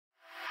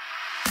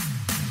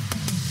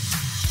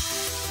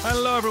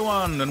Hello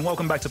everyone, and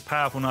welcome back to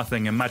Powerful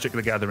Nothing, a Magic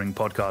the Gathering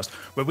podcast,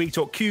 where we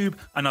talk cube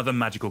and other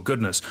magical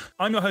goodness.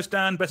 I'm your host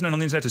Dan, better known on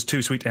the internet as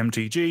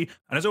 2SweetMTG,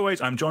 and as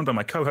always, I'm joined by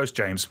my co-host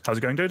James. How's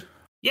it going, dude?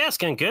 Yeah, it's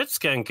going good. It's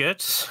going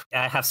good.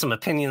 I have some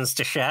opinions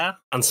to share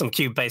on some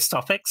cube-based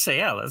topics, so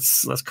yeah,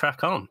 let's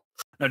crack on.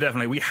 No,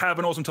 definitely. We have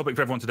an awesome topic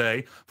for everyone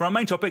today. For our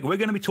main topic, we're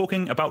going to be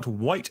talking about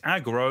white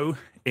aggro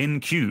in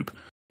cube.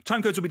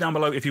 Time codes will be down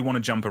below if you want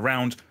to jump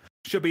around.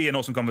 Should be an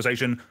awesome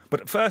conversation.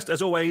 But first,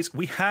 as always,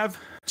 we have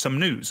some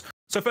news.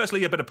 So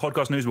firstly, a bit of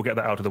podcast news. We'll get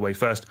that out of the way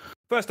first.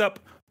 First up,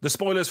 the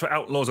spoilers for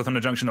Outlaws of Thunder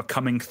Junction are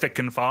coming thick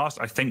and fast.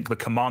 I think the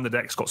Commander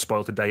decks got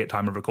spoiled today at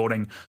time of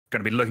recording.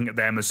 Going to be looking at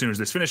them as soon as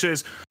this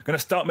finishes. Going to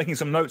start making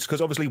some notes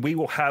because obviously we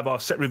will have our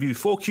set review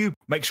for Cube.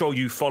 Make sure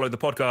you follow the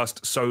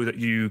podcast so that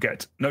you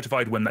get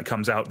notified when that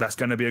comes out. That's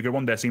going to be a good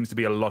one. There seems to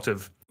be a lot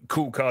of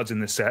cool cards in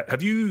this set.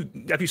 Have you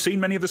seen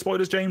many of the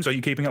spoilers, James? Are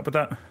you keeping up with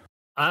that?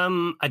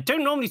 I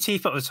don't normally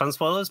keep up with ton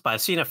spoilers, but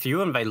I've seen a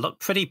few and they look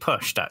pretty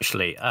pushed,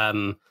 actually.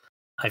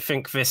 I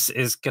think this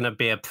is going to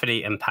be a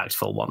pretty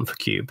impactful one for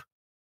Cube.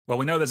 Well,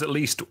 we know there's at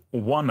least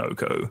one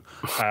Oko.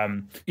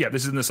 Yeah,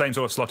 this is in the same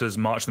sort of slot as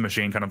March the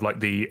Machine, kind of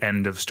like the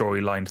end of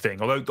storyline thing.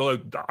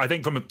 Although I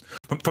think from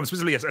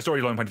specifically a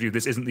storyline point of view,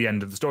 this isn't the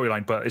end of the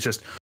storyline, but it's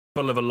just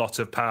full of a lot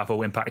of powerful,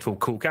 impactful,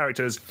 cool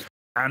characters.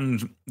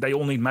 And they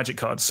all need magic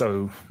cards,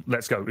 so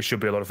let's go. It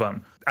should be a lot of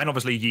fun. And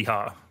obviously,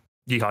 yeehaw.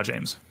 Yeehaw,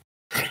 James.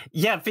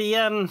 Yeah, the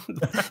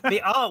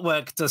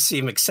artwork does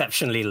seem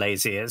exceptionally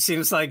lazy. It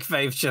seems like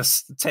they've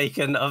just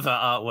taken other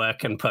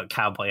artwork and put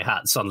cowboy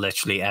hats on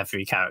literally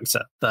every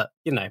character. But,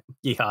 you know,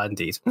 yeehaw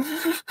indeed.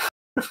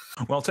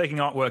 Well, taking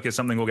artwork is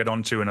something we'll get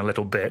onto in a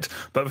little bit.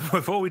 But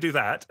before we do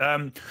that,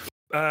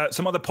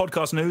 some other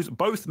podcast news.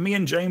 Both me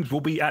and James will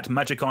be at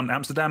MagicCon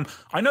Amsterdam.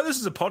 I know this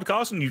is a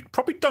podcast and you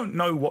probably don't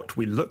know what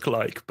we look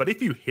like, but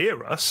if you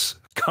hear us,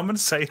 come and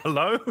say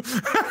hello.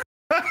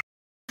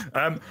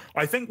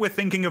 I think we're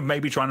thinking of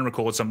maybe trying to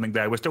record something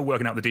there. We're still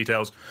working out the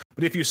details.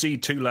 But if you see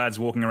two lads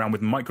walking around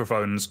with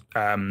microphones,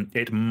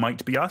 it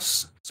might be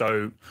us.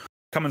 So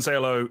come and say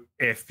hello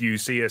if you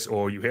see us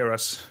or you hear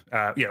us.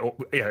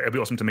 It'd be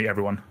awesome to meet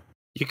everyone.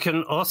 You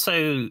can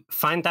also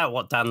find out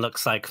what Dan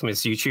looks like from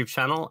his YouTube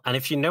channel. And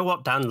if you know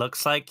what Dan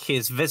looks like, he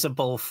is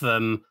visible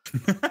from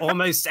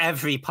almost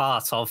every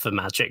part of the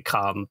Magic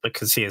Con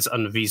because he is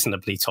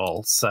unreasonably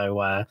tall.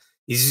 So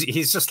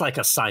he's just like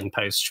a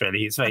signpost, really.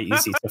 He's very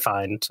easy to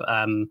find.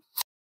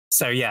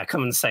 So yeah,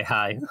 come and say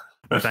hi.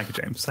 Oh, thank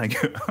you, James.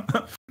 Thank you.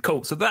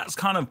 Cool. So that's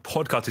kind of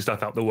podcasty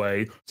stuff out the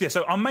way.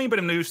 So our main bit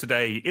of news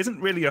today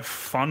isn't really a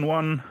fun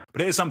one,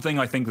 but it is something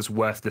I think that's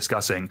worth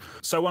discussing.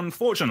 So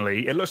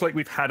unfortunately, it looks like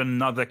we've had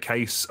another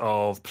case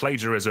of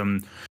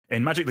plagiarism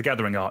in Magic the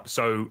Gathering art.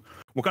 So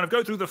we'll kind of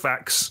go through the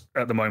facts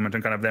at the moment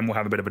and kind of then we'll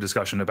have a bit of a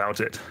discussion about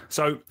it.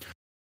 So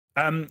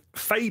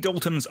Faye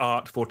Dalton's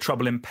art for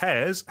Trouble in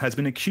Pairs has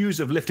been accused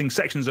of lifting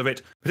sections of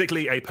it,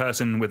 particularly a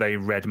person with a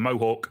red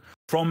mohawk,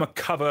 from a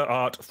cover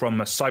art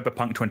from a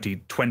Cyberpunk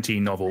 2020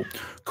 novel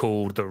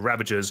called The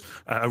Ravagers,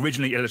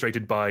 originally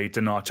illustrated by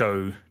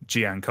Donato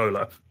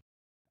Giancola.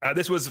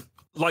 This was,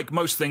 like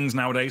most things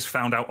nowadays,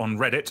 found out on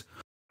Reddit.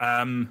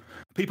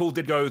 People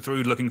did go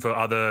through looking for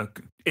other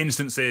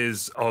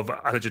instances of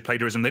alleged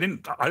plagiarism.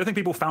 I don't think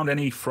people found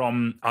any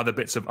from other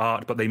bits of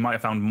art, but they might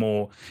have found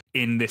more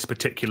in this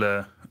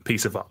particular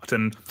piece of art.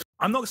 And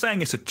I'm not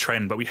saying it's a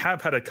trend, but we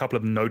have had a couple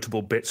of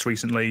notable bits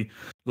recently.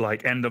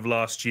 Like end of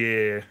last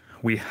year,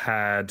 we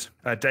had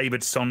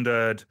David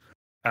Sonderd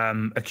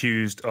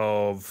accused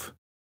of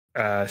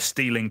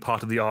stealing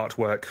part of the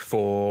artwork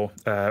for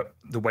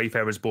the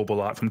Wayfarer's Bauble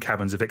art from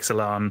Caverns of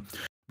Ixalan.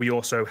 We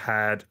also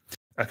had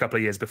a couple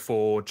of years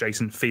before,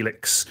 Jason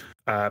Felix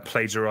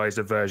plagiarized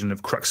a version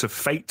of Crux of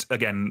Fate.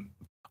 Again,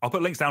 I'll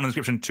put links down in the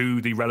description to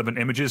the relevant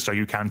images so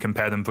you can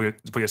compare them for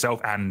yourself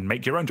and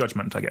make your own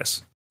judgment, I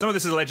guess. Some of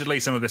this is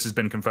allegedly, some of this has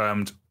been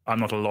confirmed. I'm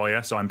not a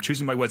lawyer, so I'm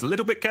choosing my words a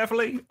little bit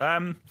carefully.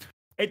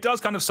 It does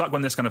kind of suck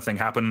when this kind of thing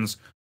happens.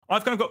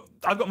 I've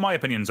got my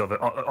opinions of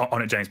it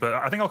on it, James, but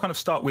I think I'll kind of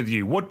start with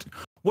you. What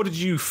did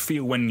you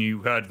feel when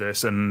you heard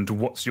this, and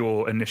what's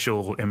your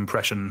initial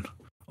impression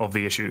of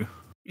the issue?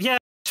 Yeah,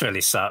 it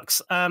really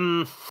sucks.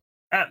 Again,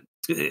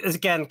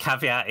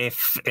 caveat: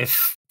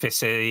 if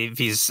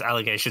these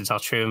allegations are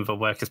true and the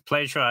work is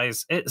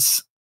plagiarized,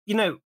 it's, you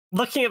know,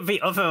 looking at the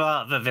other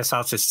art that this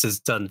artist has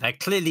done, they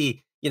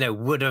clearly, you know,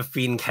 would have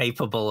been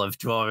capable of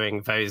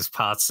drawing those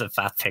parts of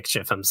that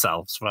picture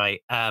themselves, right?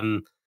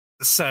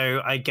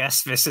 So I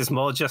guess this is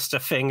more just a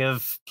thing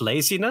of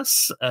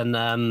laziness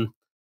and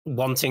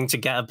wanting to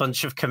get a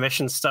bunch of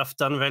commission stuff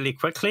done really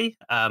quickly.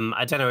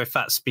 I don't know if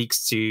that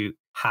speaks to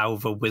how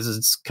the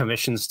Wizards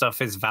commission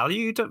stuff is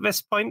valued at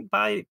this point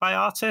by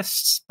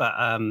artists, but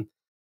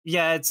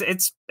yeah,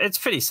 it's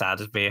pretty sad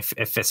to me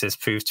if this is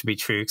proved to be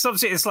true, because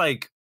obviously it's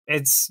like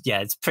it's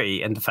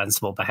pretty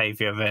indefensible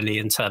behavior, really,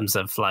 in terms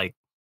of, like,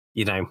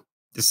 you know,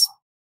 this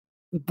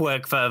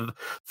work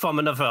from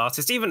another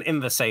artist, even in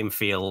the same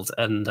field.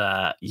 And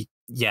I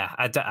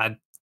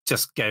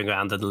just going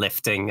around and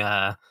lifting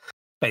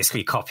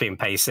basically copy and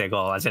pasting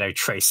or, I don't know,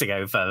 tracing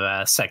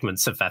over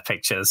segments of their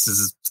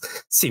pictures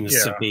seems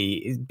to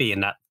be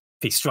in that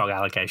the strong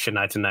allegation.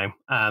 I don't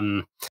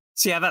know.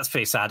 So yeah, that's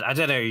pretty sad. I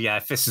don't know. Yeah,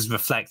 if this is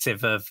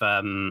reflective of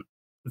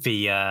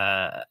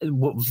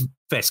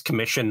this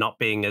commission not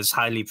being as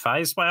highly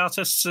prized by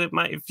artists as it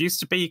might have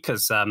used to be,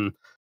 because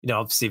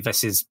obviously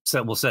this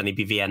will certainly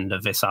be the end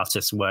of this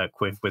artist's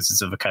work with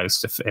Wizards of the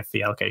Coast if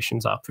the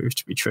allegations are proved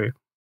to be true.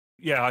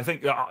 Yeah, I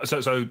think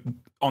so.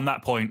 On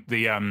that point,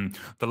 the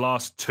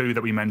last two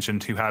that we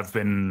mentioned who have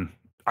been,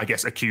 I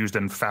guess, accused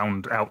and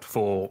found out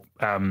for,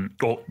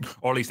 or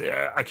at least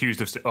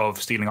accused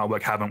of stealing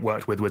artwork, haven't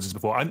worked with Wizards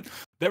before.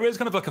 There is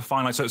kind of like a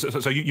fine line.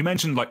 So you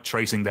mentioned like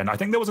tracing. Then I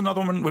think there was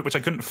another one which I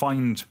couldn't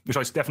find, which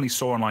I definitely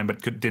saw online,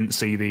 but didn't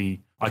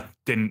see I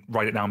didn't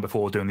write it down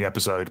before doing the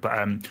episode.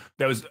 But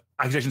there was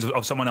accusations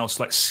of someone else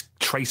like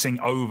tracing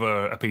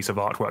over a piece of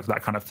artwork,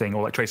 that kind of thing,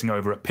 or like tracing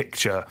over a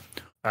picture.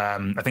 I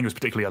think it was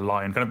particularly a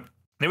line. Kind of,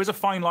 there is a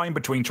fine line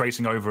between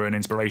tracing over an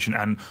inspiration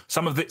and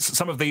some of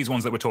these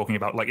ones that we're talking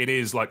about. Like it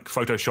is like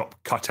Photoshop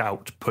cut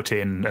out, put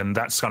in, and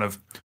that's kind of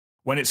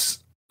when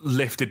it's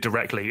lifted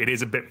directly. It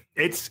is a bit.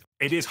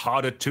 It is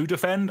harder to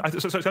defend.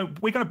 So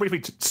we kind of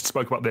briefly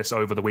spoke about this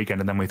over the weekend,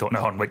 and then we thought,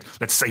 no, wait,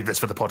 let's save this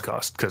for the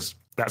podcast because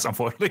that's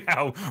unfortunately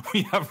how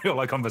we have real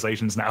life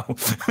conversations now.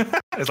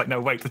 It's like, no,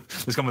 wait,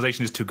 this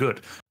conversation is too good.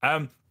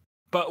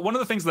 But one of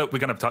the things that we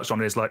kind of touched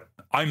on is like,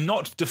 I'm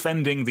not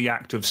defending the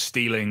act of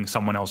stealing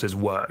someone else's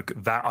work.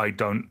 That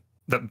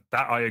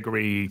I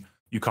agree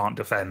you can't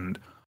defend.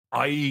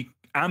 I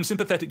am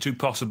sympathetic to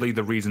possibly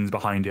the reasons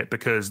behind it,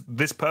 because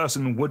this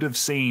person would have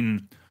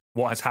seen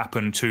what has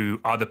happened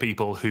to other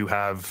people who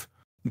have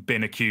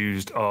been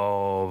accused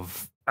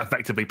of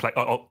effectively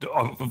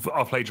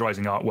of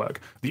plagiarizing artwork.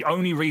 The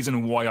only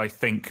reason why I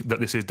think that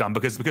this is done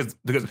because to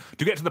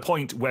get to the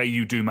point where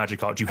you do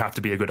magic art, you have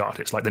to be a good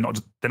artist. Like they're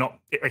not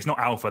it's not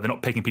alpha. They're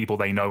not picking people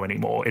they know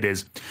anymore. It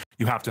is,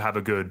 you have to have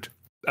a good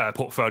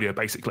portfolio,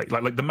 basically.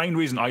 Like the main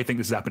reason I think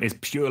this has happened is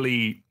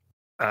purely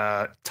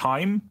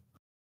time.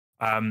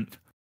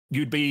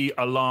 You'd be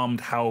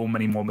alarmed how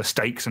many more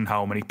mistakes and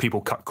how many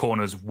people cut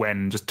corners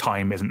when just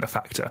time isn't a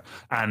factor.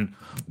 And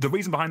the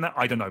reason behind that,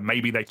 I don't know.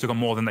 Maybe they took on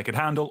more than they could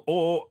handle,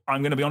 or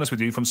I'm going to be honest with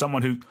you, from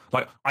someone who,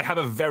 like, I have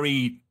a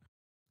very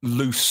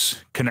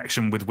loose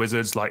connection with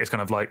Wizards. Like, it's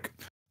kind of like,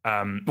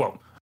 well,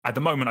 at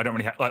the moment, I don't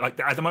really have, like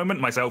at the moment,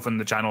 myself and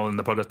the channel and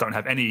the podcast don't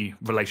have any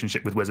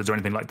relationship with Wizards or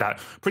anything like that.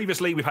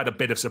 Previously, we've had a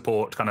bit of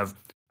support, kind of,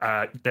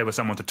 there was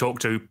someone to talk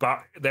to,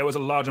 but there was a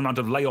large amount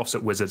of layoffs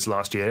at Wizards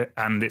last year,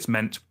 and it's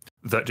meant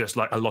that just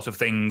like a lot of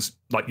things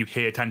like you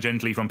hear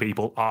tangentially from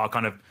people are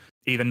kind of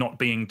either not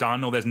being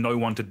done or there's no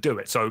one to do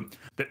it. So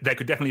there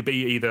could definitely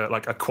be either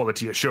like a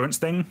quality assurance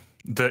thing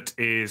that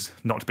is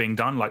not being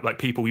done. Like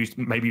people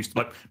maybe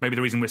the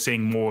reason we're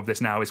seeing more of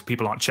this now is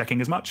people aren't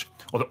checking as much,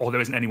 or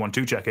there isn't anyone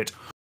to check it.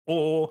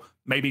 Or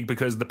maybe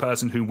because the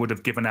person who would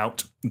have given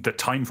out the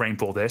time frame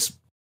for this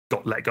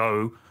got let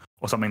go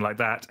or something like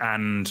that,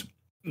 and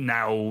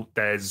now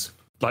there's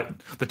like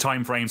the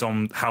time frames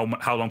on how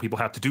long people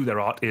have to do their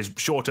art is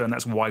shorter, and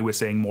that's why we're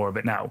seeing more of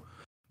it now.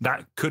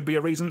 That could be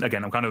a reason.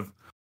 Again, I'm kind of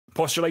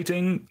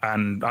postulating,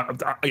 and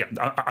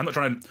I'm not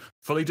trying to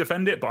fully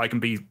defend it, but I can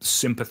be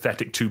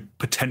sympathetic to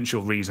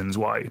potential reasons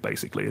why,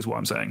 basically, is what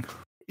I'm saying.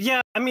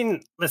 Yeah, I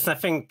mean, listen, I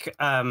think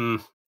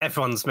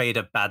everyone's made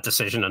a bad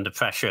decision under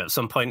pressure at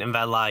some point in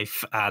their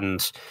life,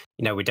 and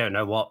we don't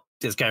know what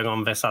is going on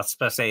with this artist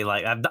per se.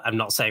 Like, I'm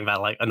not saying they're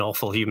like an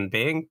awful human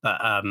being, but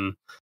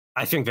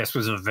I think this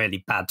was a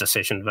really bad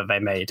decision that they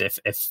made, if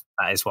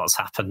that is what's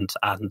happened.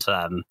 And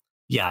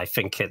yeah, I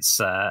think it's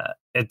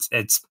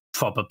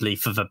probably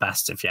for the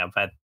best if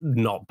they're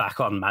not back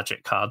on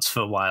Magic cards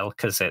for a while,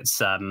 because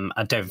it's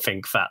I don't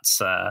think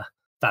that's a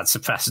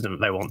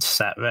precedent they want to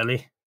set,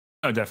 really.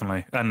 Oh,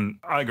 definitely. And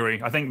I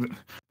agree. I think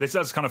this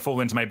does kind of fall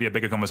into maybe a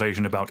bigger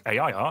conversation about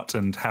AI art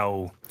and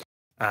how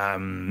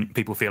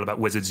people feel about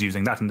Wizards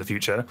using that in the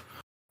future.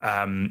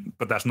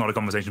 But that's not a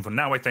conversation for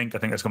now, I think. I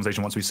think that's a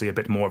conversation once we see a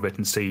bit more of it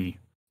and see.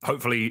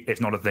 Hopefully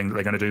it's not a thing that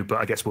they're going to do, but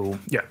I guess we'll,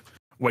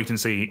 wait and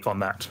see on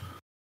that.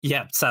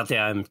 Yeah, sadly,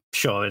 I'm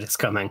sure it is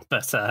coming,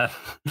 but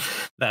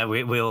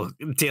we'll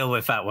deal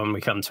with that when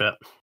we come to it.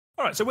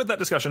 All right, so with that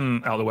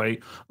discussion out of the way,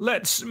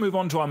 let's move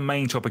on to our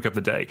main topic of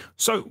the day.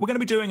 So we're going to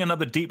be doing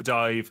another deep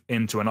dive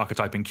into an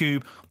archetype in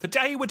Cube.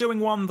 Today we're doing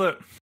one that,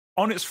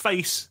 on its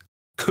face,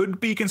 could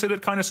be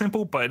considered kind of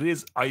simple, but it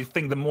is, I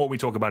think the more we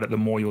talk about it, the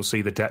more you'll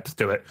see the depth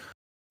to it.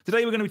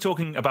 Today we're going to be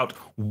talking about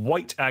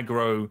white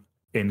aggro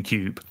in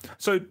Cube.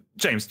 So,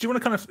 James, do you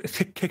want to kind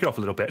of kick it off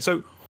a little bit?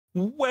 So,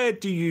 where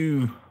do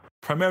you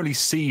primarily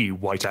see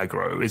white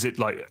aggro? Is it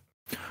like,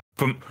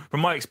 from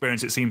my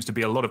experience, it seems to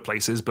be a lot of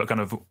places, but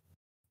kind of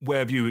where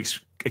have you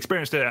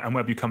experienced it and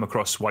where have you come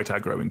across white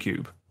aggro in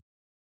Cube?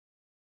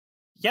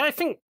 Yeah, I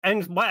think,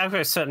 and white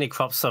aggro certainly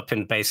crops up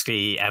in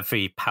basically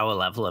every power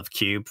level of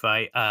Cube,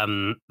 right?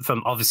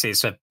 From obviously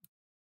it's a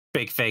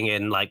big thing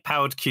in like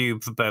powered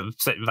Cube, but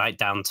right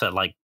down to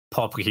like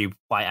pauper Cube,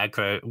 white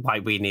aggro,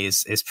 white weenie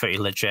is pretty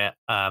legit.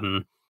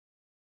 And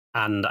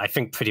I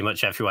think pretty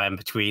much everywhere in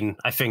between.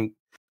 I think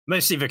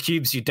Mostly the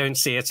cubes, you don't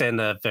see it in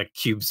the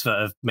cubes that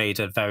have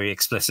made a very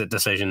explicit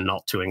decision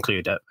not to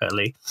include it,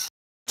 really.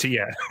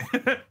 Yeah.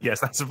 Yes,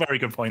 that's a very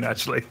good point,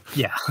 actually.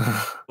 Yeah.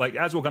 Like,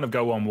 as we'll kind of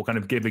go on, we'll kind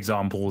of give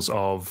examples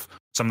of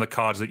some of the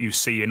cards that you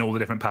see in all the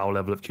different power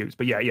level of cubes.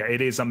 But yeah,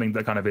 it is something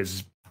that kind of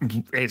is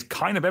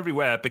kind of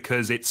everywhere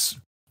because it's,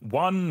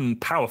 one,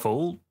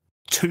 powerful,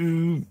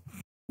 two,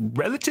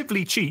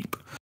 relatively cheap,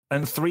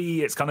 and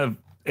three, it's kind of,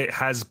 it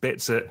has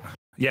bits at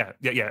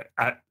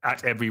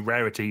every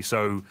rarity.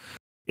 So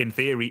in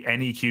theory,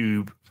 any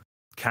cube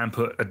can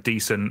put a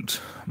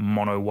decent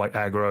mono white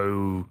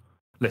aggro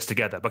list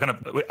together. But kind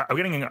of, we're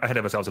getting ahead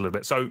of ourselves a little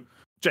bit. So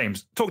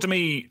James, talk to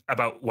me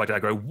about white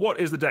aggro. What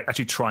is the deck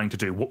actually trying to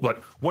do?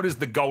 What is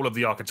the goal of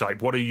the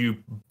archetype? What are you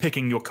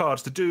picking your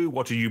cards to do?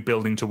 What are you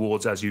building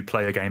towards as you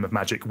play a game of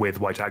Magic with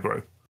white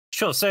aggro?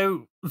 Sure.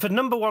 So the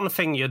number one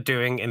thing you're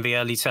doing in the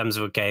early terms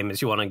of a game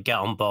is you want to get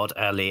on board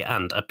early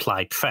and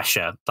apply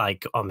pressure,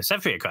 like almost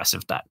every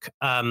aggressive deck.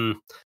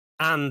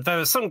 And there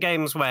are some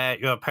games where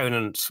your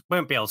opponent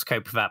won't be able to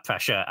cope with that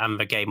pressure and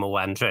the game will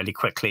end really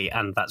quickly,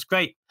 and that's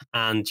great.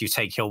 And you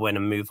take your win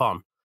and move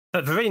on.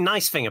 But the really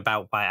nice thing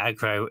about white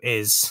aggro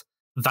is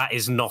that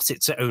is not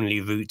its only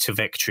route to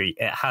victory.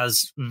 It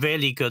has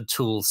really good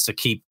tools to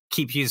keep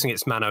using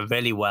its mana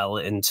really well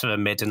into the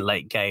mid and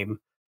late game.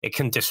 It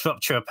can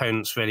disrupt your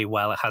opponents really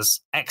well. It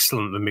has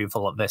excellent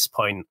removal at this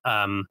point.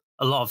 A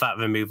lot of that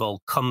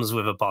removal comes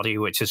with a body,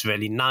 which is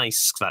really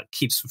nice. That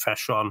keeps the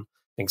pressure on.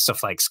 Think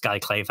stuff like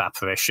Skyclave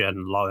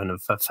Apparition, Lauren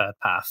of the Third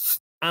Path.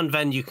 And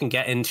then you can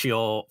get into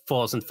your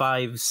 4s and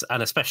 5s,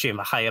 and especially in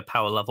the higher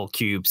power level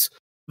cubes,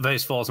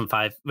 those 4s and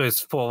 5s,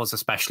 those 4s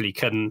especially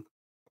can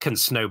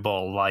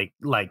snowball like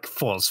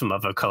 4s from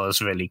other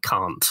colors really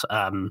can't.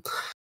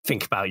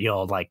 Think about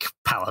your like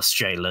Palace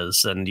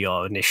Jailers and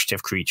your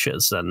initiative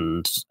creatures,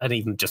 and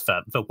even just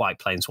the white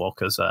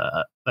planeswalkers.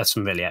 There's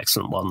some really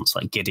excellent ones.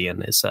 Like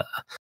Gideon is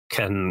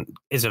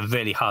a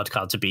really hard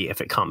card to beat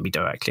if it can't be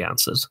directly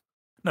answered.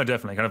 No,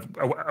 definitely. Kind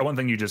of one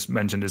thing you just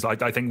mentioned is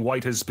I think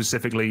white has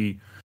specifically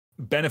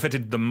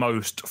benefited the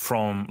most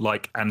from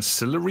like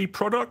ancillary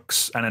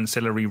products and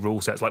ancillary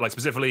rule sets, like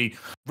specifically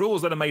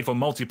rules that are made for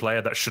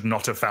multiplayer that should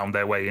not have found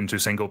their way into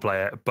single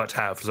player but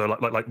have. So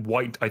like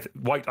white, I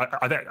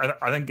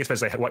think it's fair to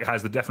say white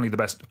has definitely the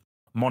best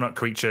monarch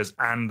creatures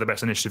and the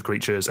best initiative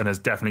creatures, and has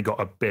definitely got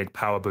a big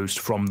power boost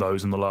from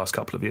those in the last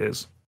couple of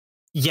years.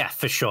 Yeah,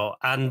 for sure.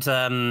 And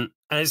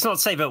it's not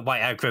to say that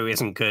white aggro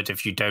isn't good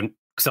if you don't,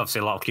 because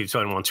obviously a lot of cubes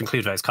don't want to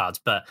include those cards,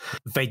 but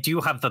they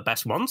do have the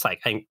best ones. Like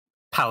I think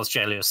Palace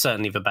Jailer is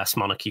certainly the best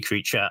monarchy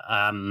creature.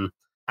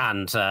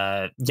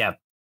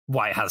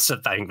 White has,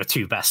 I think, the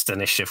two best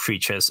initiative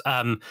creatures.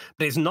 But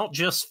it's not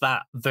just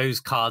that those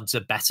cards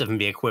are better than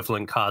the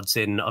equivalent cards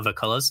in other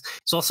colors.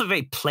 It's also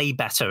they play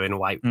better in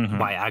white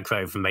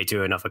aggro than they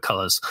do in other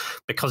colors,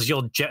 because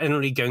you're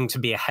generally going to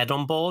be ahead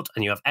on board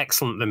and you have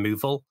excellent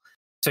removal.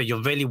 So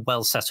you're really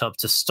well set up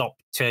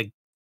to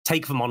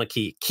take the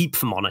monarchy, keep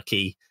the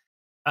monarchy,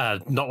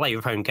 not let your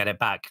opponent get it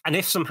back. And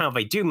if somehow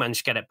they do manage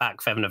to get it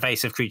back, they have an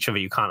evasive creature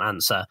that you can't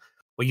answer,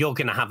 well, you're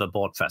going to have a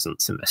board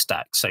presence in this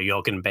deck. So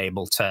you're going to be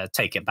able to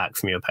take it back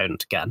from your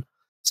opponent again.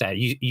 So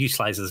it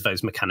utilizes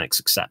those mechanics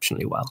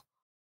exceptionally well.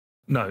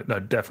 No,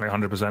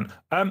 definitely 100%.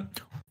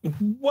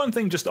 One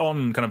thing just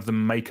on kind of the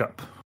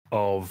makeup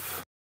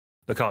of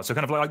the card. So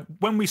kind of like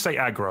when we say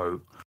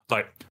aggro,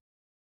 like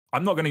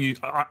I'm going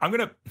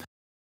to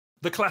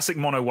the classic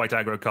mono white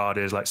aggro card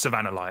is like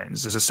Savannah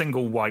Lions. There's a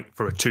single white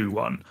for a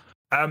 2/1.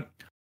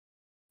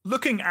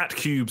 Looking at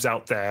cubes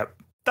out there,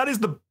 that is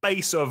the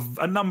base of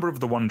a number of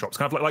the 1-drops.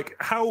 Kind of like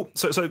how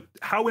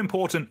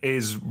important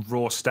is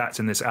raw stats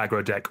in this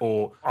aggro deck,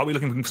 or are we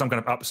looking for some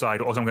kind of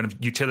upside or some kind of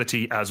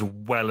utility as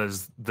well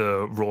as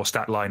the raw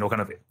stat line, or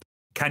kind of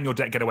can your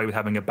deck get away with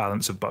having a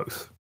balance of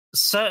both?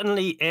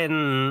 Certainly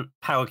in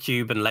Power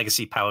Cube and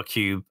Legacy Power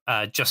Cube,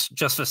 just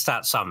the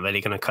stats aren't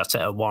really going to cut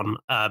it at 1.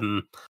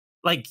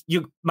 Like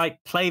you might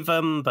play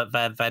them, but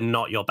they're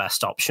not your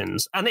best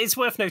options. And it's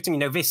worth noting,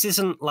 this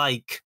isn't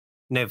like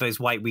those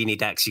white weenie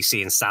decks you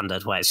see in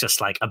Standard where it's just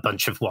like a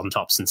bunch of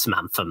 1-drops and some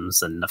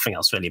anthems and nothing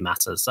else really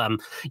matters.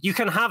 You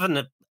can have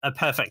a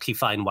perfectly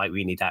fine white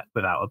weenie deck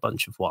without a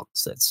bunch of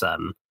 1s.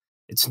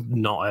 It's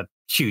not a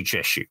huge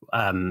issue.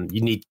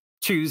 You need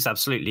 2s,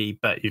 absolutely,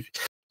 but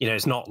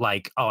it's not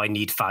like, I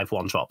need 5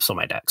 1-drops or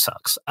my deck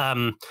sucks.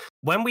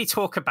 When we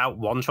talk about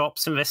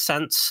 1-drops in this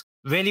sense,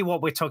 really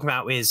what we're talking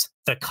about is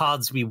the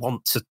cards we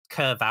want to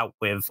curve out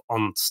with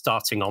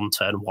starting on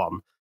turn 1.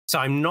 So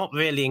I'm not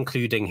really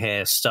including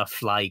here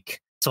stuff like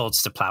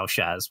Swords to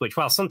Plowshares, which,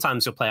 while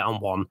sometimes you'll play it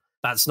on 1,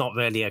 that's not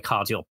really a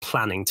card you're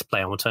planning to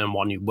play on turn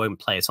 1. You won't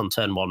play it on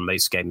turn 1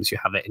 most games. You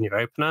have it in your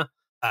opener.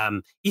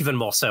 Even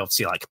more so,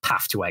 obviously, like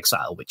Path to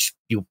Exile, which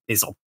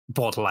is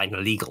borderline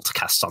illegal to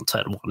cast on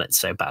turn 1. It's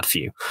so bad for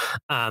you.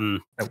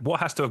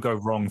 What has to go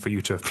wrong for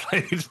you to have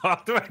played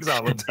Path to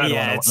Exile on turn 1?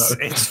 Yeah,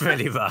 it's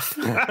really rough.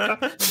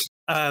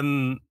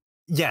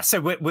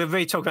 So we're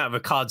really talking about the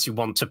cards you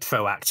want to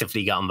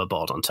proactively get on the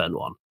board on turn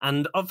 1.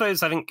 And of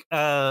those, I think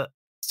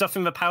stuff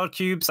in the power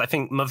cubes, I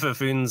think Mother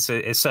of Runes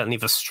is certainly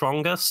the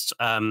strongest.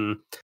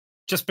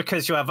 Just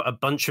because you have a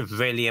bunch of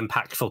really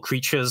impactful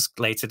creatures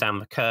later down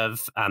the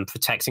curve, and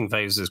protecting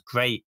those is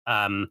great.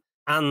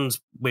 And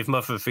with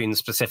Mother of Runes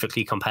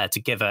specifically compared to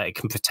Giver, it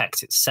can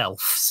protect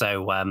itself.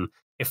 So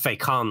if they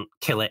can't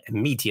kill it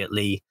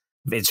immediately,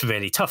 it's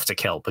really tough to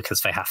kill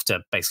because they have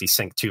to basically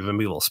sink 2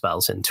 removal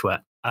spells into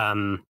it.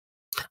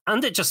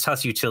 And it just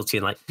has utility,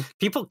 and like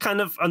people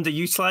kind of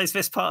underutilize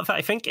this part of it.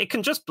 I think it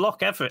can just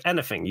block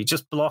anything. You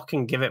just block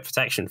and give it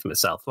protection from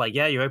itself. Like,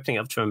 yeah, you're opening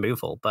up to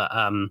removal, but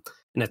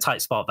in a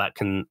tight spot, that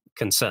can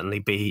certainly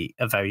be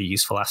a very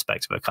useful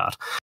aspect of a card.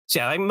 So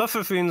yeah, like Mother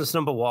of Runes is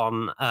number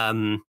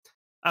 1.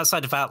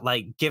 Outside of that,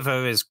 like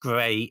Giver is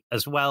great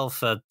as well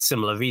for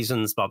similar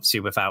reasons, but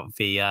obviously without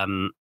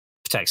the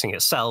protecting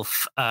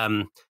itself.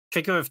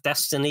 Trigger of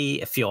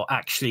Destiny, if you're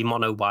actually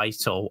mono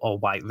white or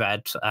white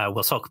red,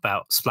 we'll talk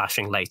about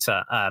splashing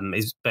later,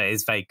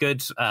 is very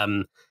good.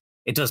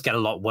 It does get a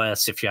lot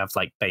worse if you have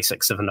like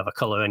basics of another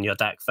color in your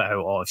deck,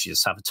 though, or if you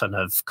just have a ton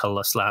of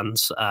colorless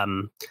lands,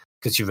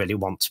 because you really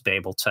want to be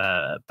able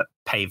to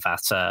pay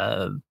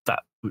that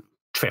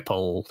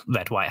triple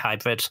red-white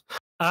hybrid.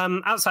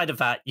 Outside of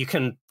that, you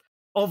can,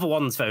 all the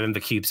ones that are in the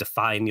cubes are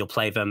fine. You'll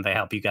play them, they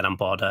help you get on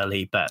board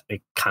early, but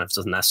it kind of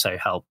doesn't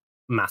necessarily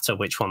matter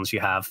which ones you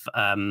have.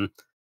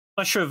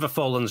 Usher of the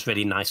Fallen's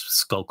really nice with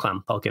Skull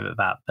Clamp, I'll give it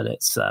that, but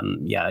it's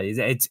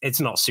it's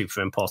not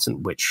super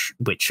important which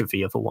of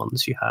the other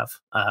ones you have.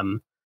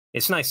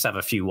 It's nice to have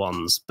a few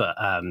ones, but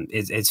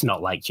it's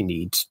not like you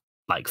need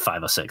like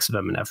 5 or 6 of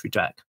them in every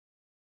deck.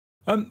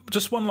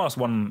 Just one last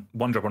one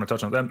drop I want to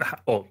touch on,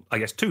 or I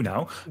guess 2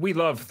 now. We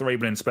love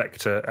Thraben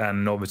Inspector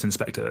and Novice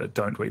Inspector,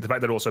 don't we? The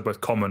fact that also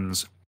both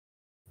commons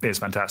is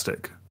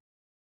fantastic.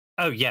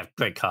 Oh yeah,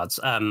 great cards.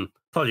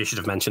 Probably should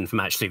have mentioned them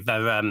actually.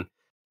 They're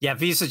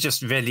these are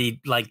just really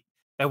like,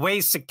 they're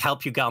ways to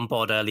help you get on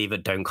board early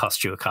that don't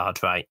cost you a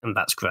card, right? And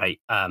that's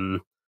great.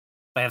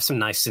 They have some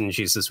nice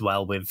synergies as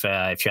well with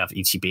if you have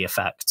ETB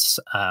effects.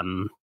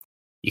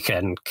 You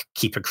can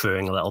keep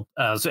accruing a little.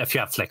 If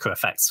you have flicker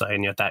effects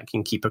in your deck, you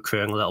can keep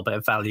accruing a little bit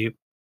of value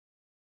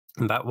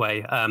in that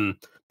way. But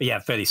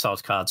yeah, really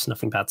solid cards.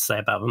 Nothing bad to say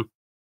about them.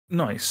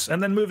 Nice.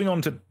 And then moving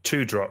on to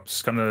 2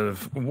 drops, kind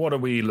of what are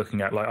we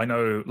looking at? Like, I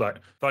know, like,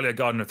 Thalia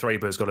Garden of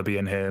Thraber's got to be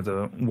in here,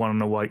 the 1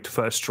 on a white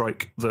first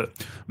strike that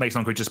makes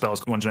non-creature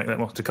spells one generate that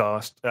more to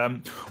cast.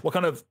 What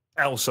kind of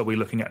else are we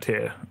looking at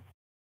here?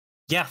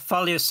 Yeah,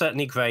 Thalia is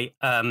certainly great.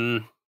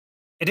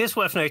 It is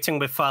worth noting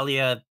with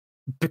Thalia,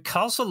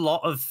 because a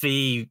lot of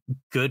the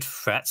good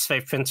threats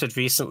they've printed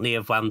recently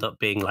have wound up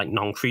being like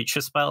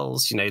non-creature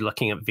spells,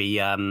 looking at the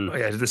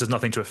this is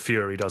nothing to a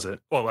Fury, does it?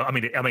 Well, I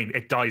mean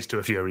it dies to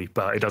a Fury,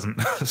 but it doesn't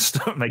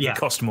make it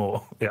cost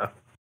more.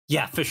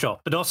 Yeah, for sure.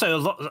 But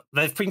also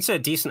they've printed a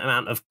decent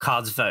amount of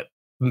cards that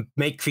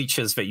make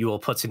creatures that you will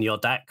put in your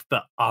deck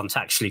but aren't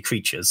actually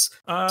creatures.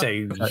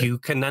 You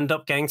can end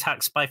up getting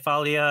taxed by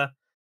Thalia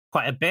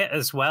quite a bit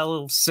as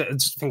well. So,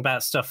 think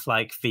about stuff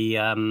like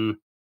the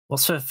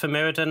what's a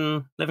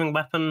Mirrodin living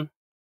weapon?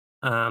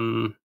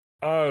 The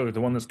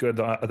one that's good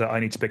that I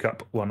need to pick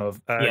up one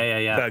of.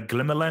 The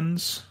Glimmer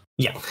Lens.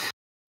 Yeah,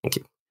 thank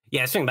you.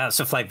 Yeah, think about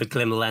stuff like the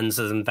Glimmer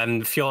Lenses, and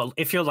then if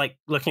you're like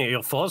looking at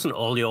your 4s and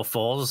all your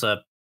 4s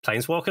are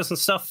Planeswalkers and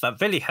stuff, that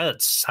really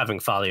hurts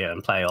having Thalia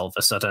in play all of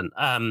a sudden.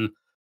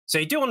 So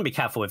you do want to be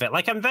careful with it.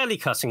 Like, I'm barely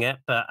cutting it,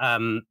 but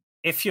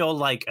if you're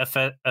like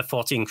a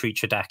 14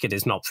 creature deck, it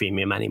is not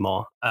premium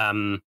anymore.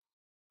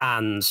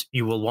 And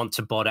you will want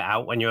to board it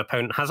out when your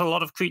opponent has a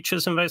lot of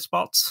creatures in those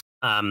spots.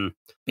 But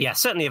yeah,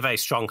 certainly a very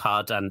strong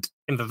card, and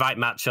in the right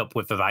matchup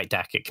with the right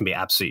deck, it can be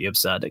absolutely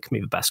absurd. It can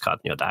be the best card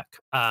in your deck.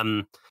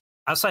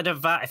 Outside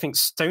of that, I think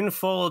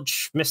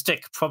Stoneforge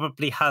Mystic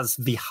probably has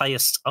the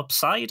highest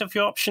upside of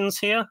your options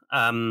here.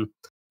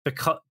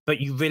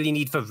 But you really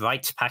need the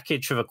right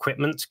package of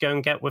equipment to go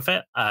and get with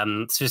it.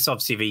 So it's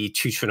obviously the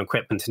tutor and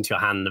equipment into your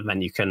hand, and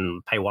then you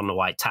can pay 1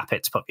 white, tap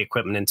it to put the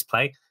equipment into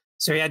play.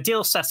 So the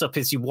ideal setup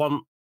is you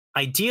want,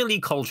 ideally,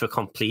 Cauldron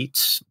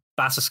Complete.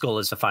 Batterskull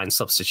is a fine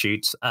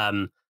substitute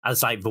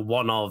as like the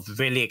one of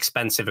really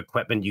expensive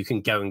equipment you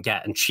can go and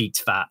get and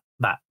cheat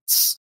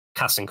that's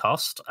casting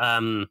cost.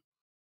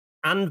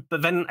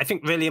 But then I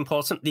think really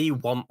importantly, you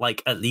want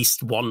like at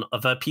least one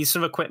other piece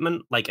of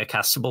equipment, like a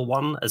castable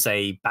one, as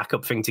a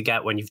backup thing to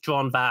get when you've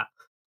drawn that,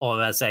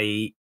 or as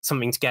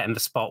something to get in the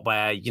spot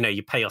where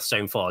you pay your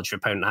Stoneforge, your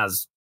opponent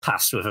has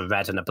passed with a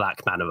red and a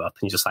black mana up,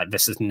 and you're just like,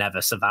 this is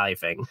never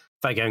surviving.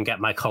 If I go and get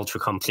my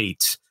Cauldron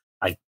Complete,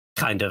 I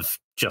kind of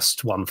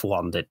just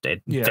 1-for-1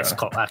 this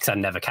clock,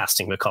 I'm never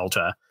casting the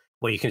Cauldron.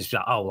 Where you can just be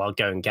like, I'll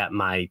go and get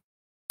my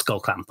Skull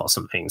Clamp or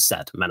something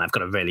instead, and then I've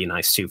got a really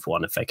nice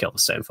 2-for-1 if I kill the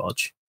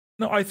Stoneforge.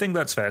 No, I think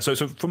that's fair. So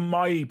from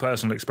my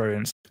personal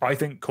experience, I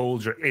think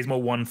Cauldron is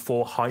more one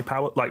for high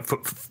power, like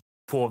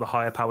for the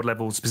higher powered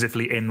levels,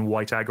 specifically in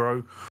white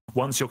aggro.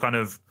 Once you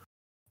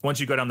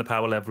go down the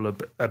power level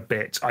a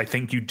bit, I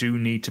think you do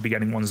need to be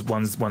getting ones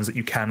that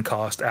you can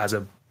cast as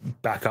a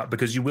backup,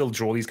 because you will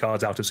draw these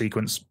cards out of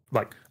sequence,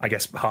 like I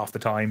guess half the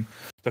time.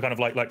 So kind of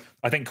like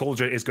I think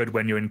Cauldron is good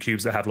when you're in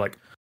cubes that have like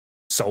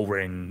Soul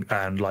Ring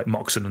and like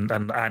Moxon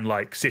and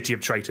like City of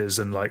Traitors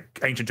and like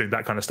Ancient Tomb,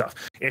 that kind of stuff.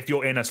 If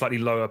you're in a slightly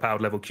lower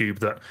powered level cube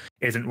that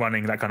isn't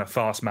running that kind of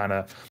fast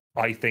mana,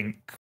 I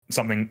think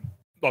something.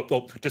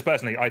 Well, just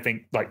personally, I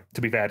think, like,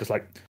 to be fair, just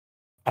like,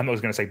 I'm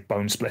not going to say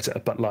Bone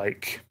Splitter, but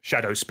like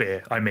Shadow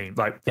Spear. I mean,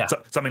 like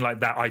something like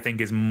that. I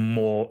think is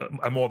more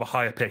of a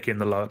higher pick in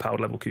the lower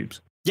powered level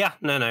cubes. Yeah,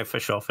 no, for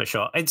sure.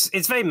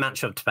 It's very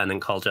matchup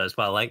dependent, Calder, as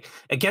well. Like,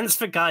 against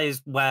the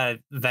guys where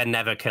they're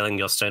never killing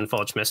your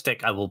Stoneforge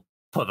Mystic, I will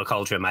put the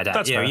Cauldron in my deck.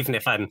 That's fair. Even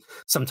if I'm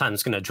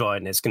sometimes going to draw it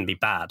and it's going to be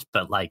bad,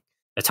 but like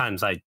at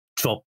times I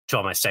draw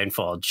my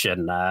Stoneforge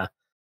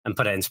and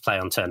put it into play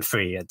on turn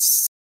 3.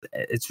 It's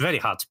really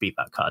hard to beat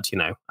that card. You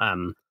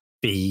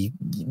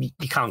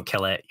can't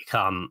kill it. You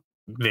can't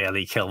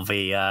really kill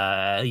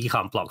you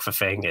can't block the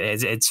thing.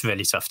 It's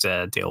really tough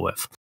to deal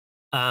with.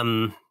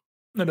 No,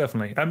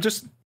 definitely.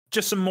 Just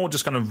some more,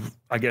 just kind of,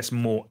 I guess,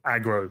 more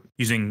aggro,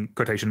 using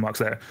quotation marks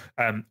there,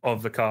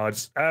 of the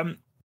cards.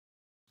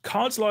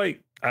 Cards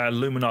like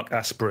Luminarch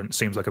Aspirant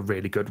seems like a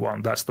really good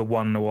one. That's the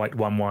 1/white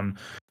 1/1.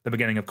 The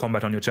beginning of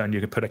combat on your turn,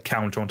 you can put a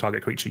counter on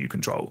target creature you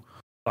control.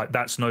 Like,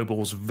 that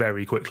snowballs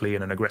very quickly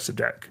in an aggressive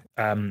deck.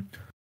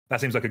 That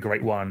seems like a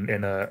great one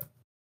in a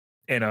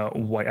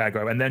white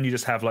aggro. And then you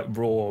just have like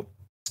raw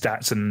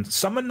stats and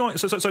some annoying.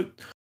 So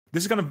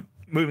this is kind of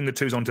moving the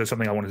twos onto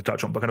something I wanted to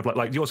touch on, but kind of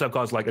like you also have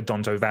cards like a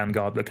Donto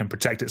Vanguard that can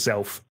protect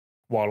itself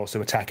while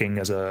also attacking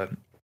as a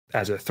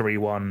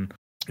 3/1.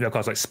 You have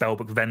cards like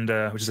Spellbook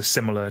Vendor, which is a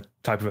similar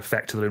type of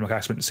effect to the Luminarch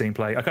Aspirant seen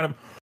play.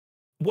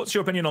 What's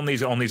your opinion on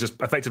these?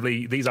 Just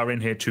effectively, these are in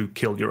here to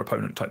kill your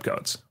opponent type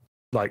cards.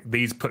 Like,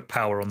 these put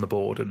power on the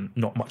board and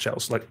not much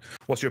else. Like,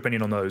 what's your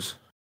opinion on those?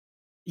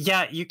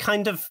 Yeah, you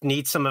kind of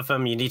need some of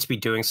them. You need to be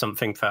doing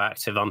something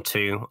proactive on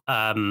two.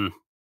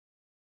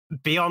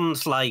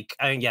 Beyond, like,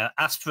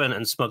 Aspirant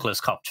and Smuggler's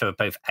Copter are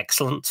both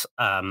excellent.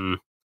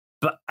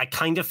 But I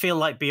kind of feel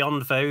like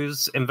beyond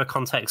those, in the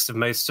context of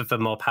most of the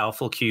more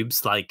powerful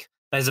cubes, like,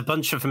 there's a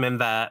bunch of them in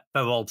there.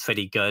 They're all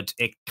pretty good.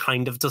 It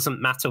kind of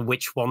doesn't matter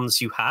which ones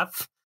you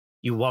have.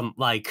 You want,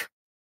 like,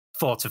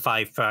 4 to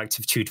 5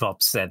 proactive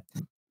 2-drops.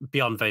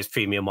 Beyond those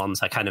premium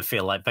ones, I kind of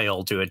feel like they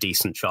all do a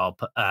decent job.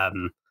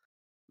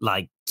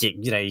 Like,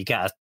 you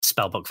get a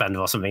Spellbook Vendor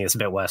or something that's a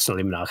bit worse than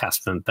Luminarch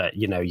Aspirant, but,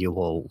 you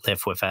will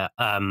live with it.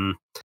 Not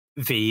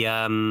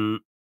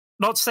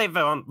to say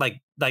there aren't,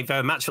 like there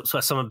are matchups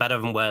where some are better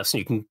than worse, and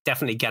you can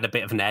definitely get a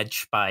bit of an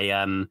edge by,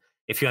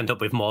 if you end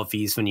up with more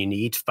Vs than you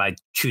need, by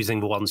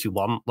choosing the ones you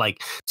want.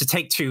 Like, to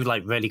take two,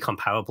 like, really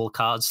comparable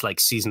cards, like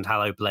Seasoned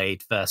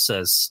Hallowblade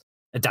versus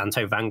a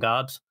Danto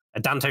Vanguard. A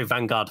Danto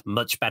Vanguard,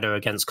 much better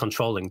against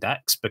controlling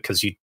decks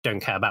because you don't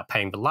care about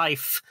paying the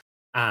life,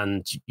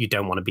 and you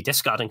don't want to be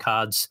discarding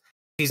cards.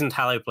 Seasoned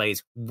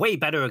Hallowblade, way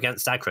better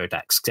against aggro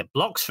decks because it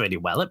blocks really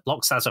well. It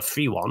blocks as a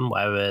 3/1,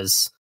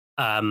 whereas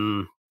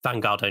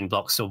Vanguard only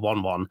blocks a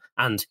 1/1,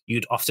 and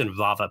you'd often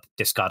rather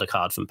discard a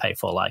card than pay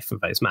for life in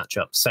those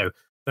matchups. So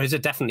those are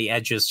definitely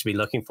edges to be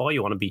looking for.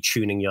 You want to be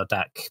tuning your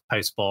deck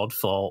post-board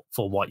for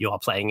what you are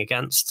playing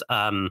against.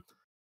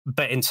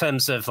 But in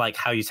terms of, like,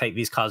 how you take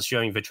these cards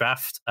during the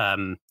draft,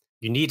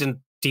 you need a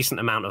decent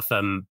amount of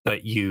them,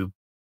 but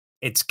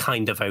it's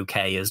kind of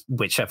okay as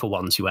whichever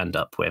ones you end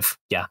up with.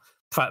 Yeah.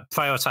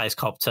 Prioritize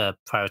Copter,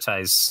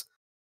 prioritize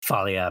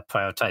Thalia,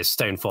 prioritize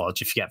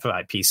Stoneforge if you get the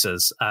right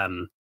pieces.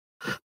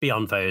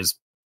 Beyond those,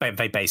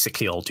 they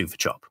basically all do the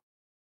job.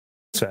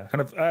 So,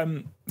 kind of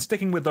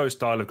sticking with those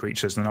style of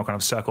creatures, and then I'll kind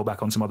of circle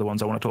back on some other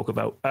ones I want to talk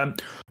about.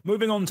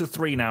 Moving on to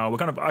 3 now,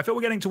 I feel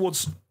we're getting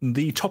towards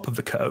the top of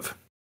the curve,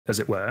 as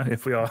it were,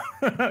 if we are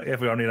if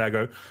we are near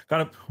aggro.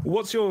 Kind of,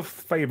 what's your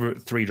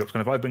favorite 3-drops?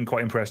 Kind of, I've been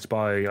quite impressed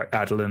by, like,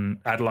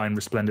 Adeline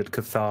Resplendent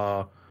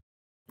Cathar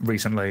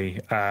recently.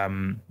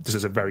 This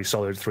is a very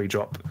solid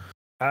 3-drop.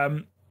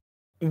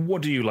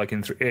 What do you like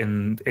in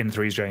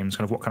threes, James?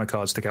 Kind of, what kind of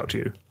cards stick out to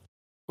you?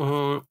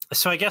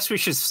 So I guess we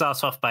should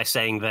start off by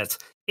saying that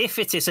if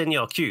it is in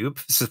your cube,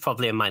 this is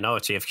probably a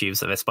minority of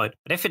cubes at this point,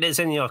 but if it is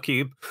in your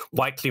cube,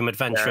 White Plume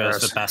Adventurer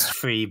is the best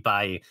 3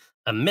 by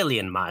a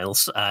million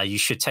miles. You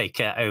should take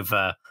it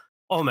over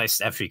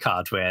almost every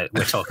card we're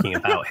talking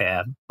about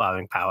here,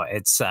 barring power.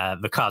 It's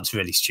the card's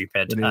really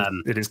stupid.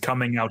 It is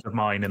coming out of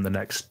mine in the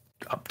next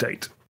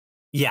update.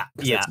 Yeah.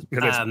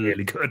 It's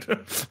really good.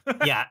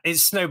 Yeah, it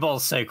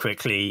snowballs so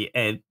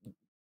quickly.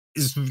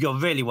 You're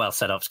really well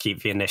set up to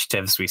keep the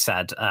initiative, as we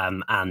said,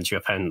 and your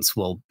opponents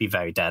will be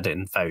very dead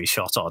in very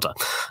short order.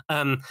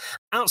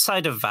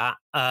 Outside of that,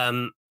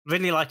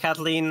 really like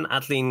Adeline.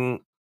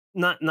 Adeline,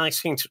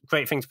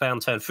 great thing to play on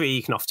turn 3.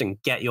 You can often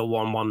get your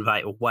 1/1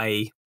 right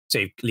away, so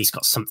you've at least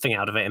got something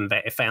out of it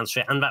if they answer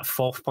it. And that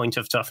 4th point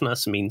of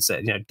toughness means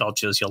that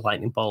dodges your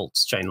lightning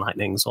bolts, chain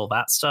lightnings, all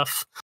that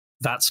stuff.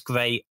 That's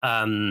great.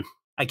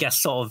 I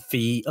guess sort of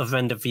the other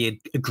end of the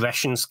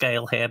aggression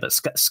scale here, but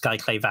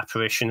Skyclave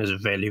Apparition is a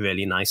really,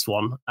 really nice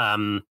one.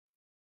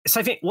 So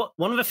I think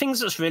one of the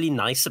things that's really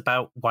nice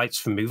about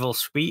White's removal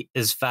suite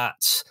is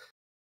that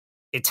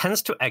it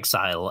tends to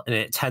exile, and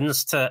it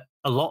tends to,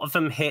 a lot of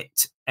them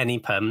hit any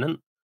permanent.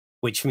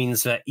 which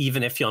means that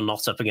even if you're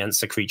not up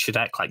against a creature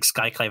deck, like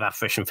Skyclave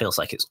Apparition feels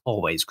like it's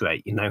always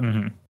great,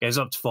 Goes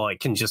up to 4, it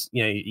can just,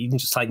 you can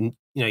just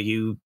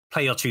you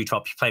play your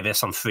 2-drop, you play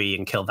this on 3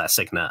 and kill their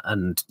Signet,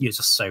 and you're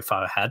just so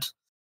far ahead.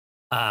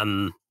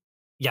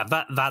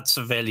 That's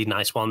a really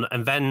nice one.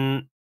 And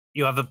then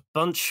you have a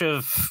bunch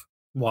of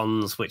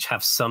ones which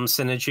have some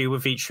synergy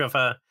with each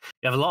other.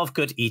 You have a lot of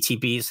good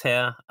ETBs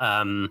here.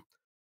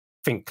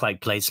 Think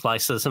like Blade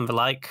Splicers and the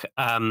like.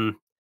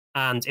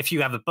 And if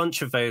you have a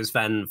bunch of those,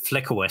 then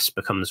Flicker Wisp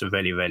becomes a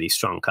really, really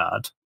strong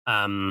card.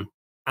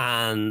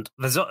 And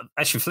there's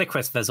actually Flicker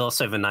Wisp, there's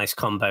also the nice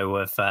combo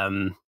of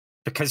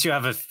because you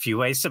have a few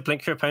ways to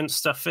blink your opponent's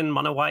stuff in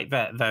mono white,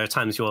 there are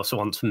times you also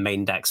want to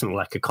main deck something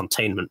like a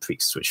Containment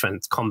Priest, which then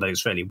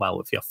combos really well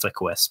with your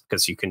Flicker Wisp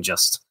because you can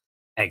just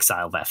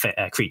exile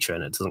that creature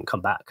and it doesn't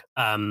come back.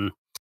 And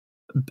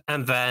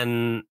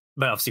then,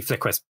 but obviously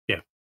Flicker Wisp,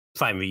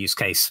 primary use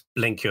case,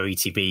 blink your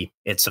ETB,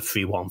 it's a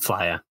 3/1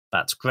 flyer.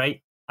 That's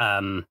great.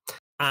 And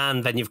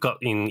then you can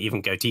even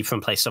go deeper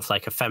and play stuff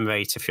like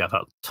Ephemerate if you have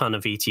a ton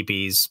of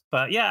ETBs.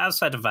 But yeah,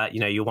 outside of that,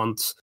 you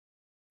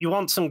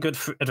want some good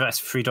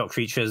address 3-dot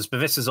creatures, but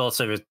this is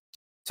also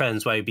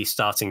turns where you'd be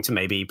starting to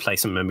maybe play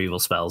some removal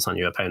spells on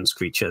your opponent's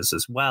creatures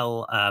as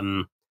well.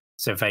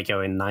 So if they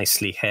go in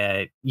nicely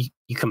here,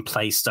 you can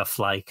play stuff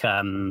like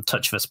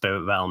Touch of a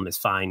Spirit Realm is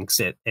fine because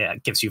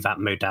it gives you that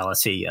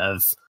modality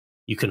of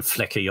you can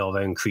flicker your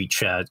own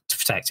creature to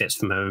protect it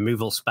from a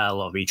removal spell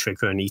or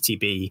re-trigger an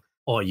ETB,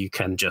 or you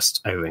can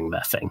just O-ring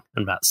their thing.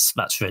 And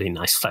that's really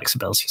nice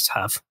flexibility to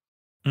have.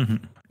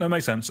 Mm-hmm. That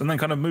makes sense. And then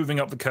kind of moving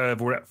up the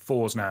curve, we're at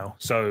 4s now.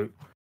 So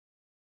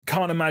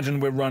can't imagine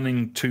we're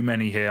running too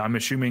many here. I'm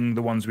assuming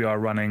the ones we are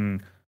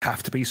running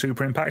have to be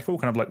super impactful.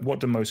 Kind of like, what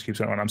do most cubes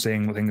run? I'm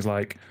seeing things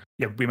like,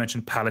 we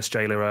mentioned Palace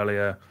Jailer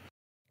earlier.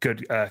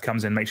 Good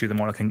comes in, makes you the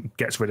monarch and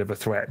gets rid of a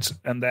threat.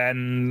 And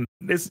then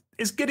is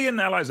Gideon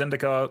Ally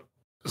Zendikar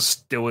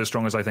still as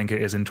strong as I think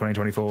it is in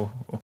 2024?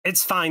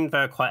 It's fine.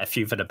 There are quite a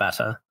few that are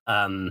better.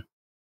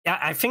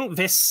 I think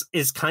this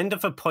is kind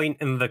of a point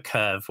in the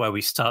curve where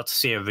we start to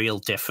see a real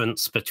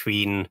difference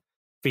between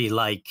the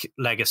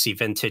legacy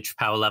vintage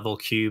power level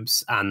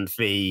cubes and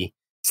the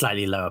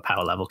slightly lower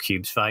power level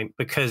cubes, right?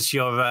 Because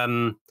you're what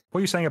are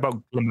you saying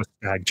about Glimmer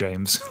Stag,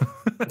 James?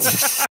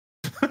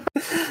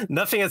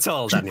 Nothing at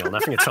all, Daniel.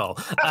 Nothing at all.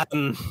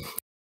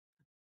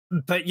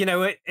 But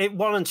it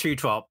 1 and 2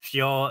 drop.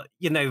 You'll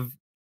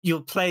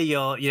play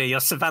your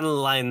Savannah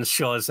Lions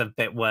sure is a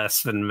bit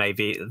worse than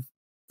maybe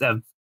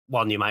the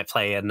one you might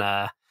play in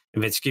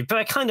Vintage Cube, but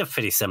they're kind of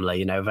pretty similar,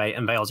 and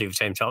they all do the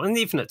same job. And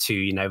even at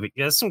 2,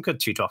 there's some good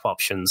 2-drop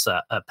options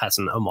at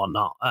Peasant and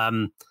whatnot.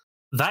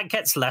 That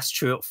gets less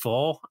true at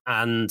 4,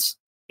 and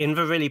in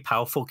the really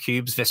powerful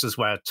cubes, this is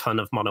where a ton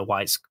of mono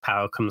white's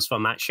power comes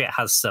from. Actually, it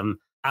has some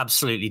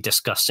absolutely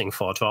disgusting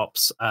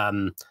 4-drops,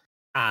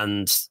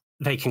 and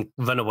they can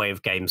run away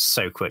with games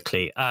so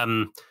quickly.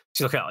 So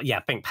look at,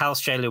 I think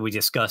Palace Jailer we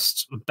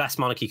discussed, best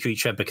monarchy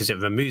creature because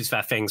it removes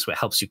their things, so it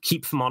helps you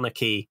keep the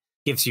monarchy,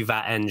 gives you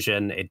that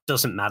engine. It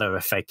doesn't matter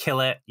if they kill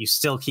it, you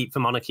still keep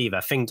the monarchy,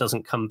 their thing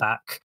doesn't come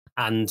back.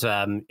 And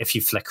if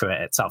you flicker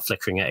it, it's out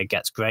flickering it, it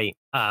gets great.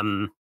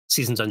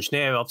 Seasoned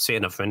Engineer, obviously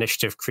another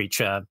initiative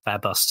creature, they're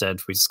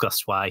busted. We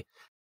discussed why.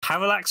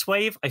 Parallax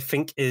Wave, I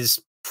think this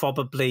is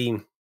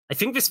probably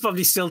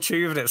still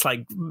true, but it's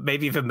like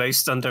maybe the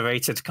most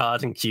underrated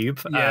card in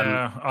Cube.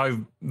 Yeah,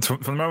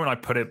 from the moment I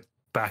put it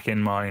back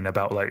in mine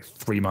about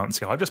 3 months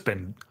ago,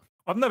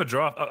 I've never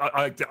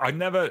drafted. I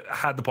never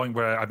had the point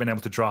where I've been able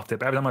to draft it,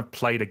 but every time I've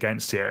played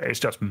against it, it's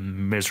just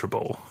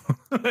miserable.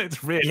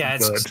 It's really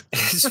good.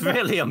 It's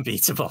really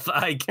unbeatable.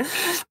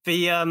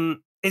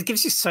 It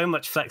gives you so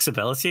much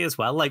flexibility as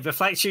well. Like the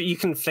fact you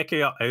can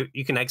flicker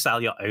you can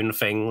exile your own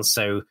things.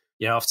 So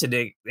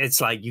often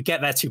it's like you get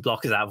their 2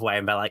 blockers out of the way,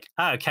 and they're like,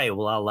 okay,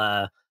 well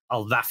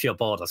I'll VAF your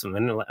board or something.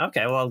 And they're like,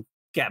 okay, well I'll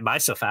get my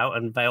stuff out,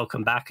 and they all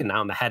come back, and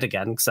now I'm ahead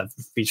again because I've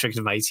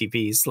re-triggered my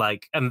ETBs.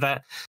 And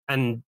then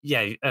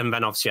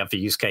obviously you have the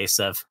use case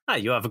of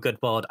you have a good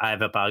board, I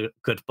have a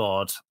good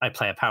board, I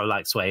play a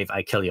Parallax Wave,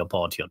 I kill your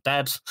board, you're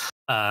dead.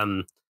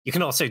 You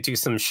can also do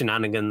some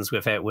shenanigans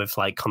with it with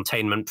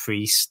Containment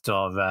Priest,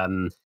 or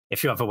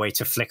if you have a way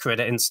to flicker it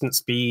at instant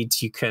speed,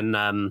 you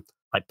can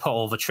put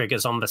all the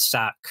triggers on the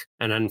stack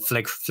and then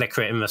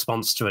flicker it in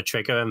response to a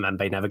trigger, and then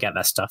they never get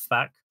their stuff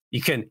back.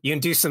 You can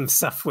do some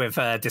stuff with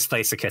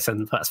Displacer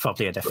Kitten. That's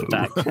probably a different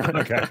deck.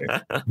 Okay.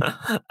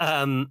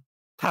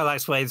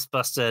 Parallax Waves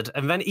busted.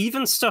 And then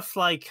even stuff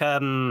like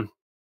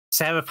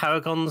Sarah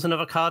Paragon's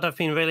another card I've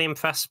been really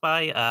impressed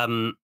by.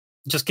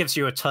 Just gives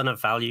you a ton of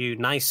value.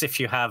 Nice if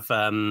you have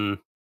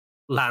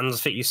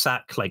lands that you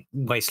sack, like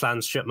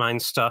Wasteland Strip Mine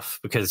stuff,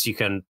 because you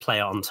can play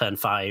it on turn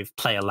 5,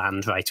 play a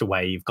land right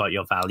away. You've got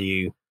your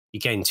value. You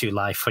gain 2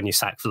 life when you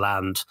sack the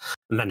land.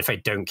 And then if they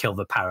don't kill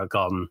the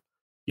Paragon,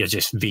 you're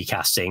just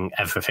recasting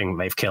everything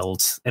they've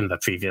killed in the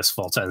previous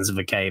 4 turns of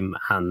the game,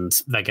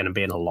 and they're going to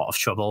be in a lot of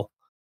trouble.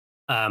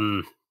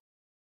 Hero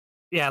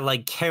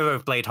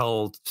of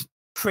Bladehold,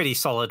 pretty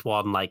solid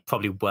one,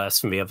 probably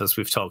worse than the others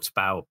we've talked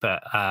about.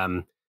 But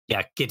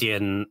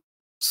Gideon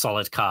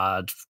solid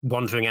card.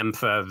 Wandering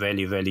Emperor,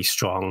 really, really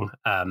strong.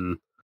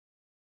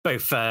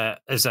 Both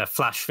as a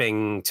flash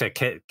thing to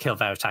kill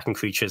their attacking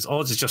creatures, or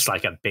as just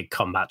like a big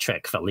combat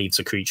trick that leaves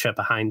a creature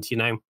behind, you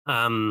know?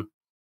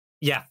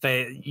 Yeah,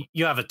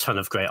 you have a ton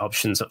of great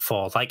options at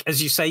 4. Like,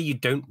 as you say, you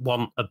don't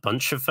want a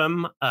bunch of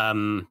them,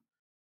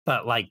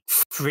 but like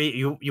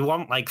 3, you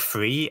want like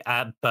 3,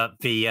 but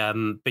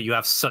you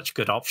have such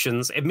good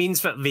options. It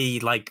means that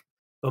the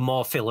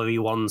more fillery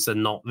ones are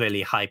not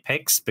really high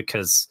picks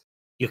because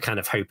you're kind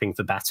of hoping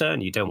for better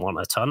and you don't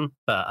want a ton.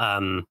 But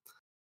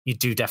you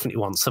do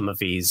definitely want some of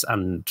these,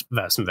 and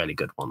there are some really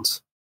good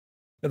ones.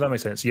 Yeah, that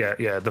makes sense. Yeah.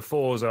 The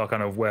 4s are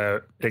kind of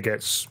where it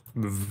gets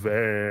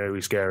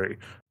very scary.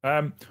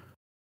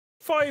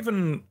 5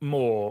 and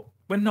more,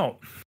 we're not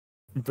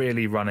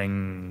really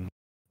running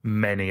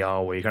many,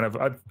 are we? Kind of,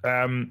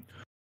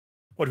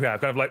 what do we have?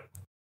 Kind of like,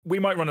 we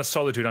might run a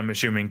Solitude, I'm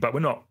assuming, but we're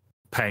not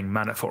paying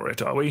mana for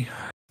it, are we?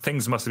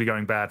 Things must be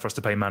going bad for us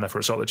to pay mana for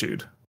a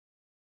Solitude.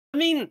 I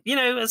mean, you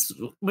know, as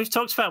we've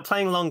talked about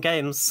playing long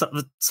games,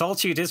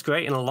 Solitude is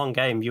great in a long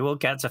game. You will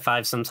get to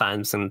 5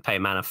 sometimes and pay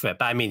mana for it.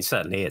 But I mean,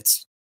 certainly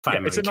its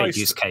primary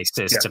use case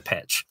is to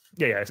pitch.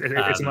 Yeah.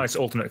 It's a nice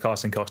alternate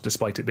casting cost,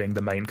 despite it being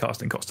the main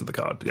casting cost of the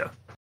card.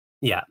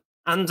 Yeah.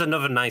 And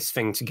another nice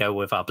thing to go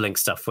with our Blink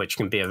stuff, which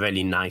can be a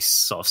really nice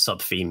sort of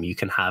sub-theme you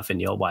can have in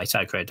your white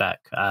aggro deck.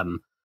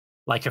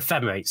 Like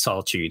Ephemerate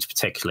Solitude,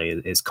 particularly,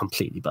 is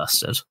completely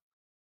busted.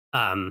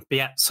 But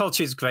yeah,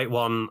 Solitude's a great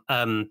one.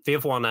 The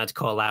other one I'd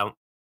call out,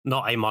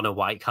 not a mono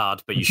white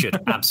card, but you should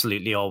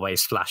absolutely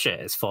always flash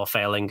it, is For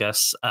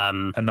Phalangus.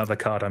 Another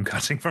card I'm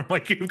cutting from my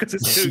cube because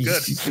it's too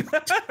good.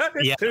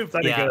 It's too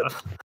bloody good.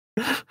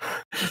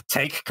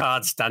 Take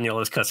cards Daniel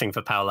is cutting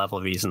for power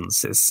level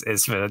reasons is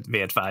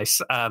the advice.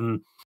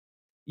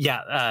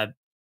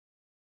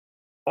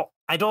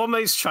 I'd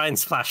almost try and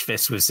splash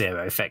this with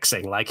 0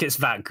 fixing. Like, it's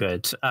that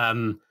good.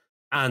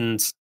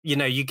 And you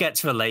know, you get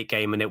to the late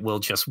game and it will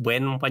just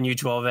win when you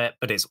draw it,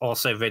 but it's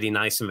also really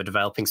nice in the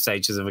developing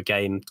stages of a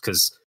game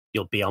because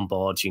you'll be on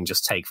board. You can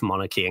just take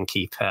Monarchy and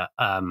keep it.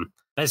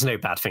 There's no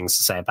bad things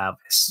to say about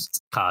this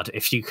card.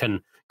 If you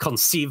can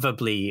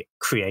conceivably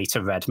create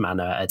a red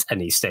mana at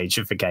any stage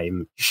of the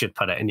game, you should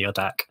put it in your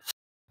deck.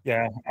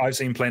 Yeah, I've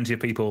seen plenty of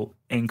people,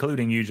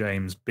 including you,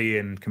 James, be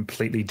in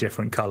completely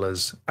different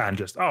colors and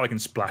just, I can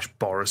splash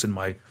Boris in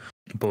my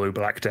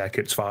blue-black deck.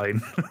 It's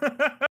fine.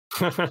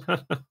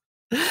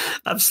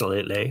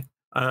 Absolutely.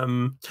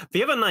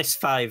 The other nice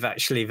 5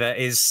 actually that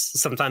is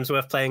sometimes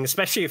worth playing,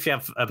 especially if you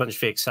have a bunch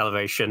of the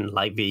acceleration,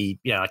 like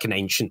like an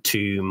Ancient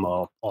Tomb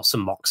or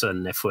some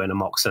Moxen, if we're in a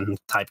Moxen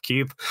type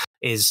cube,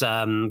 is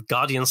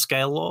Guardian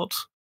Scale Lord.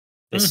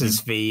 This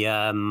is the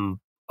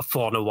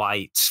 4 and a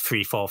white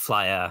 3/4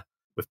 flyer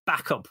with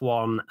backup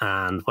 1,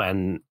 and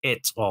when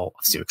it or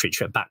obviously a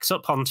creature backs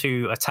up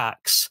onto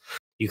attacks,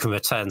 you can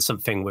return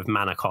something with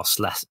mana cost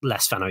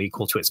less than or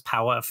equal to its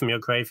power from your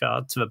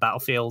graveyard to the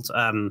battlefield.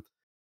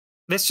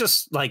 This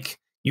just, like,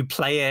 you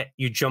play it,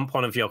 you jump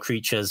one of your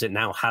creatures, it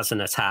now has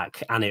an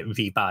attack, and it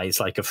rebuys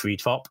like a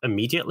 3-drop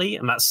immediately,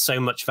 and that's so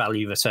much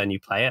value the turn you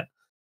play it.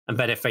 And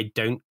then if they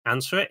don't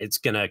answer it, it's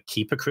going to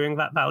keep accruing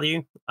that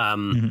value.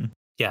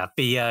 Yeah,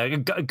 the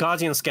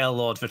Guardian Scale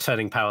Lord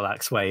returning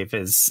Parallax Wave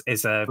is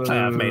a play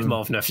I've made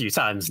more than a few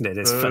times, and it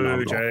is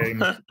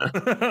phenomenal.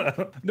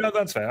 No,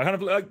 that's fair. I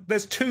kind of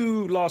there's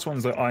 2 last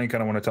ones that I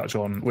kind of want to touch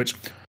on, which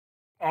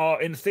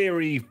are in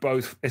theory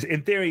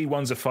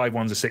one's a 5,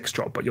 one's a 6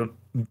 drop, but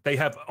they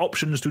have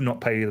options to not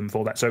pay them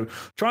for that. So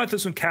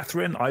Triumphus and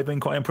Catherine, I've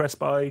been quite impressed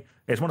by.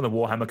 It's one of the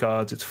Warhammer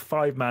cards. It's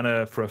 5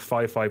 mana for a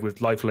 5/5 with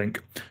lifelink.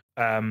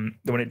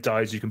 When it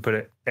dies, you can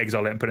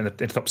exile it and put it in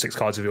the top 6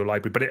 cards of your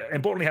library. But it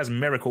importantly has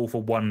Miracle for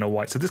 1 no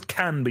white. So this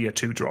can be a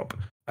 2-drop.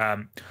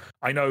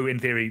 I know in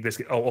theory this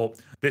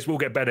will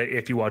get better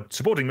if you are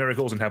supporting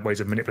Miracles and have ways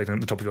of manipulating at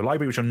the top of your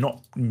library, which you're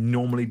not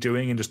normally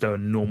doing in just a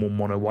normal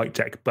mono white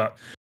deck. But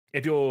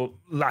if you're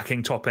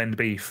lacking top end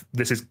beef,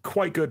 this is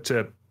quite good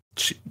to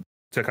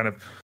kind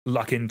of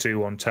luck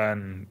into on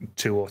turn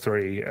 2 or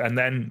 3. And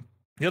then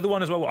the other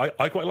one as well,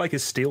 I quite like,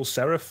 is Steel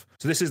Seraph.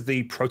 So this is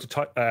the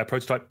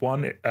prototype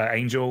 1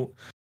 Angel,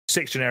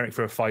 6 generic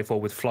for a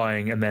 5/4 with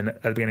flying, and then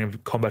at the beginning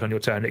of combat on your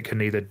turn, it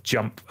can either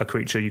jump a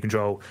creature you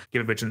control,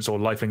 give it vigilance, or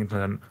lifelink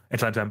into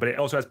that turn. But it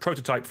also has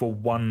prototype for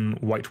 1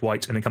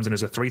 white, and it comes in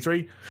as a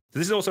 3/3. So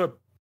this is also a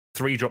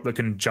 3-drop that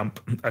can jump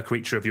a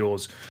creature of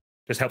yours.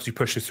 Just helps you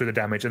push through the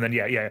damage. And then,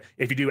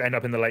 if you do end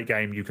up in the late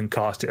game, you can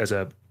cast it as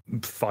a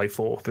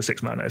 5/4 for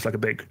 6 mana. It's like a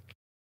big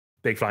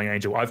flying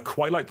angel. I've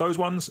quite liked those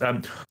ones.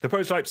 The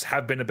prototypes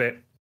have been a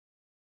bit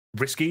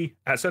risky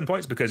at certain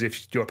points because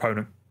if your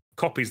opponent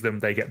copies them,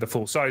 they get the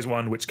full size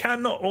one, which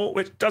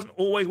doesn't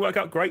always work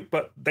out great,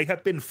 but they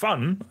have been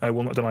fun. I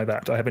will not deny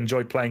that. I have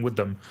enjoyed playing with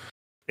them,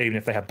 even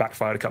if they have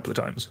backfired a couple of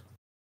times.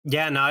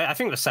 Yeah, no, I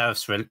think the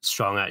Seraph's really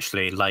strong,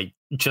 actually. Like,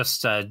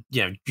 just,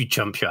 you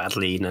jump your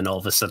Adeline and all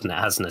of a sudden it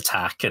has an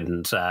attack,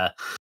 and,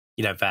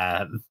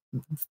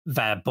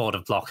 their board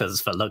of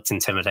blockers that looked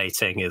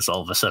intimidating is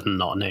all of a sudden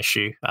not an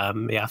issue.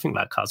 I think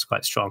that card's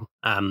quite strong.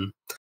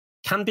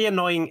 can be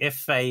annoying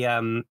if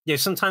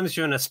sometimes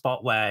you're in a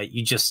spot where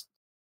you just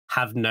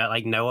have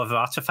no other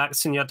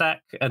artifacts in your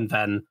deck, and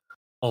then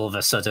all of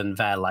a sudden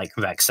they're like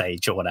Rex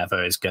Age or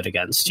whatever is good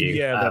against you.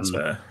 Yeah, that's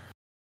fair.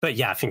 But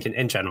yeah, I think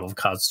in general the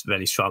card's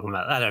really strong.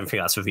 I don't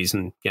think that's a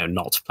reason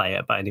not to play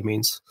it by any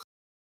means.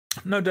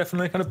 No,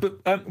 definitely.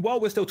 But while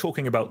we're still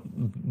talking about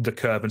the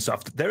curve and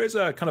stuff, there is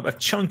a kind of a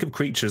chunk of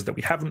creatures that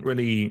we haven't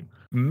really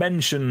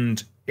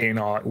mentioned in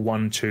our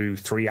 1, 2,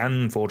 3,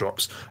 and 4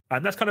 drops,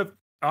 and that's kind of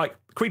like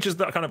creatures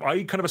that I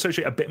kind of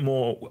associate a bit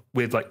more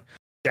with like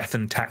Death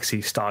and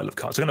Taxi style of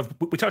cards. So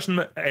we touched on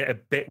them a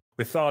bit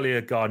with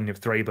Thalia, Guardian of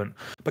Thraben,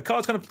 but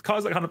cards that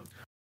kind of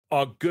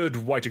are good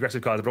white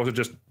aggressive cards, but also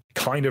just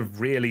kind of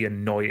really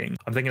annoying.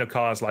 I'm thinking of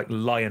cards like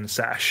Lion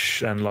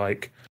Sash and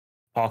like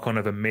Archon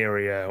of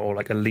Emeria or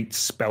like Elite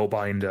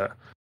Spellbinder.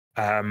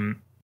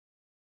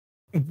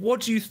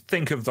 What do you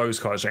think of those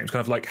cards, James?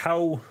 Kind of like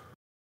how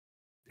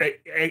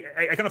it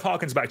kind of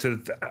harkens back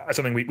to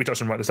something we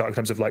touched on right at the start in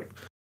terms of like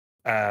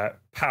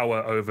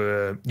power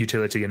over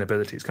utility and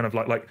abilities. Kind of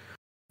like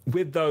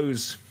with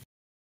those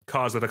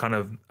cards that are kind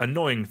of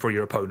annoying for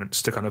your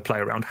opponents to kind of play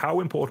around, how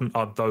important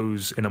are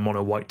those in a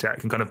mono white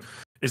deck? And kind of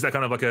is that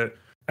kind of like a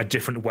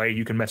different way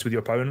you can mess with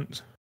your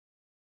opponent?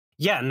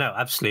 Yeah, no,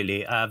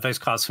 absolutely. Those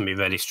cards can be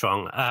really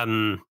strong.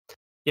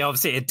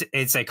 Obviously,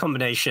 it's a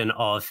combination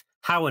of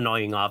how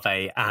annoying are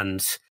they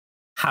and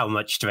how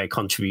much do they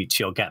contribute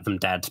to your get them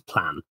dead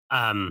plan.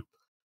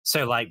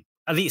 So, like,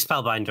 Elite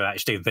Spellbinder I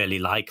actually really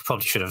like.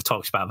 Probably should have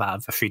talked about that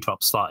at the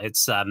 3-drop slot.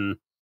 It's,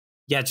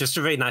 just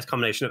a really nice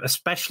combination,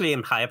 especially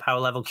in higher power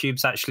level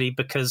cubes, actually,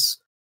 because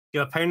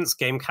your opponent's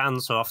game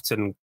cans are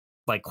often,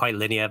 like, quite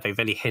linear. They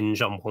really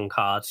hinge on one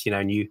card,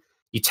 and you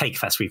take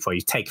their Sweep, or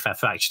you take their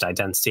Fractured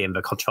Identity in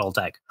the control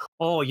deck.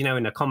 Or,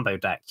 in a combo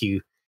deck,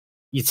 you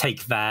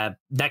take their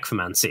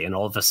Necromancy, and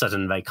all of a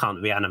sudden they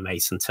can't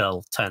reanimate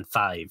until turn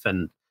 5.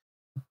 And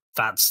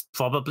that's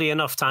probably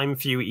enough time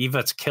for you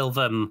either to kill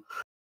them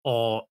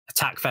or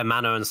attack their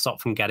mana and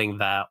stop from getting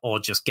there, or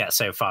just get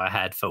so far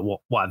ahead that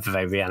whatever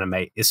they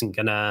reanimate isn't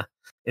gonna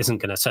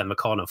turn the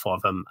corner for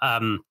them.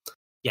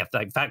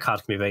 Like that card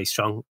can be very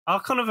strong.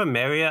 Archon of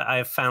Emeria I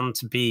have found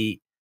to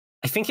be,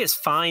 I think it's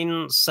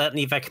fine.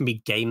 Certainly there can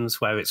be games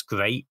where it's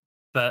great,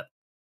 but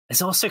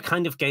there's also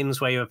kind of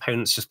games where your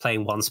opponent's just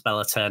playing one spell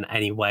a turn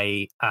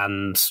anyway,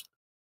 and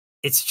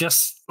it's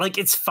just like,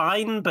 it's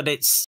fine, but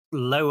it's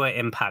lower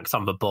impact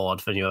on the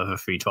board than your other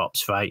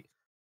 3-drops, right?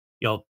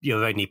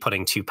 You're only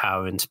putting 2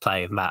 power into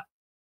play, and that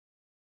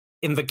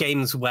in the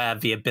games where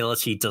the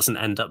ability doesn't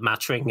end up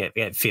mattering,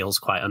 it feels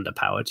quite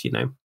underpowered,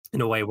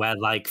 in a way where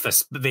like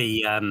whereas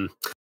the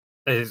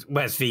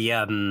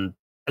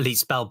Elite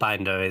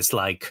Spellbinder is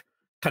like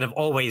kind of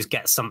always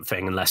get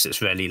something unless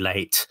it's really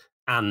late,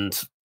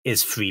 and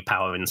is 3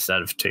 power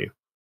instead of 2.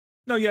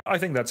 No, yeah, I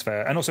think that's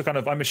fair. And also kind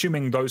of, I'm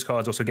assuming those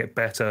cards also get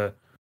better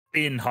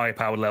in high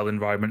powered level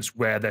environments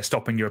where they're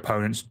stopping your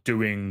opponents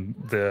doing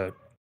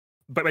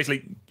but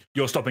basically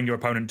you're stopping your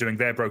opponent doing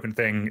their broken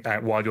thing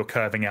while you're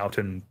curving out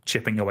and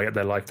chipping away at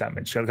their life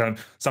damage. So kind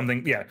of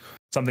something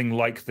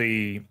like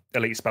the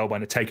Elite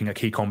Spellbinder taking a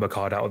key combo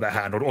card out of their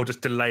hand, or just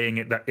delaying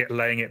it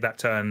that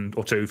turn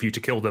or two for you to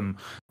kill them,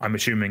 I'm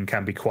assuming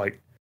can be quite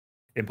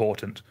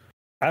important.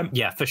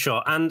 Yeah, for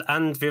sure. And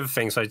the other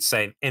things I'd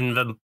say, in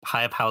the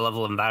higher power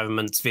level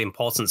environments, the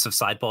importance of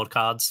sideboard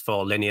cards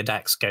for linear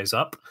decks goes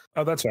up.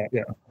 Oh, that's right,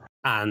 yeah.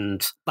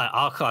 And like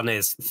Archon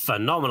is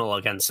phenomenal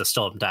against a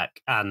Storm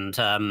deck. And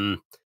the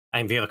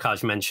other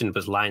card you mentioned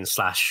was Lion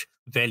Slash.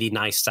 Really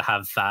nice to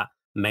have that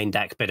main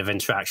deck bit of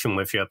interaction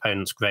with your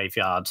opponent's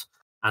graveyard.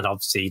 And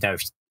obviously, if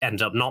you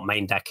end up not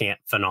main decking it,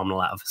 phenomenal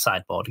out of the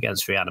sideboard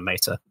against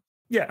Reanimator.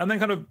 Yeah, and then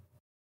kind of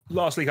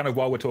lastly, kind of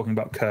while we're talking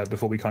about curve,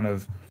 before we kind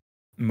of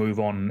move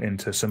on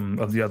into some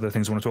of the other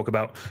things I want to talk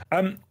about,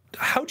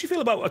 how do you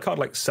feel about a card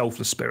like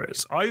Selfless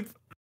Spirits? I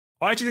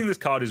actually think this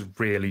card is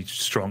really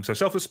strong. So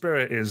Selfless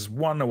Spirit is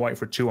 1 white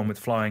for 2/1 with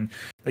flying,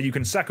 that you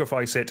can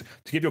sacrifice it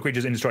to give your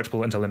creatures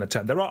indestructible until end of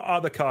turn. There are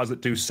other cards that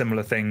do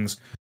similar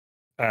things.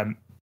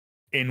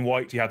 In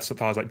white, you have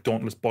cards like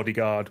Dauntless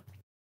Bodyguard,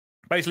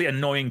 basically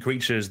annoying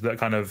creatures that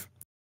kind of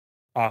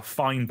are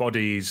fine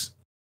bodies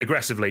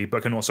aggressively,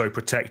 but can also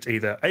protect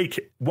either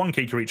one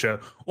key creature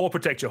or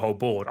protect your whole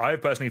board.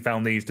 I've personally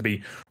found these to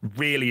be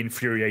really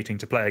infuriating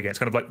to play against.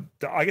 Kind of like,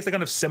 I guess they're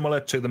kind of similar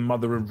to the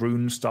Mother of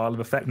Rune style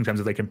of effect in terms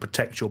of they can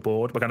protect your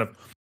board, but kind of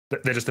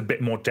they're just a bit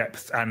more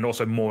depth and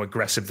also more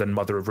aggressive than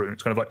Mother of Rune.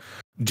 It's kind of like,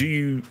 do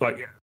you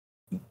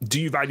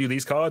value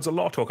these cards a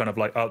lot, or kind of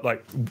like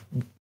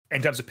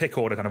in terms of pick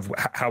order, kind of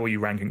how are you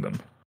ranking them?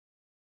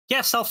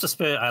 Yeah, Selfless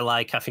Spirit I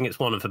like. I think it's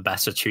one of the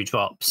better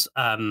 2-drops.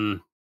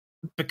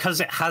 Because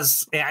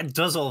it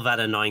does all that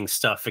annoying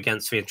stuff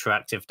against the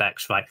interactive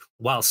decks, right,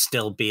 while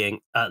still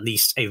being at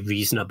least a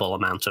reasonable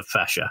amount of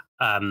pressure.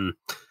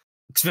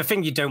 Because the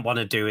thing you don't want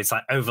to do is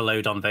like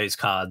overload on those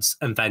cards,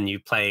 and then you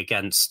play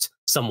against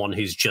someone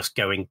who's just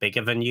going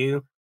bigger than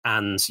you,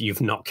 and you've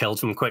not killed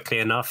them quickly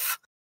enough,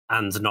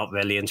 and not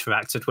really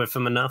interacted with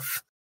them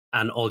enough,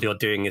 and all you're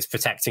doing is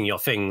protecting your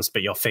things,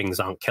 but your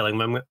things aren't killing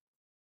them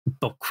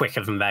but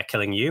quicker than they're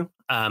killing you.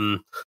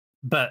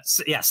 But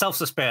yeah,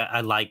 Selfless Spirit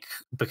I like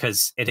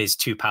because it is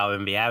 2 power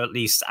in the air at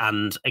least,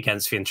 and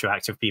against the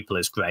interactive people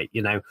is great.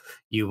 You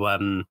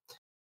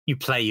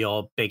play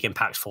your big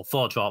impactful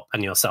 4-drop,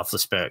 and your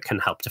Selfless Spirit can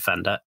help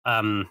defend it.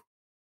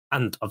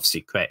 And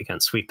obviously great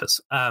against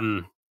sweepers.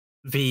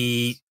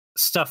 The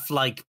stuff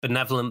like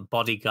Benevolent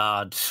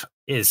Bodyguard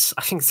is,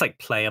 I think it's like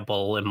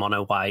playable in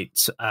mono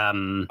white.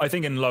 I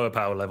think in lower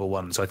power level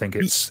ones, I think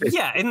it's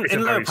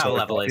in lower power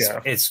level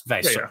it's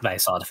very very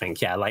solid. I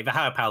think like the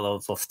higher power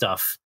level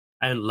stuff,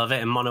 I don't love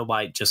it in mono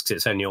white just because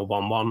it's only a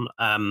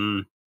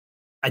 1/1.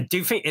 I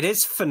do think it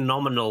is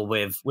phenomenal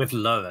with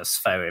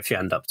Lurrus, though, if you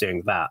end up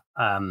doing that.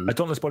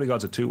 Dauntless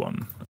Bodyguard's a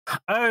 2/1.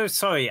 Oh,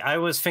 sorry. I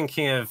was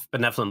thinking of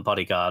Benevolent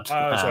Bodyguard.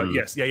 Sorry,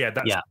 yes.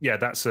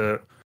 That's a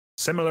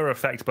similar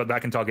effect, but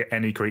that can target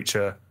any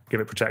creature, give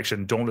it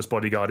protection. Dauntless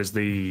Bodyguard is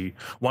the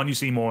one you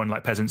see more in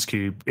like Peasant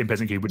Cube,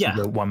 which is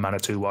the 1 mana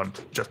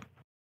 2/1.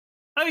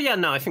 Oh, yeah,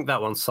 no, I think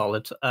that one's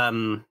solid.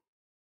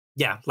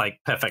 Like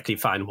perfectly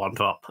fine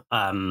 1-drop.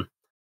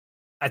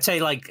 I'd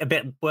say like a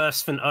bit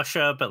worse than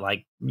Usher, but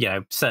like,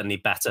 certainly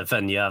better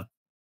than your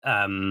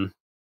Savannah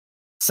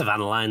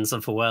Lions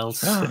of the world.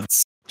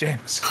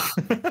 James.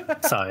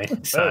 sorry.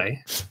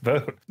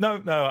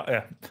 No,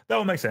 yeah, that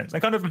will make sense.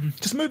 And kind of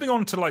just moving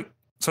on to like,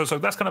 so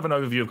that's kind of an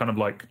overview of kind of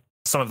like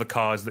some of the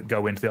cards that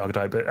go into the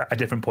archetype at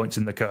different points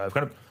in the curve.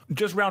 Kind of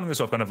just rounding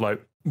this off, kind of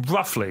like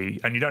roughly,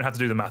 and you don't have to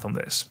do the math on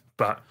this,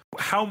 but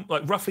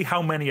roughly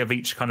how many of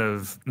each kind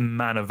of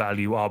mana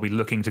value are we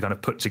looking to kind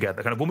of put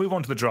together? Kind of, we'll move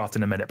on to the draft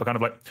in a minute, but kind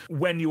of like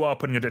when you are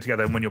putting your deck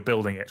together and when you're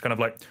building it, kind of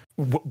like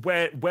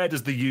where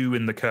does the U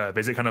in the curve?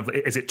 Is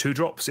it 2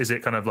 drops? Is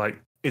it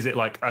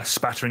like a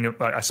smattering of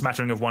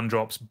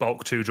 1-drops,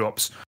 bulk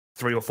 2-drops,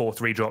 3 or 4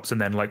 3-drops,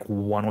 and then like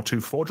 1 or 2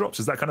 4-drops?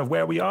 Is that kind of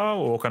where we are,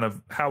 or kind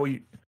of how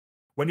we?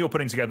 When you're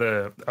putting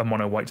together a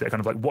mono white deck,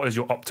 kind of like what does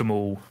your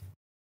optimal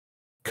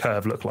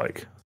curve look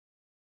like?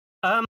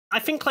 I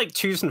think like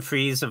 2s and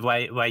 3s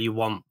are where you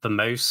want the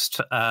most.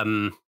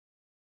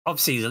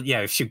 Obviously,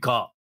 if you've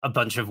got a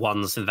bunch of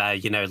ones in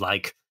there,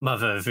 like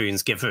Mother of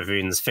Runes, Giver of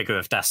Runes, Figure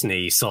of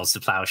Destiny, Swords to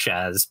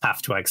Plowshares,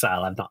 Path to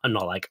Exile. I'm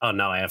not like, oh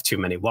no, I have too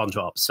many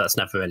 1-drops. That's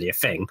never really a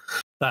thing.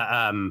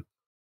 But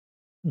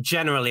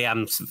generally,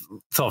 I'm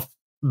sort of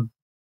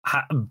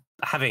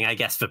having, I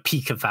guess, the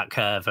peak of that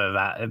curve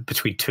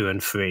between 2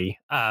 and 3.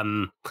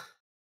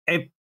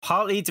 It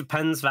partly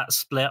depends, that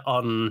split,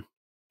 on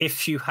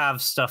if you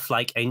have stuff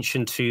like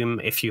Ancient Tomb,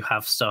 if you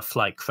have stuff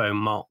like Chrome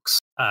Mox.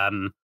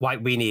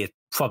 White Weenie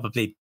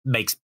probably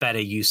makes better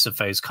use of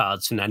those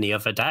cards than any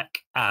other deck,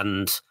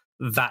 and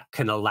that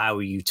can allow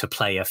you to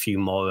play a few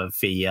more of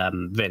the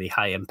really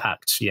high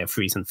impact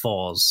 3s and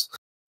 4s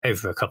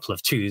over a couple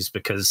of 2s,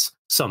 because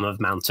some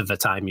amount of the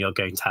time you're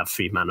going to have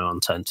 3 mana on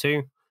turn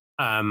 2.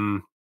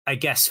 I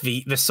guess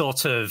the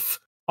sort of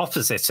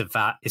opposite of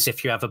that is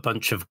if you have a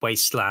bunch of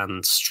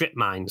Wasteland Strip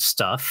Mine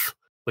stuff,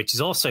 which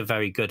is also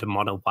very good in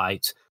mono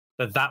white,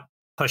 but that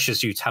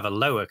pushes you to have a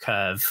lower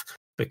curve,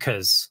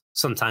 because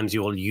sometimes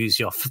you will use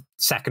your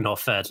second or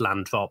third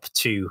land drop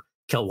to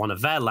kill one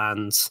of their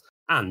lands,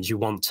 and you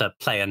want to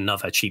play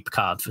another cheap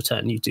card for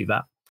turn you do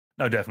that.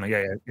 No, definitely.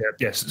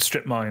 Yes.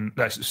 Strip Mine,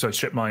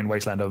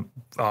 Wasteland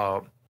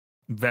are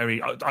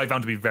very, I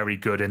found to be very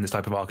good in this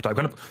type of archetype.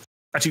 Kind of,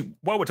 actually,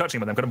 while we're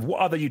touching on them, kind of what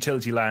other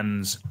utility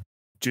lands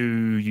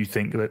do you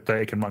think that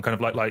they can run? Kind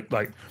of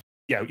like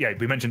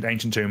we mentioned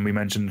Ancient Tomb, we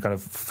mentioned kind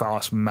of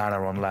fast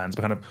mana on lands,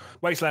 but kind of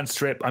Wasteland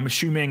Strip, I'm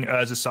assuming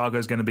Urza Saga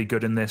is going to be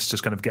good in this,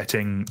 just kind of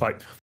getting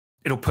like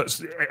it'll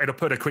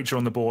put a creature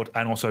on the board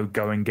and also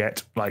go and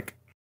get like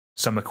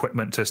some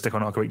equipment to stick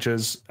on our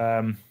creatures.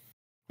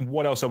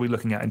 What else are we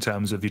looking at in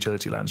terms of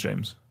utility lands,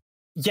 James?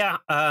 Yeah,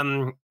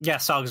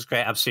 Saga's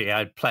great, absolutely.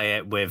 I'd play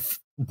it with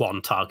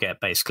 1 target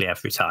basically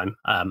every time.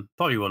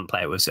 Probably wouldn't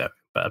play it with 0,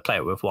 but I'd play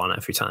it with 1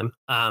 every time.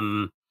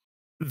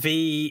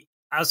 The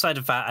outside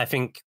of that, I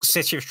think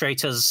City of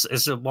Traitors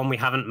is the one we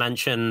haven't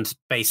mentioned.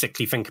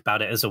 Basically, think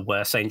about it as a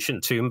worse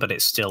Ancient Tomb, but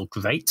it's still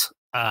great.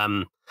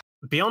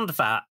 Beyond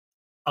that,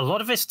 a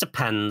lot of this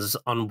depends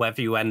on whether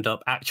you end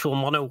up actual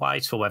mono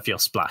white or whether you're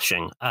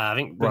splashing. I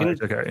think we're going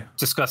to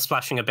discuss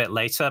splashing a bit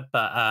later,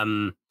 but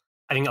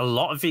I think a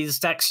lot of these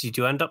decks you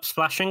do end up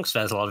splashing, because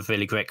there's a lot of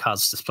really great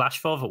cards to splash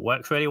for that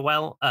work really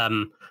well.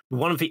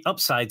 One of the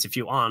upsides, if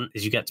you aren't,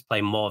 is you get to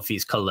play more of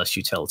these colorless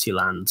utility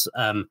lands.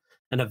 And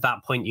at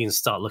that point, you can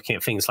start looking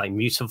at things like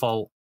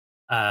Mutavault,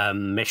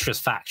 Mishra's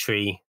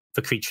Factory.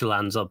 The creature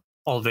lands are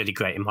all really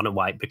great in mono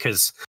white,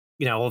 because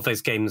all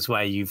those games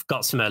where you've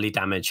got some early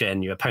damage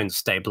in, your opponent's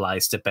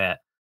stabilized a bit,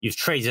 you've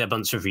traded a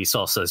bunch of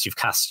resources, you've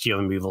cast your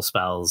removal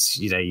spells,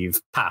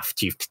 you've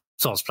pathed, you've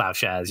Swords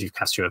Plowshares, you've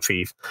cast your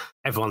Reprieve,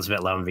 everyone's a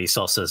bit low on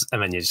resources,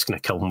 and then you're just going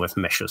to kill them with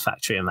Mishra's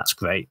Factory, and that's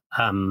great.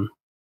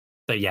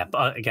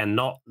 But again,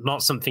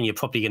 not something you're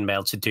probably going to be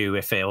able to do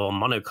if they're all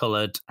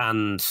monocolored,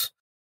 and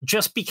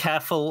just be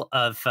careful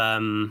of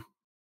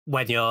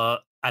when you're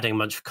adding a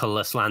bunch of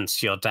colorless lands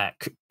to your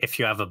deck. If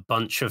you have a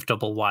bunch of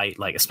double white,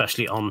 like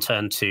especially on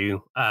turn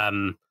 2,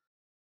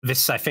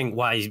 this I think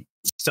why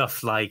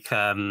stuff like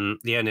the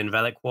Onin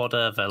Relic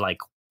Warder, the like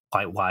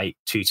white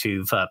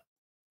 2/2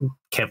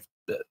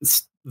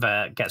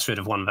 that gets rid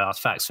of one of the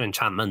artifacts for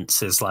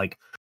enchantments is like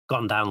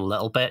gone down a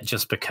little bit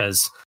just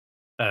because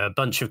a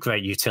bunch of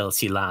great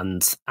utility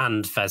lands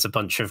and there's a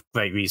bunch of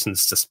great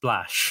reasons to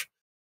splash.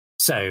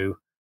 So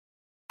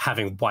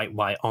having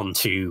white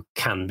onto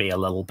can be a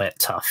little bit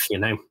tough, you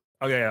know?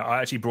 Oh yeah,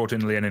 I actually brought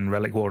in Leonin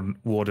Relic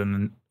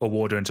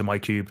Warder into my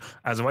cube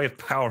as a way of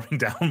powering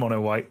down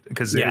mono white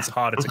because it's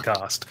harder to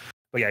cast.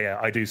 But yeah,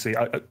 I do see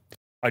that.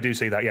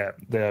 Yeah,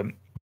 the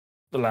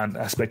land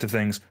aspect of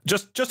things.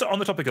 Just on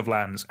the topic of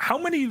lands, how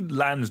many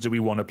lands do we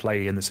want to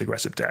play in this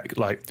aggressive deck?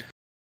 Like,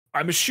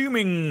 I'm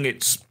assuming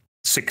it's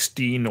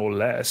 16 or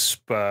less,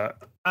 but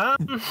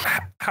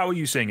how are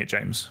you seeing it,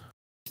 James?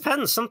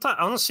 Depends. Sometimes,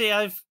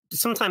 honestly,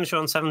 sometimes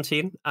you're on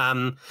 17.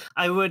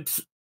 I would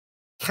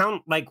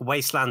count like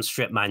Wasteland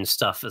Strip Mine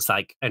stuff as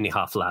like only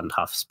half land,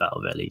 half spell,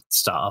 really, to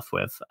start off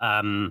with.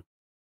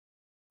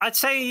 I'd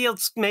say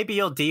maybe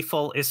your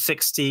default is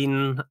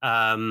 16.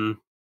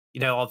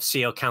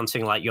 Obviously you're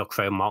counting like your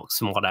Chrome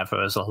Mox and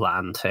whatever as a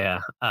land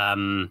here.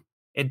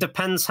 It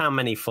depends how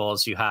many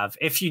 4s you have.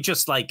 If you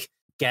just like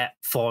get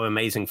 4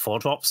 amazing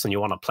 4-drops and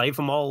you want to play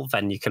them all,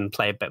 then you can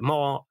play a bit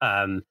more.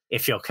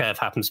 If your curve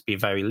happens to be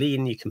very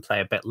lean, you can play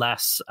a bit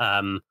less.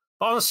 But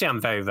honestly, I'm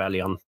very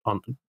rarely on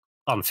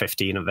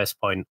 15 at this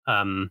point.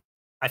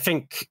 I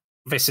think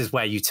this is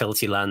where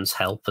utility lands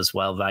help as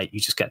well, right? You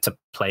just get to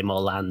play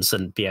more lands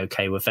and be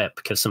okay with it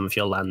because some of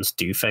your lands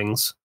do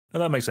things.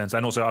 Well, that makes sense.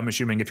 And also, I'm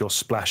assuming if you're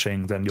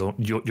splashing, then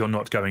you're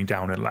not going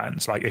down in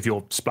lands. Like if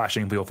you're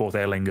splashing for your 4th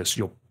Aerlingus,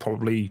 you're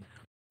probably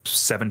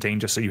 17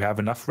 just so you have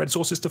enough red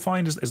sources to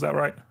find. Is that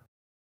right?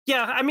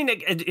 Yeah, I mean,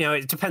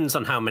 it depends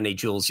on how many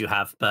jewels you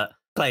have, but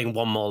playing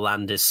one more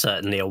land is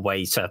certainly a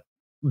way to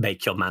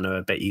make your mana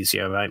a bit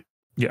easier, right?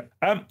 Yeah.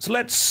 So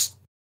let's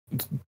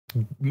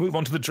move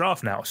on to the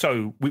draft now.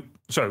 So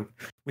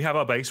we have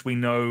our base. We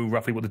know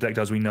roughly what the deck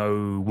does. We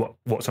know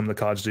what some of the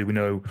cards do. We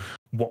know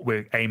what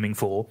we're aiming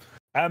for.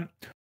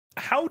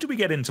 How do we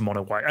get into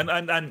mono white?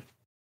 And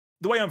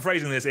the way I'm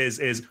phrasing this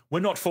is we're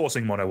not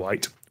forcing mono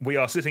white. We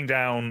are sitting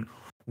down.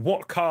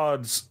 What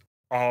cards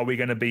are we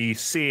going to be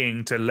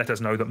seeing to let us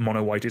know that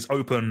mono white is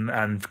open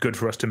and good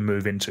for us to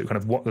move into? Kind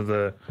of what are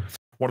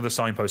the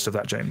signposts of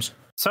that, James?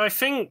 So I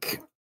think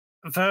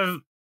there are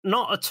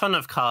not a ton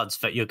of cards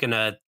that you're going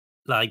to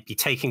like be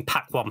taking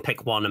pack 1,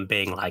 pick 1 and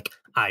being like,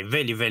 I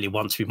really, really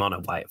want to be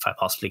mono white if I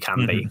possibly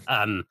can be.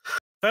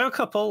 There are a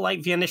couple,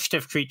 like the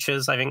initiative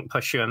creatures, I think,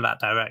 push you in that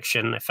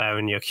direction if they're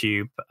in your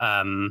cube.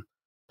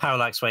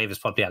 Parallax Wave is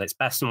probably at its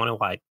best in mono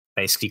white,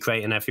 basically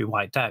great in every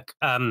white deck.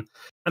 And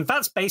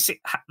that's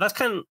basic. That's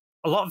kind of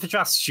a lot of the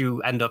drafts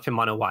you end up in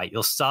mono white.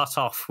 You'll start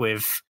off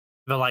with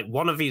like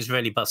one of these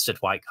really busted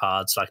white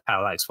cards, like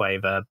Parallax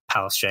Wave,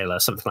 Palace Jailer,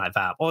 something like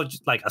that, or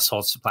like a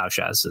Swords to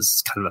Plowshares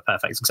is kind of a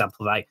perfect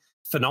example, right?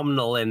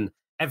 Phenomenal in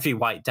every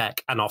white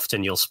deck, and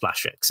often you'll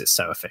splash it because it's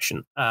so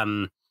efficient.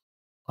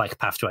 Like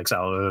Path to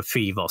Exile or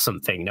Reprieve or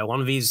something.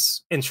 One of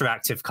these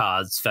interactive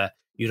cards that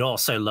you'd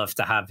also love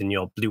to have in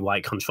your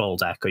blue-white control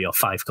deck or your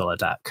 5-color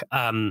deck.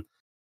 And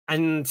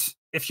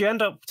if you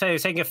end up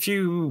taking a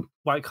few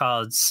white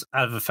cards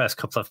out of the first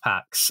couple of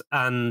packs,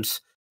 and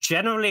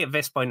generally at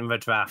this point in the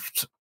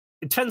draft,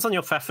 it depends on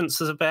your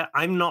preferences a bit.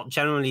 I'm not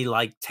generally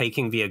like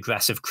taking the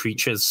aggressive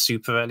creatures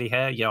super early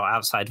here,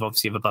 outside of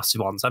obviously the busted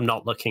ones. I'm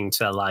not looking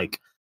to like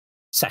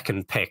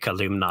second pick a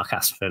Luminarch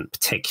Aspirant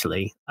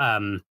particularly.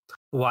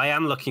 What I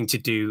am looking to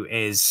do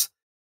is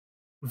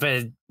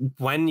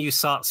when you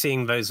start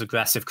seeing those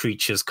aggressive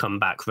creatures come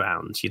back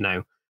round,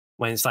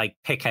 when it's like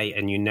pick 8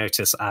 and you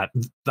notice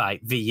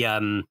like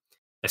the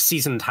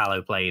Seasoned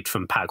Hallowblade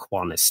from pack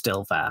 1 is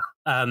still there.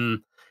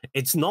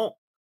 It's not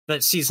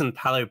that Seasoned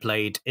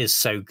Hallowblade is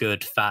so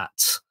good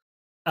that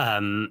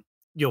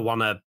you'll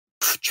want to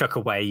chuck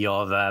away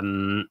your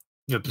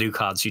the blue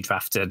cards you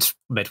drafted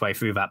midway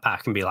through that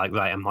pack and be like,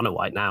 right, I'm mono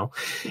white now.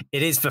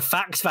 It is the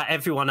fact that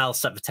everyone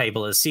else at the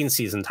table has seen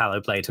Seasoned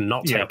Hallowblade and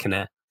not taken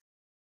it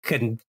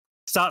can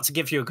start to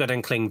give you a good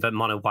inkling that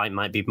mono white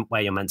might be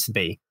where you're meant to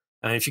be.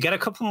 And if you get a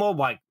couple more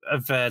white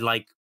of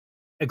like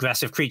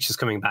aggressive creatures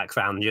coming back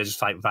around, you're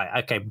just like,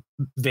 right, okay,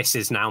 this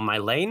is now my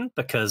lane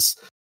because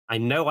I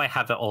know I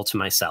have it all to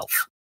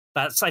myself.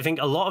 That's, I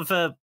think, a lot of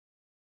the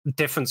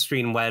difference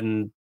between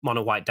when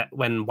white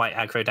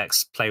aggro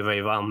decks play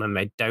very well and when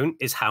they don't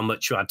is how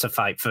much you had to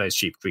fight for those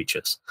cheap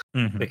creatures.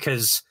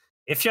 Because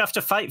if you have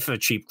to fight for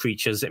cheap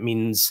creatures, it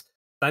means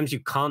sometimes you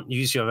can't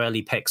use your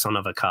early picks on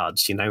other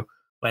cards,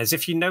 Whereas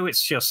if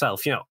it's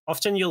yourself,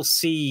 often you'll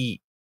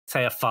see,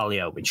 say, a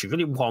Thalia, which you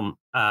really want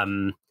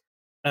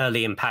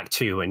early in pack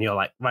 2, and you're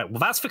like, right, well,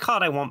 that's the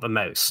card I want the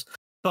most.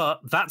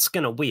 But that's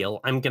going to wheel.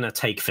 I'm going to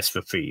take this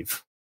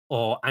Reprieve.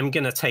 Or I'm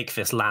going to take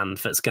this land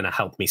that's going to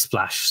help me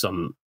splash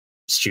some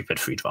stupid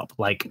free drop.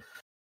 Like,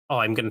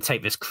 I'm going to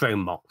take this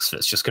Chrome Mox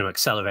that's just going to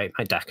accelerate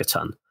my deck a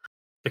ton.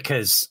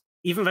 Because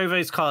even though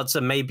those cards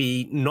are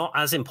maybe not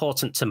as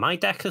important to my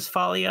deck as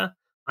Thalia,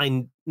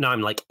 I know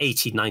I'm like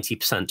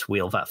 80-90% to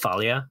wheel that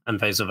Thalia, and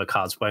those other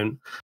cards won't.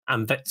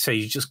 so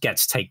you just get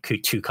to take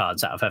 2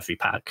 cards out of every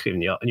pack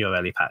in your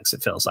early packs,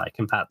 it feels like.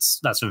 And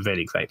that's a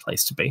really great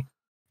place to be.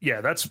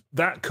 Yeah,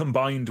 that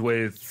combined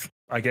with,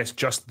 I guess,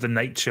 just the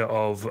nature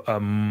of a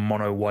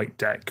mono white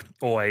deck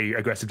or a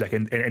aggressive deck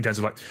in terms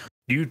of like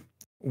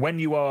when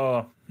you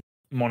are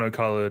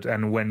monocolored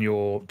and when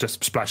you're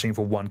just splashing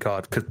for 1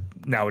 card, because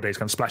nowadays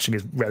kind of splashing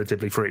is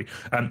relatively free,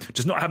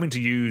 just not having to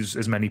use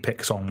as many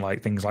picks on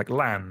like things like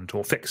land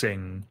or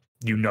fixing,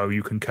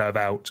 you can curve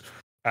out.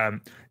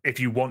 If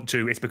you want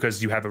to, it's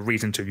because you have a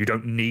reason to. You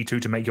don't need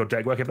to make your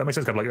deck work, if that makes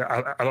sense. Kind of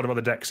like a lot of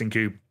other decks in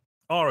Cube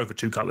are over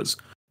 2 colors.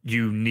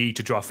 You need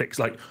to draft fix.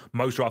 Like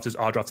most drafters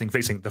are drafting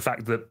fixing. The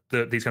fact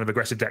that these kind of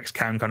aggressive decks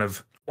can kind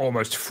of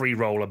almost free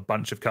roll a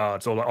bunch of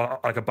cards or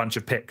like a bunch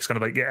of picks, kind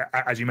of like, yeah,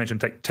 as you mentioned,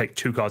 take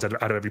 2 cards out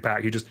of every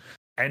pack. You just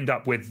end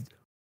up with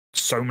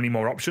so many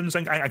more options.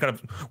 And kind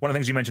of one of the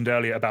things you mentioned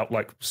earlier about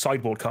like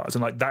sideboard cards,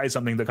 and like that is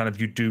something that kind of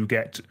you do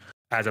get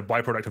as a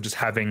byproduct of just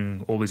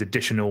having all these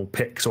additional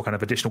picks or kind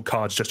of additional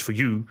cards just for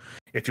you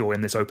if you're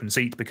in this open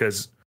seat,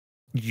 because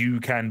you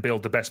can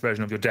build the best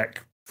version of your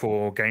deck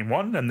for game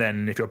 1, and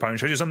then if your opponent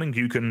shows you something,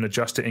 you can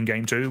adjust it in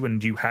game 2,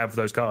 and you have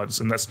those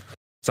cards. And that's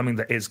something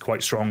that is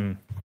quite strong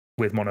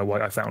with mono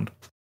white, I found.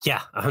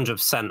 Yeah,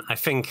 100%. I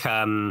think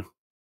we're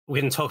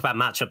going to talk about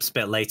matchups a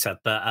bit later,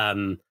 but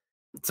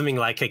something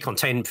like a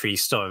Contained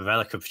Priest or a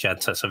Relic of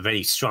Progenitor, so a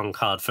really strong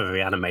card for a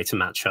Reanimator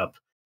matchup,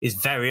 is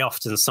very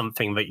often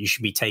something that you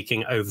should be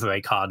taking over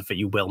a card that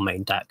you will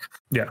main deck.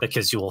 Yeah.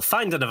 Because you will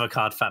find another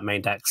card for that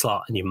main deck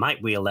slot, and you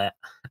might wheel it,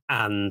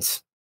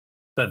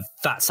 but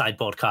that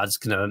sideboard card is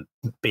going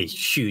to be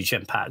huge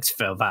impact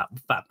for that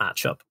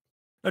matchup.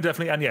 No,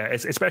 definitely. And yeah,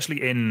 it's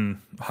especially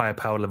in higher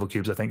power level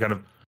cubes, I think, kind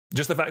of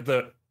just the fact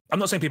that I'm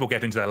not saying people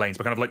get into their lanes,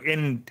 but kind of like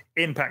in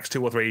packs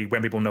 2 or 3,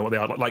 when people know what they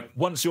are, like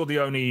once you're the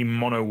only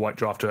mono white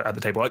drafter at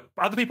the table, like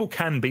other people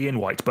can be in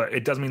white, but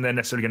it doesn't mean they're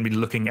necessarily going to be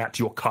looking at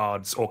your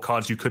cards or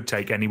cards you could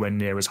take anywhere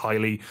near as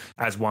highly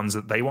as ones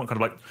that they want. Kind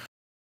of like,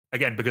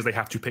 again, because they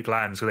have to pick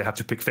lands, so they have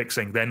to pick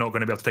fixing, they're not going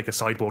to be able to take a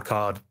sideboard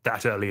card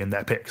that early in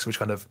their picks,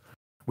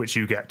 which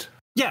you get.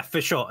 Yeah,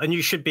 for sure. And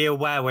you should be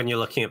aware when you're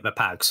looking at the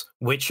packs,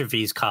 which of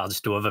these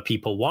cards do other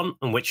people want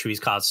and which of these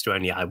cards do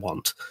only I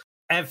want.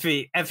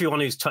 Everyone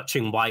who's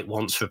touching white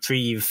wants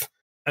Reprieve.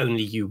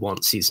 Only you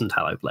want Seasoned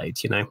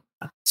Hallowblade, you know?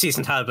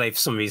 Seasoned Hallowblade, for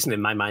some reason,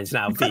 in my mind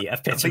now, the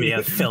epitome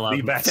of filler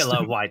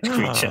white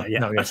creature. Yeah.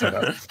 No, yes, I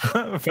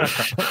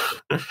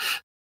know.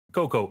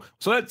 Cool.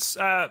 So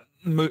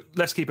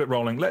let's keep it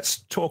rolling. Let's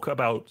talk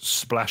about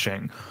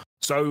splashing.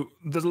 So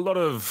there's a lot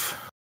of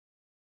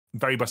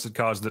very busted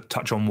cards that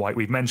touch on white.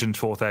 We've mentioned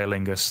Fourth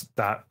Aerlingus,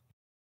 that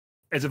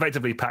is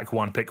effectively pack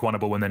 1, pick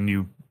 1able, and then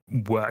you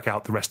work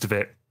out the rest of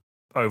it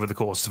over the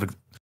course of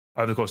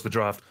the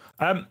draft.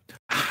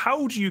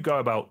 How do you go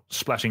about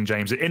splashing,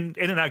 James, in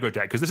an aggro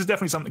deck? Because this is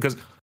definitely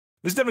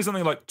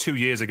something like 2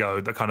 years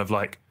ago that kind of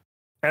like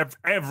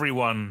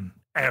everyone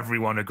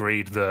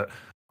agreed that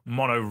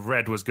mono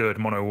red was good,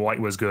 mono white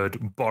was good,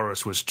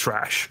 Boros was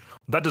trash.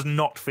 That does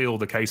not feel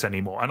the case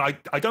anymore. And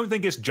I don't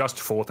think it's just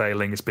Fourth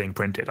Aerlingus being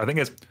printed. I think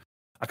it's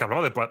a couple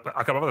of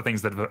other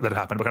things that have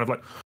happened. But kind of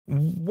like,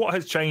 what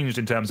has changed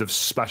in terms of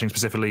splashing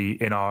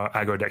specifically in our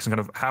aggro decks, and kind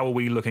of how are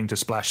we looking to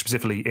splash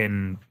specifically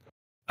in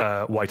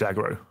white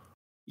aggro?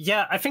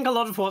 Yeah, I think a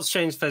lot of what's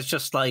changed, there's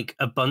just like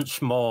a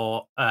bunch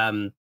more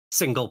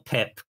single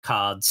pip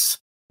cards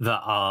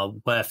that are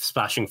worth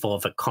splashing for,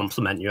 that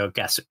complement your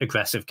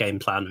aggressive game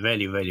plan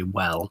really, really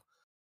well.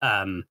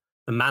 The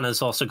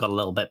mana's also got a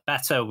little bit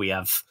better. We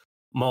have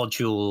more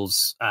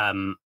jewels,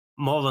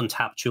 more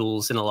untapped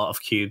jewels in a lot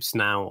of cubes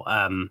now.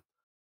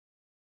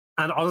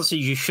 And honestly,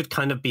 you should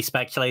kind of be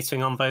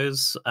speculating on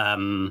those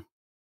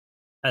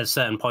at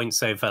certain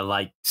points over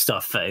like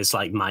stuff that is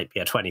like might be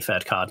a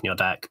 23rd card in your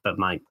deck, but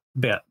might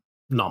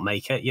not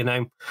make it, you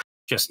know?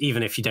 Just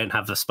even if you don't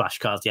have the splash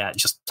card yet,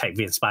 just take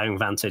the Inspiring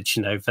Vantage.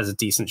 You know, there's a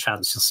decent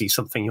chance you'll see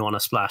something you want to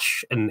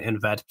splash in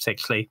red,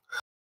 particularly.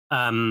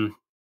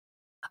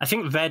 I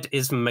think red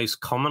is the most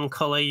common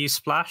color you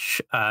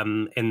splash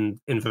in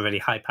the really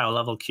high power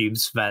level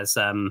cubes. There's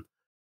a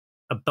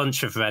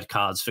bunch of red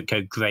cards that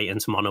go great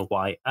into mono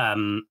white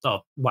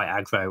or white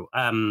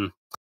aggro.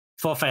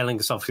 Fourth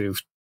Aerlingus, obviously,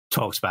 we've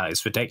talked about,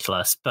 is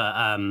ridiculous, but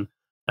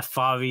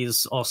Afari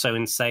is also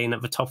insane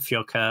at the top of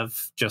your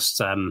curve. Just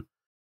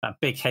a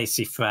big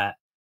hasty threat.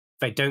 If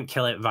they don't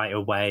kill it right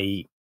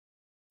away,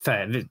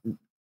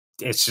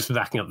 it's just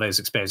racking up those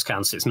experience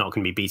counts. It's not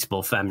going to be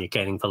beatable for them. You're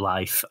gaining the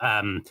life.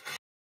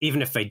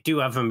 Even if they do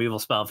have a removal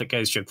spell that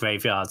goes to your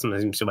graveyard and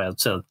they're able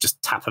to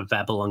just tap a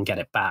Rebel and get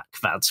it back,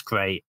 that's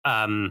great.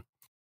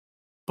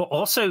 But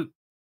also,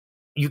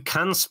 you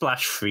can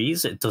splash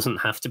freeze. It doesn't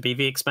have to be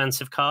the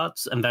expensive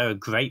cards. And there are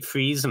great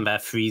freeze, and there are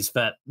freeze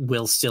that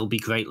will still be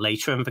great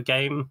later in the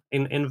game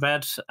in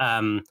red.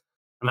 And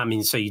that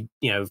means, so you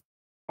know,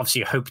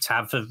 obviously you hope to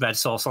have the red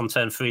source on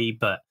turn 3,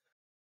 but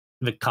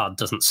the card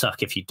doesn't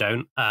suck if you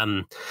don't.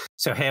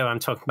 So here I'm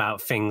talking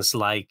about things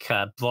like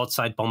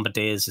Broadside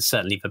Bombardiers is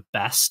certainly the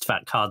best.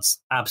 That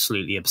card's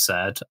absolutely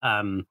absurd.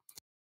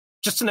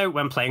 Just to note,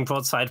 when playing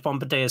Broadside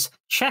Bombardiers,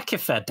 check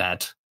if they're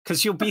dead.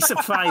 because you'll be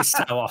surprised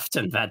how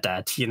often they're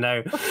dead. You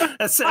know,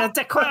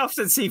 I quite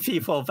often see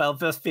people, they'll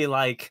just be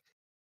like,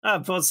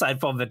 broadside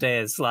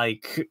bombardiers,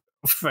 like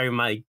throw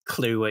my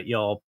clue at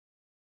your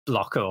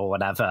blocker or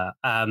whatever.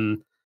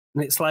 And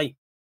it's like,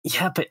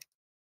 yeah, but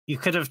you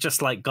could have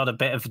just like got a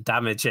bit of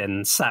damage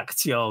in,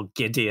 sacked your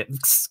Gideon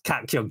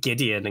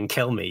and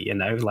kill me, you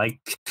know, like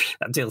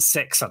that deals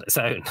 6 on its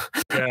own.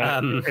 Yeah,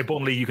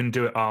 importantly, you can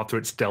do it after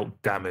it's dealt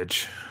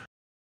damage.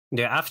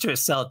 Yeah, after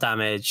it's dealt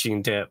damage, you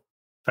can do it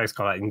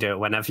post-combat, you can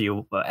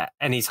do it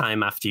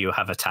anytime after you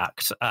have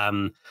attacked.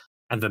 And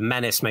the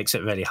menace makes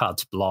it really hard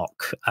to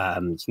block.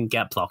 You can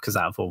get blockers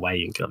out of the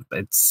way.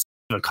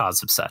 The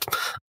card's absurd.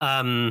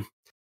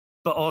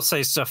 But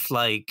also stuff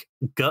like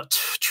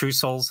Gut, True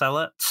Soul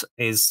Zealot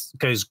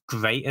goes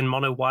great in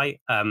mono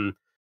white. You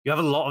have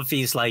a lot of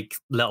these like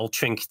little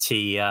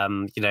trinkety,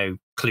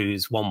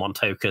 clues, 1/1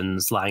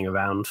 tokens lying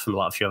around from a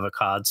lot of your other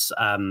cards.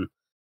 And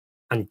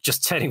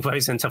just turning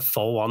those into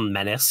 4/1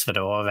 menace that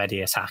are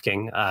already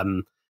attacking.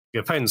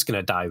 Your opponent's going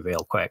to die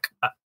real quick.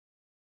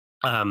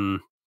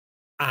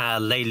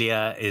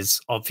 Lelia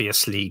is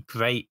obviously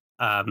great.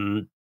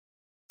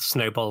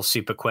 Snowball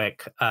super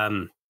quick.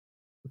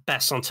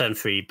 Best on turn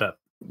 3, but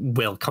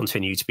will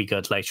continue to be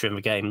good later in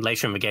the game.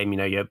 Later in the game,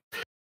 you're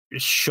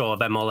sure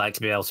they're more likely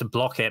to be able to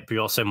block it, but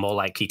you're also more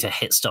likely to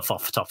hit stuff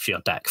off the top of your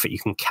deck that you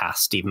can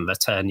cast even the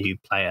turn you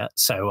play it.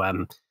 So,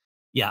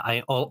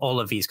 all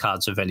of these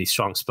cards are really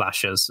strong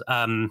splashers.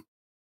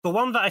 The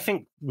one that I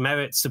think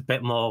merits a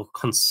bit more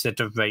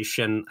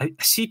consideration, I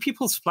see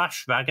people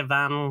splash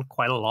Ragavan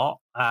quite a lot.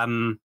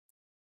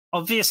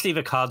 Obviously,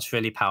 the card's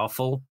really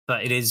powerful,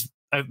 but it is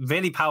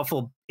really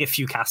powerful if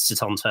you cast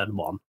it on turn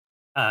 1.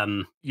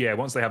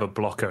 Once they have a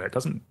blocker, it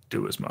doesn't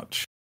do as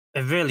much.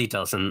 It really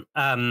doesn't.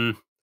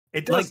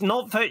 It does. Like,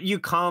 not that you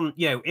can't,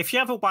 if you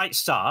have a white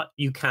start,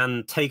 you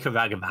can take a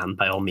Ragavan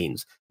by all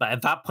means. But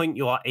at that point,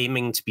 you are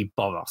aiming to be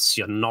Boros.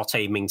 You're not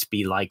aiming to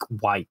be like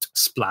white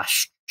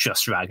splash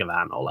just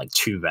Ragavan or like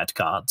 2 red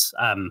cards.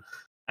 And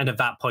at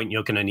that point,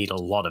 you're going to need a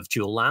lot of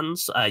dual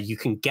lands. You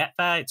can get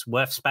there. It's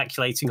worth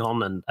speculating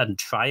on and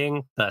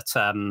trying. But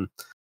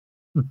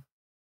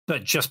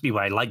just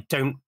beware. Like,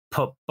 don't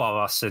put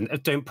Boros and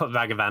don't put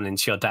Ragavan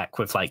into your deck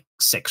with like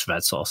 6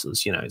 red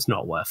sources. It's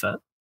not worth it.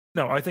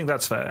 No, I think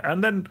that's fair.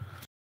 And then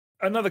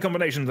another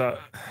combination that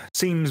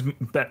seems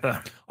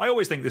better. I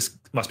always think this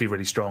must be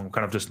really strong.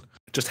 Kind of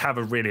just have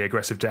a really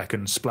aggressive deck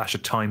and splash a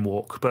Time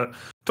Walk. But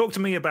talk to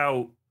me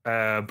about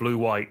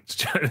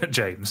blue-white,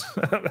 James.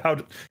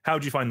 How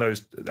do you find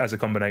those as a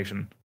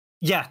combination?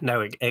 Yeah,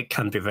 no, it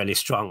can be really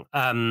strong.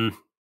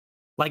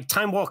 Like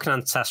Time Walk and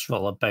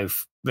Ancestral are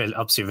both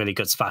obviously really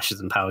good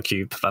splashes in Power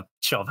Cube. I'm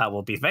sure that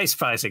will be very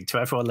surprising to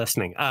everyone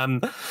listening.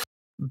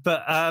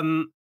 But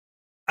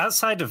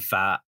outside of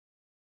that,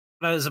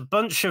 there's a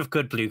bunch of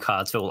good blue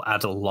cards that will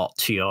add a lot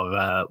to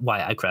your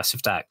white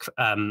aggressive deck.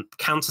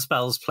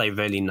 Counterspells play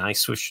really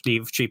nice with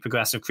cheap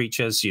aggressive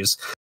creatures. You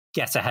just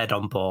get ahead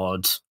on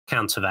board,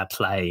 counter their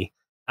play,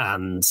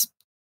 and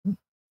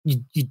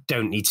you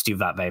don't need to do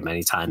that very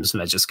many times.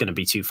 They're just going to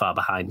be too far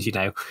behind.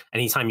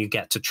 Anytime you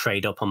get to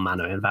trade up on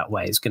mana in that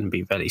way is going to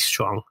be really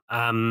strong.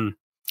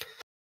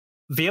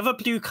 The other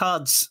blue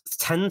cards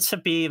tend to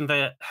be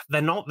they're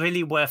not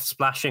really worth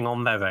splashing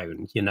on their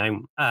own.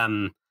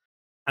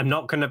 I'm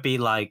not going to be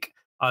like,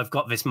 I've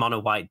got this mono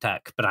white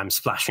deck, but I'm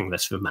splashing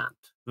this Remand.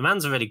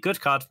 Remand's a really good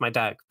card for my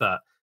deck,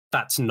 but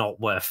that's not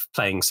worth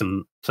playing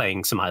some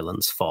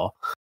islands for.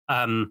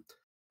 But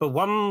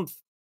one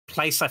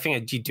place I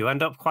think you do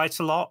end up quite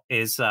a lot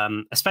is,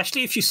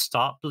 especially if you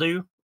start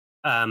blue.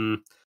 The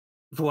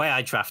way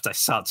I draft, I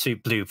start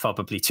blue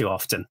probably too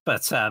often,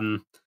 but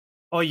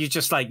or you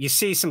just you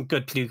see some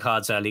good blue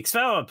cards early because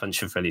there are a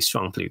bunch of really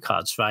strong blue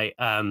cards, right?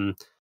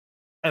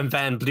 And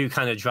then blue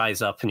kind of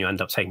dries up and you end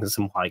up taking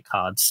some white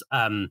cards.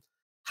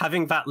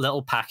 Having that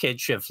little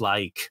package of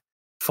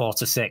 4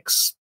 to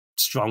 6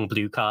 strong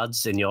blue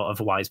cards in your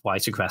otherwise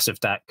white aggressive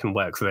deck can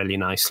work really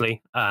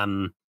nicely.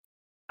 So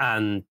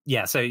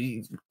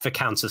the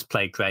counters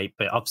play great,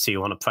 but obviously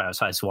you want to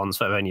prioritize the ones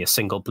that are only a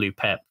single blue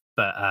pip.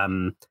 But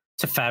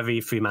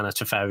Teferi, 3 mana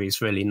Teferi is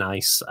really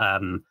nice.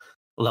 A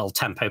little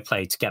tempo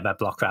play to get their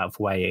blocker out of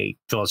the way, it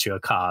draws you a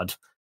card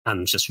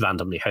and just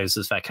randomly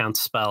hoses their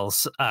counter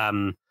spells.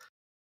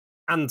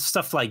 And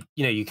stuff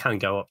you can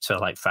go up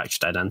to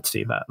Fractured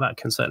Identity. That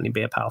can certainly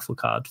be a powerful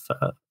card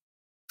for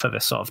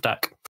this sort of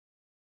deck.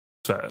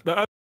 So at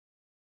that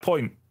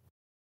point,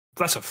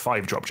 that's a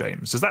 5-drop,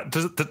 James. Does that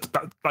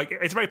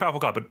it's a very powerful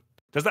card, but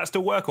does that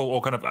still work,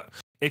 or kind of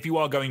if you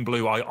are going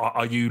blue,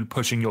 are you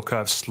pushing your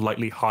curve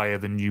slightly higher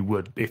than you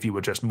would if you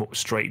were just more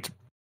straight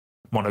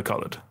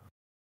monocolored?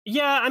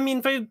 Yeah, I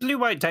mean, the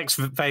blue-white decks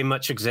very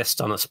much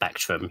exist on a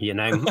spectrum.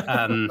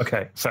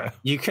 Okay, fair.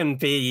 You can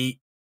be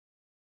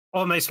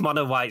almost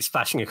mono white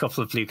splashing a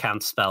couple of blue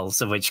counter spells,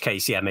 in which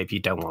case, maybe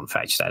you don't want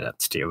Fractured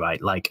Identity, right?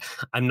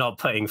 I'm not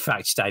putting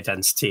Fractured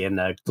Identity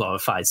and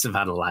glorified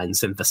Savannah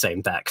Lines in the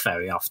same deck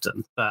very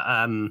often.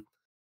 But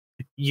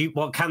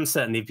what can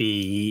certainly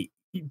be,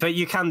 but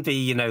you can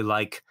be,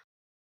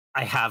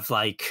 I have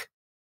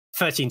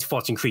 13 to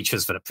 14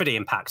 creatures that are pretty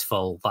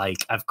impactful.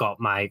 Like I've got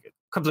like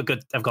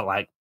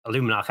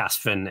Illuminarch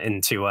Aspirin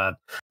into a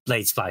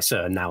Blade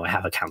Splicer, and now I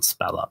have a counter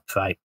spell up,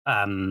 right?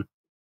 And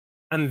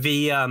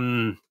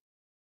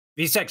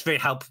these decks really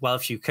help well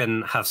if you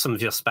can have some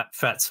of your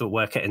threats that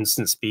work at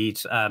instant speed.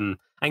 I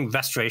think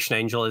Restoration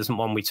Angel isn't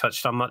one we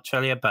touched on much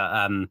earlier,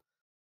 but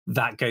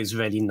that goes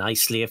really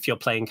nicely if you're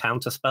playing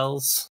counter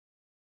spells,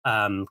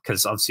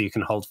 because obviously you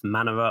can hold the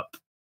mana up,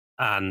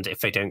 and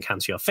if they don't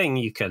cancel your thing,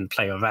 you can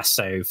play your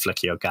Resto,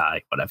 flicker your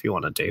guy, whatever you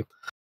want to do.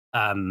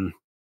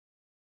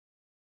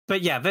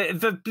 But yeah,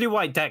 the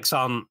blue-white decks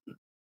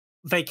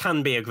they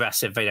can be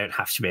aggressive, they don't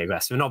have to be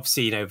aggressive. And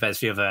obviously, there's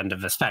the other end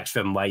of the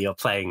spectrum where you're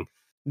playing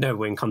no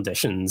win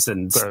conditions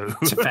and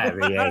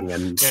Teferrying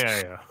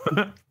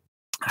and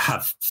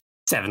have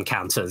 7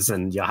 counters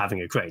and you're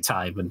having a great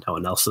time and no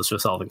one else is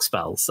resolving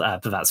spells.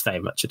 But that's very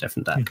much a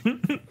different deck.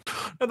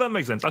 No, that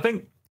makes sense. I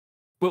think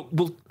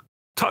we'll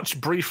touch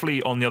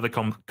briefly on the other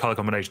color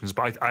combinations,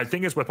 but I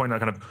think it's worth pointing out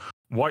kind of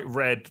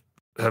white-red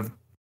have,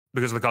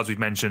 because of the cards we've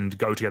mentioned,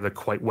 go together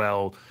quite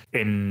well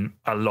in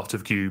a lot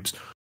of cubes.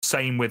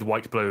 Same with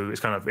white-blue.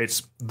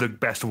 It's the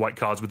best white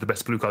cards with the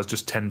best blue cards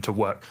just tend to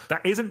work.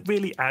 That isn't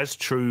really as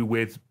true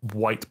with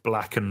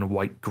white-black and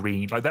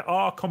white-green. Like there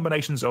are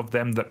combinations of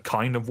them that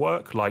kind of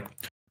work,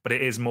 but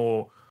it is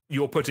more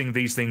you're putting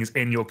these things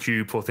in your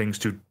cube for things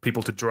to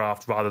people to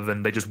draft rather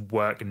than they just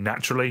work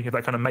naturally, if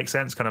that kind of makes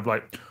sense. Kind of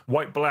like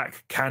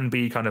white-black can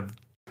be kind of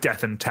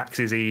death and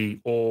taxes-y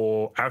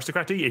or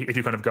aristocratic if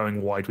you're kind of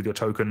going white with your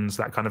tokens,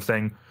 that kind of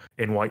thing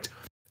in white.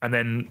 And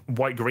then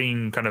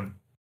white-green kind of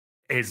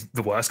is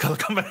the worst color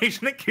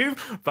combination in cube,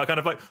 but kind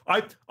of like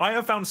I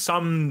have found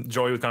some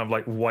joy with kind of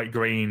like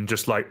white-green,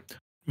 just like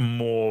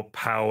more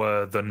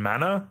power than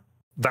mana.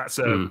 That's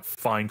a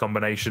fine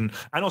combination.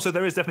 And also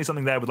there is definitely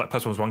something there with like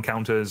 +1/+1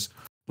 counters,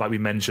 like we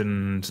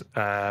mentioned.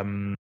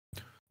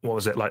 What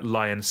was it, like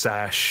Lion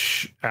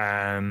Sash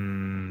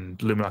and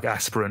Luminarch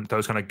Aspirant?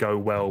 Those kind of go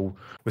well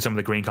with some of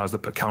the green cards that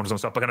put counters on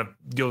stuff. But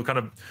you're kind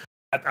of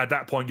at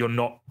that point you're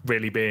not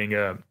really being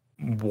a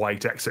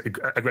white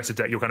aggressive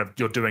deck.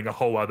 You're doing a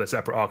whole other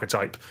separate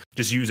archetype,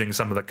 just using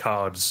some of the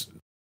cards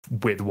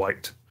with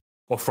white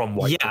or from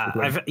white.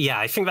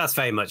 I think that's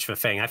very much the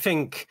thing. I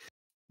think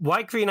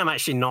white-green I'm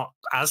actually not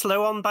as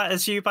low on that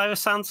as you by the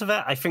sounds of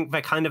it. I think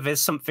there kind of is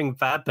something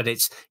there, but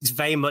it's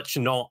very much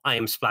not I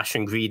am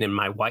splashing green in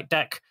my white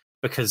deck,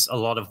 because a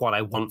lot of what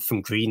I want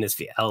from green is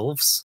the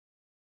elves.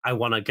 I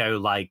want to go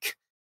like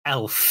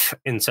elf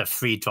into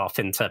 3-drop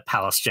into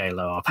Palace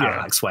Jailer or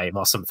Parallax Wave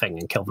or something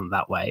and kill them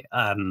that way.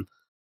 I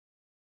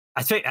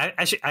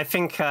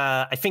think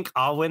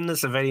Arwen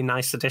is a very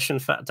nice addition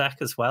for that deck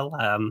as well.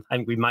 I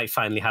think we might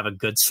finally have a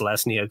good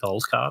Selesnya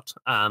gold card.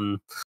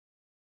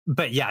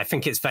 But yeah, I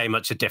think it's very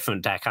much a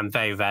different deck. I'm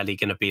very rarely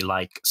going to be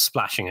like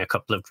splashing a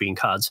couple of green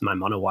cards in my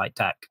mono white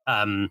deck.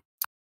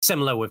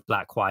 Similar with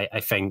black-white, I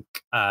think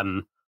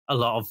a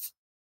lot of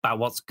about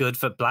what's good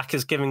that black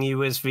is giving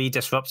you is the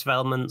disruptive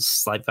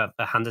elements, like the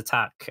hand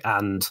attack,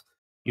 and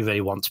you really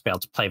want to be able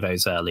to play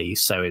those early.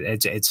 So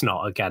it's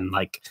not, again,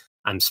 like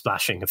I'm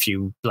splashing a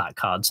few black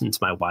cards into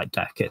my white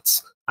deck.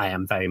 I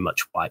am very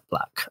much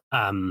white-black.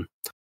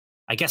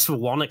 I guess the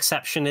one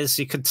exception is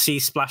you could see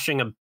splashing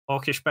a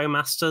Orcish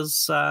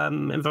Bowmasters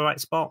in the right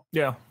spot.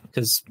 Yeah.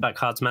 Because that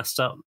card's messed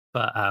up.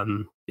 But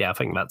yeah, I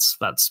think that's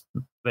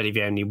really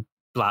the only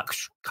black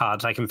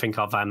card I can think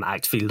of I'm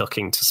actively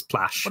looking to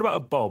splash. What about a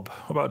Bob?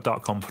 What about a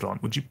Dark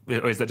Confidant?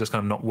 Or is that just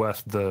kind of not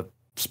worth the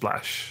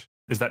splash?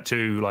 Is that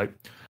too like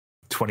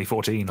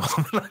 2014 or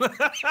something like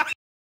that?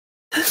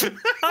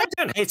 I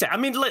don't hate it. I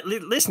mean,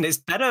 listen, it's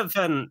better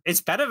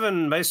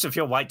than most of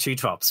your white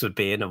 2-drops would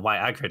be in a white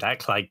aggro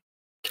deck. Like,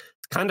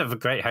 it's kind of a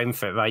great home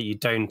for it, right? You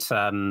don't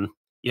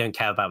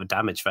care about the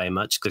damage very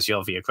much because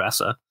you're the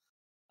aggressor.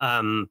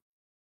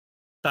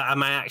 But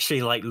am I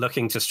actually like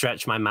looking to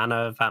stretch my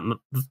mana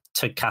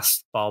to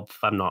cast Bob?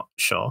 I'm not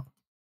sure,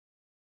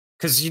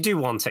 because you do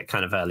want it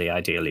kind of early,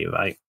 ideally,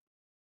 right?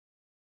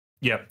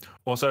 Yeah.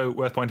 Also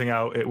worth pointing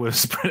out, I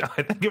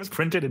think it was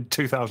printed in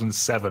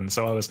 2007,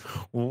 so I was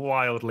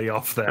wildly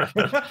off there.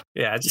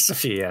 Yeah, just a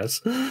few years.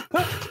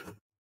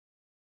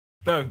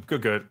 No,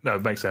 good. No,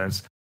 makes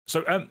sense.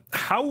 So,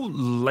 how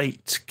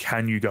late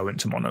can you go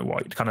into mono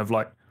white? Kind of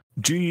like,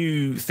 do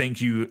you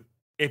think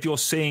if you're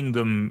seeing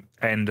them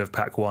end of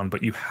pack 1,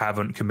 but you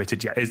haven't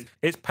committed yet,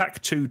 is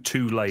pack 2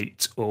 too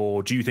late,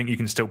 or do you think you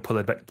can still pull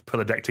a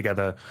deck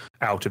together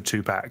out of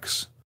 2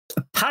 packs?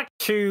 Pack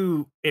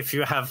 2, if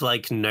you have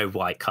like no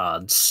white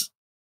cards,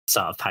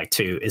 start of pack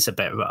 2 is a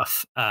bit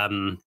rough.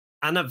 And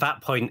at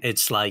that point,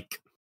 it's like,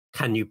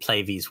 can you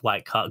play these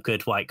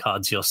good white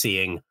cards you're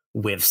seeing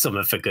with some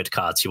of the good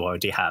cards you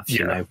already have? Yeah.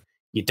 You know,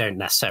 you don't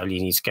necessarily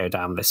need to go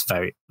down this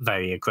very,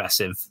 very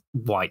aggressive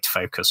white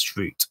focused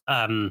route.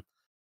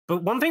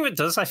 But one thing that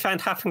does I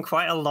find happen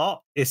quite a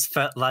lot is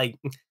that, like,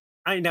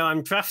 I know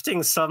I'm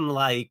drafting some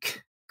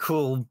like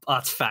cool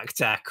artifact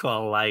deck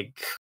or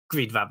like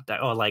green vamp deck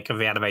or like a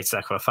reanimated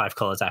deck or a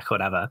 5-color deck or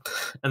whatever,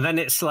 and then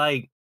it's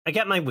like I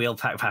get my wheel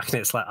pack and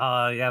it's like,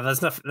 oh yeah,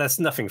 there's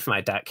nothing for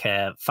my deck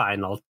here.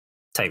 Fine, I'll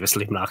take this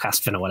Luminarch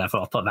Aspen or whatever,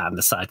 I'll put that in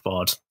the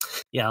sideboard.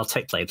 Yeah, I'll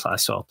take Blade Fly,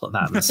 so I'll put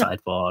that in the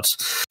sideboard.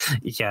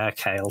 Yeah,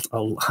 okay,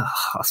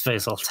 I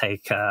suppose I'll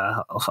take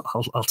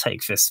I'll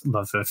take this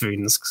Mother of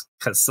Runes,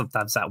 because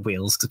sometimes that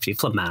wheels because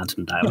people are mad,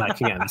 and I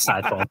can get in the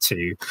sideboard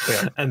too.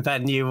 Yeah. And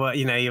then you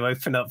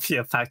open up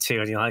your pack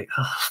 2 and you're like,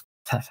 oh,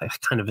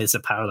 perfect. Kind of is a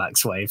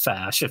parallax wave there.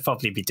 I should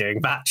probably be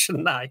doing that,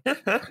 shouldn't I?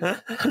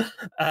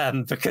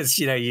 Because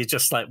you're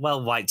just like,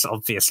 well, white's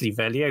obviously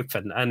really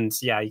open, and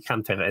yeah, you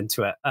can pivot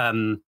into it.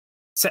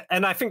 So,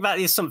 and I think that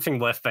is something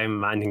worth bearing in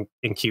mind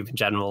in Cube in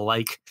general.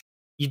 Like,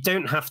 you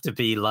don't have to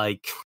be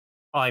like,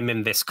 I'm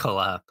in this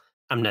color,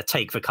 I'm going to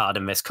take the card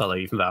in this color,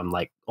 even though I'm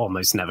like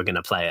almost never going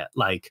to play it.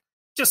 Like,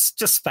 just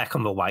spec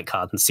on the white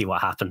card and see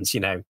what happens.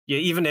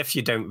 Even if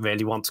you don't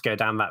really want to go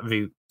down that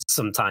route,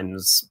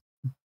 sometimes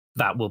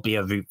that will be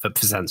a route that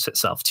presents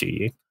itself to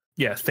you.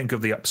 Yeah, think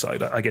of the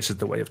upside, I guess, is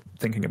the way of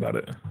thinking about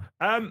it.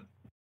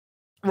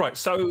 Right,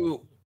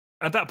 so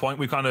at that point,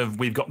 we've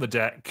got the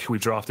deck,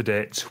 we've drafted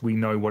it, we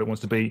know what it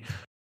wants to be.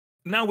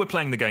 Now we're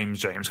playing the games,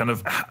 James.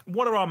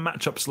 What are our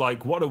matchups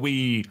like? What are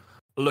we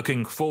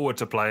looking forward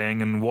to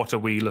playing, and what are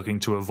we looking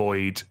to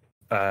avoid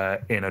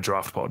in a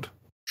draft pod?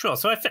 Sure.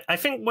 So I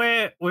think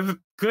we're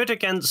good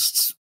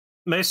against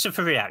most of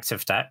the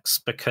reactive decks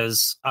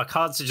because our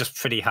cards are just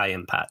pretty high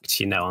impact,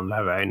 on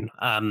their own.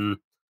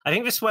 I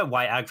think this is where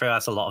white aggro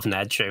has a lot of an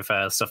edge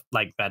over stuff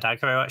like red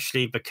aggro,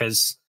 actually,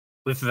 because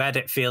with red,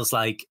 it feels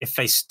like if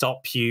they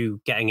stop you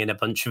getting in a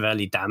bunch of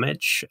early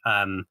damage,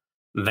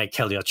 they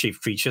kill your chief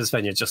creatures,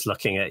 then you're just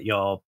looking at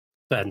your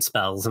burn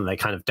spells and they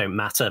kind of don't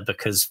matter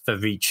because the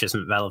reach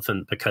isn't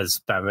relevant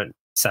because they're at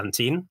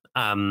 17.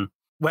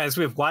 Whereas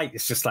with white,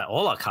 it's just like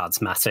all our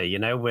cards matter,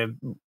 we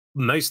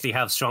mostly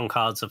have strong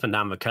cards up and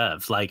down the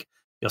curve, like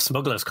your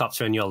Smuggler's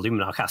Copter and your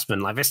Luminarch Aspen.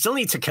 Like, they still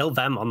need to kill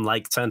them on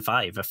like turn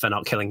 5 if they're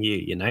not killing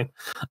you,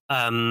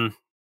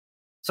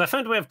 So I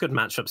found we have good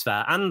matchups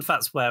there, and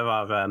that's where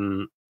our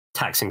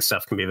taxing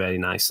stuff can be really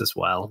nice as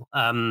well.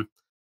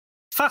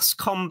 Fast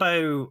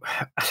combo,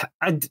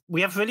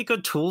 we have really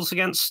good tools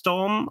against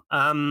Storm.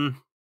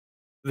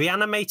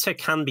 Reanimator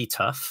can be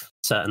tough,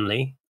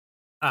 certainly.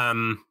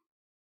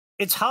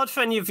 It's hard for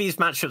any of these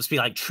matchups to be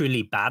like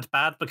truly bad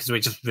because we're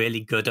just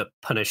really good at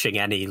punishing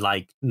any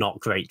like not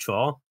great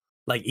draw.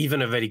 Like,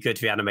 even a really good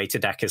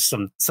Reanimator deck is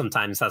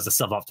sometimes has a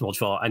suboptimal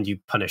draw, and you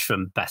punish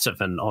them better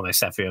than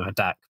almost every other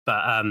deck.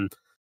 But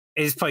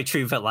it is probably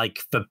true that like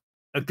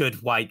a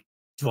good white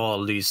draw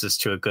loses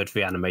to a good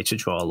Reanimator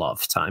draw a lot of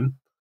the time.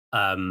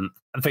 I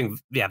think,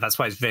 yeah, that's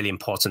why it's really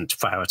important to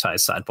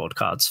prioritize sideboard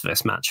cards for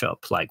this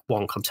matchup, like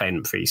one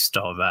Containment Priest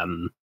or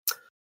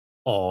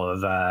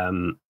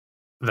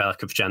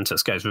Relic of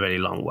Gentis goes a really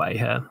long way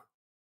here.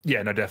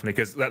 Yeah, no, definitely,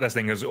 because that's the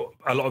thing is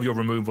a lot of your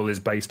removal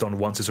is based on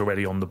once it's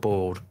already on the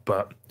board,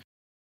 but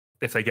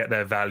if they get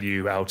their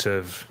value out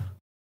of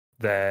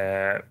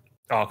their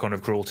Archon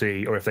of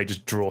Cruelty, or if they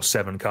just draw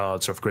 7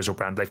 cards off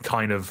Griselbrand, they're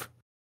kind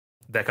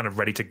of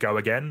ready to go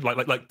again.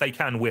 Like they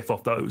can whiff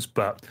off those,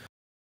 but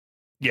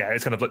yeah,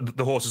 it's kind of like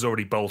the horse is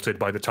already bolted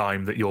by the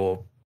time that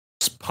you're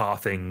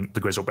pathing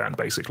the Griselbrand,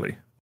 basically.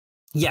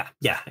 Yeah,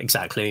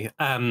 exactly.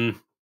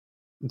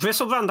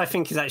 Griselbrand, I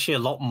think, is actually a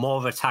lot more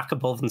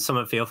attackable than some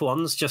of the other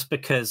ones, just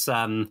because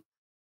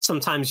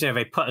sometimes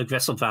they put a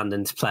Griselbrand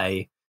into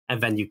play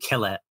and then you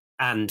kill it,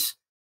 and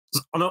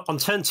on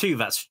turn 2,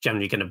 that's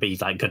generally going to be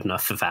like good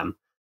enough for them.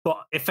 But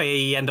if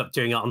they end up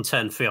doing it on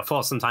turn 3 or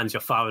 4, sometimes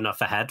you're far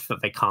enough ahead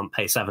that they can't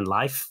pay 7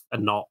 life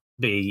and not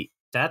be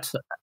dead.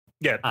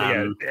 Yeah,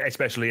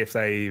 especially if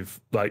they've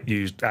like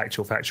used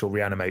actual factual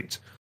reanimate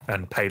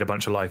and paid a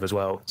bunch of life as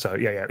well. So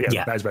yeah,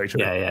 that is very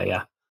true.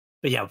 Yeah.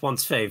 But yeah,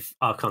 once they've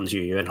Archons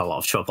you're in a lot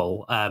of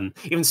trouble.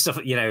 Even stuff,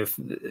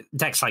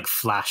 decks like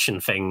Flash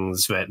and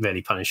things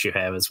really punish you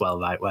here as well,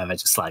 right? Where they're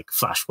just like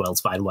Flash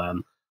Worldspine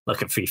Worm,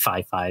 look at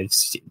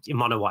 3/5/5s. Your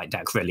mono white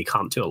deck really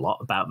can't do a lot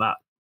about that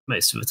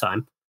most of the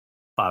time,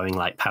 barring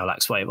like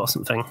Parallax Wave or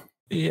something.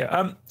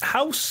 Yeah.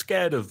 How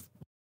scared of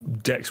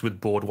decks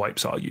with board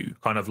wipes are you?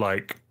 Kind of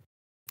like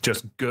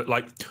just good,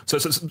 like so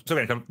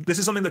again, this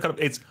is something that kind of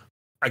it's.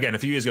 Again, a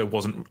few years ago,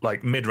 wasn't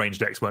like mid-range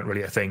decks weren't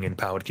really a thing in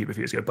Powered Cube a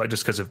few years ago, but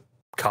just because of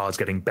cards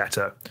getting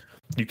better,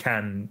 you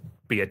can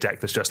be a deck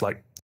that's just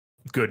like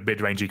good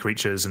mid-rangey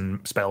creatures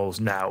and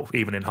spells now,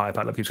 even in higher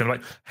power cubes. Kind of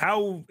like,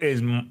 how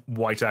is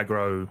white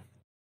aggro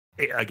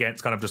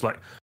against kind of just like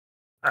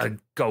a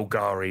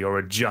Golgari or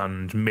a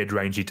Jund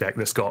mid-rangey deck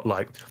that's got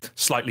like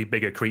slightly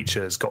bigger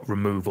creatures, got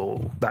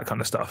removal, that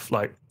kind of stuff,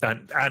 like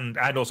and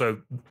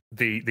also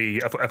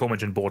the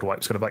aforementioned board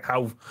wipes, kind of like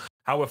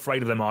how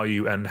afraid of them are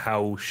you, and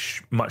how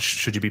much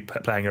should you be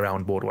playing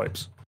around board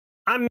wipes?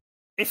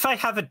 If I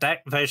have a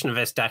version of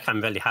this deck I'm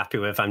really happy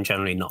with, I'm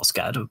generally not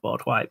scared of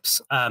board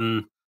wipes.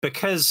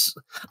 Because,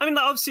 I mean,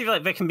 obviously,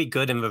 like, they can be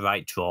good in the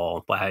right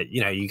draw, where,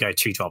 you go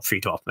 2-drop,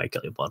 3-drop, make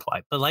it a board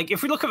wipe. But, like,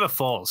 if we look at the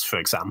falls, for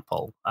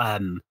example,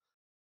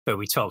 that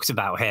we talked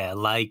about here,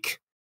 like,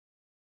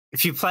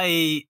 if you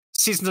play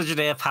Seasoned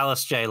Engineer,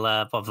 Palace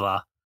Jailer, blah,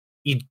 blah,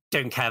 you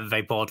don't care if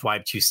they board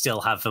wiped, you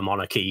still have the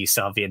monarchy, you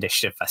still have the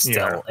initiative, they're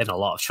still in a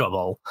lot of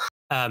trouble.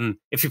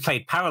 If you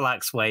played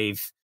Parallax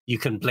Wave, you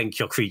can blink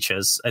your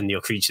creatures and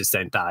your creatures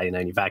don't die and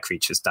only their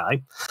creatures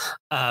die.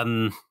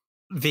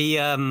 We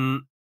have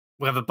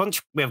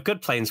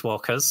good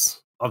planeswalkers,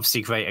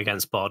 obviously great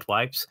against board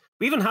wipes.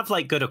 We even have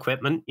like good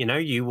equipment. You know,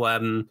 you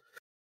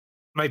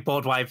make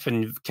board wipe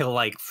and kill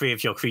like 3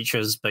 of your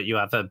creatures, but you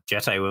have a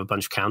Jete with a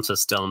bunch of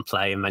counters still in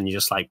play, and then you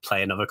just like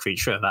play another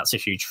creature. That's a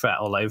huge threat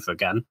all over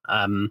again.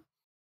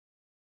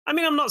 I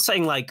mean, I'm not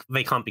saying like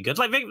they can't be good.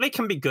 Like they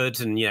can be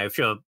good, and you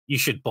know, you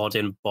should board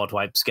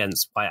wipes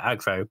against white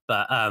aggro,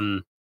 but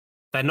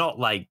they're not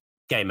like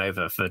game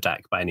over for the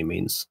deck by any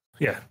means.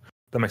 Yeah,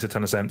 that makes a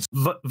ton of sense.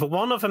 But the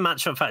one other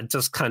matchup that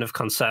does kind of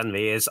concern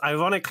me is,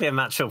 ironically, a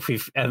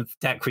matchup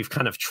deck we've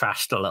kind of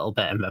trashed a little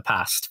bit in the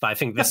past, but I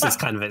think this is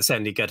kind of its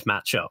only good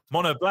matchup.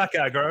 Mono black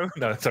aggro.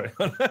 No, sorry.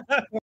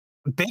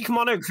 Big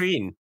mono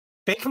green.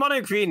 Big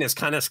mono green is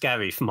kind of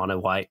scary for mono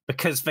white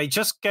because they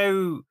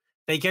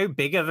go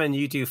bigger than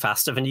you do,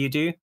 faster than you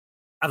do.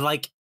 And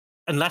like,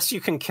 unless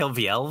you can kill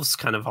the elves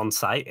kind of on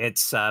site,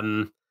 it's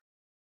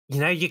you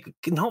know, you're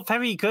not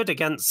very good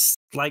against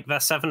like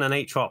their 7 and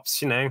 8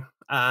 drops, you know.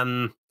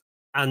 And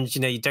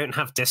you know, you don't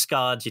have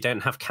discard, you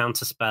don't have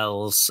counter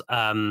spells.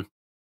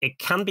 It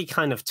can be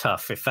kind of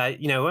tough if they,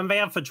 you know, when they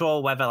have a draw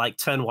where they're like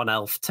turn 1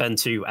 elf, turn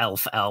 2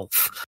 elf.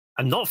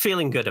 I'm not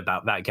feeling good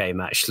about that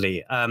game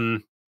actually.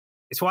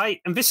 It's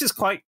why, and this is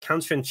quite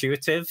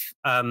counterintuitive.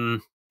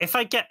 If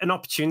I get an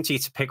opportunity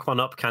to pick one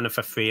up kind of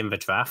for free in the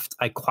draft,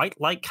 I quite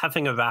like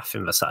having a Wrath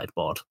in the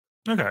sideboard.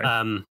 Okay.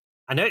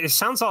 I know it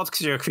sounds odd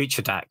because you're a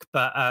creature deck,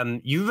 but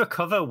you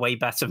recover way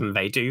better than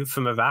they do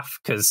from a Wrath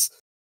because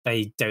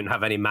they don't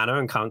have any mana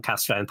and can't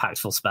cast their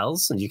impactful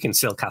spells, and you can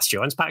still cast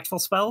your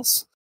impactful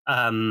spells.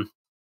 And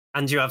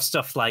you have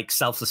stuff like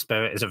Selfless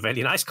Spirit is a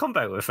really nice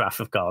combo with Wrath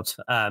of God.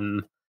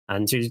 And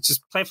you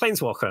just play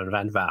Planeswalker and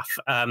then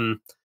Wrath.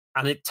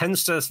 And it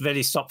tends to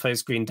really stop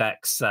those green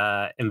decks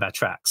in their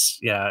tracks.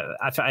 Yeah,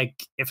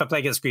 if I play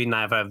against green and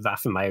I have a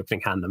Wrath in my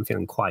opening hand, I'm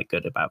feeling quite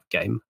good about the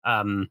game.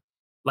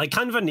 Like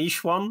kind of a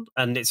niche one,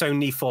 and it's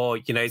only for,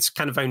 you know, it's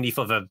kind of only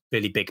for the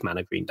really big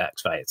mana green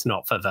decks, right? It's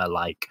not for the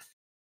like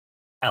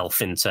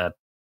elf into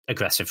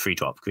aggressive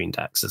 3-drop green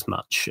decks as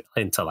much,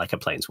 into like a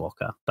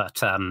Planeswalker.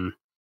 But I mean,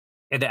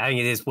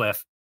 it is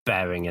worth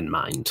bearing in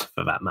mind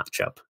for that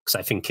matchup, because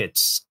I think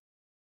it's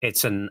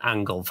an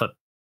angle that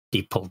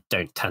people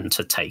don't tend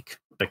to take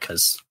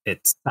because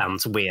it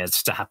sounds weird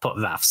to have put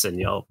Wraths in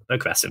your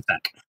aggressive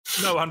deck.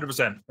 No,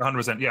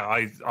 100%.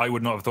 Yeah, I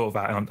would not have thought of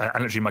that. And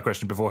actually, my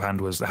question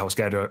beforehand was, how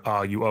scared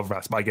are you of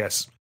Wraths? But I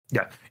guess,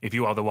 yeah, if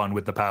you are the one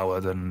with the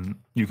power, then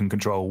you can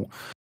control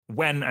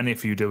when and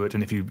if you do it,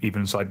 and if you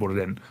even sideboard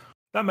it in.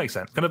 That makes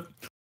sense. Kind of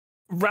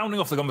rounding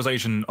off the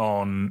conversation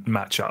on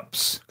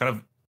matchups,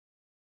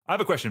 I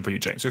have a question for you,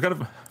 James. So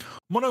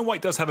mono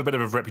white does have a bit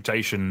of a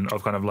reputation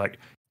of kind of like,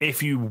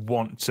 if you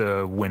want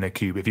to win a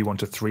cube, if you want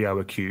to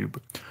 3-0 a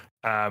cube,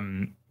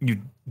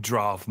 you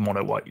draft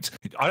mono white.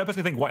 I don't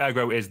personally think white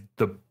aggro is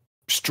the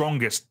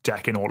strongest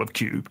deck in all of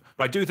cube,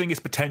 but I do think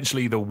it's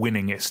potentially the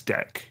winningest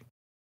deck.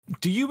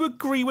 Do you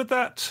agree with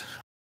that?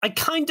 I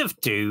kind of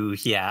do,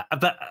 yeah.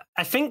 But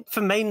I think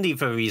for mainly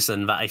the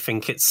reason that I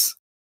think it's,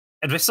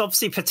 and this is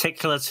obviously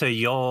particular to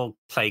your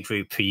play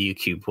group who you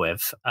cube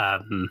with.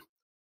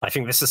 I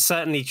think this is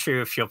certainly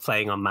true if you're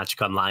playing on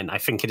Magic Online. I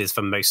think it is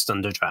the most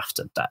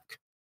underdrafted deck.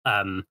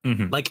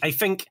 Like, I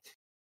think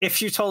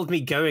if you told me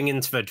going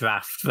into the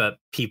draft that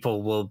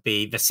people will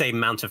be, the same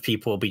amount of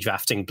people will be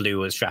drafting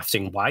blue as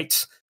drafting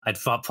white, I'd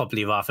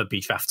probably rather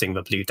be drafting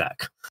the blue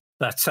deck.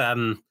 But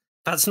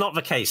that's not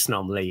the case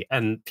normally,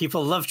 and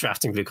people love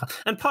drafting blue.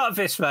 And part of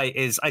this, right,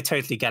 is I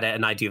totally get it,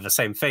 and I do the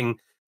same thing.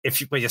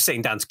 When you're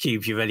sitting down to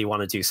cube, you really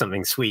want to do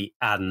something sweet,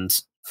 and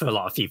for a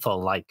lot of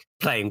people, like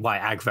playing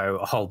white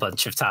aggro a whole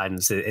bunch of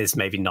times is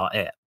maybe not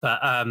it.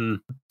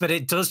 But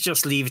it does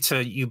just leave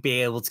to you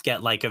be able to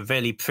get like a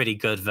really pretty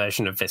good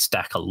version of this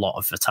deck a lot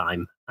of the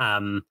time.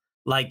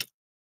 Like,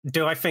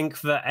 do I think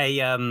that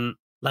a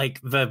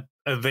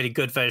really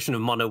good version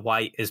of mono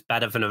white is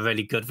better than a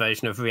really good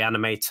version of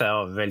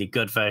Reanimator, or a really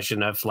good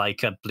version of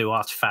like a blue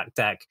artifact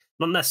deck?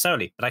 Not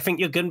necessarily, but I think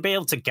you're going to be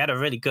able to get a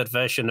really good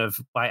version of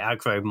white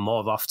aggro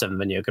more often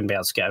than you're going to be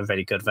able to get a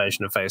really good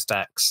version of those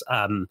decks.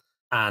 And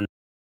I'm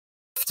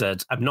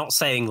not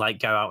saying like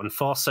go out and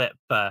force it,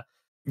 but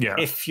yeah,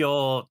 if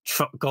your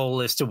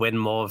goal is to win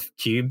more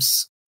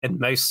cubes, in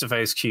most of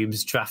those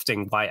cubes,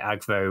 drafting white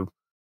aggro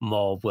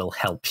more will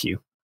help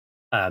you.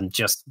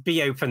 Just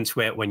be open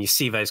to it when you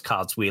see those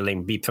cards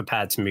wheeling. Be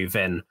prepared to move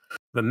in.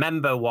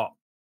 Remember what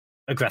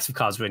aggressive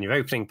cards were in your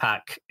opening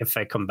pack. If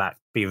they come back,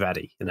 be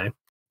ready. You know.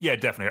 Yeah,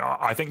 definitely.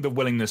 I think the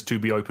willingness to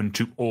be open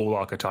to all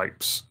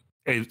archetypes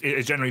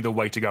is generally the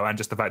way to go, and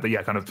just the fact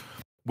that kind of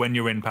when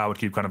you're in Powered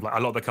Cube, kind of like a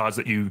lot of the cards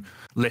that you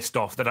list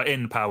off that are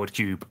in Powered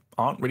Cube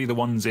aren't really the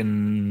ones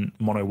in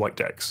mono white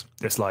decks.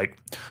 It's like,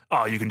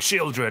 you can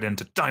Shield Dread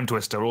into Time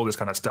Twister, all this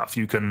kind of stuff.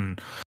 You can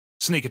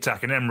Sneak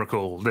Attack and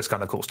Emrakul, this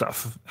kind of cool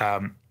stuff.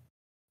 People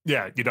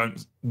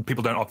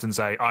don't often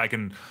say, I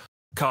can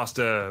cast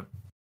a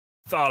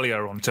Thalia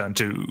on turn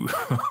 2.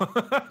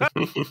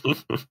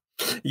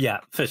 Yeah,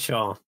 for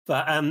sure.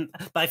 But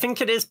I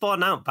think it is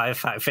borne out by the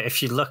fact that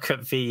if you look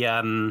at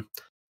the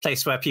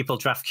place where people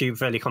draft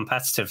cube really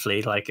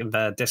competitively, like in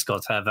the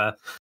Discord server,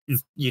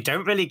 you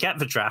don't really get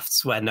the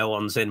drafts where no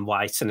one's in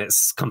white and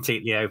it's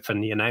completely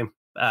open, you know?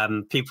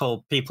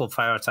 People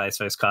prioritize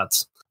those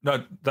cards.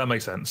 No, that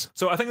makes sense.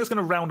 So I think that's going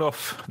to round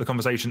off the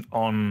conversation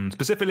on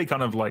specifically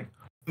kind of like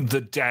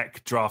the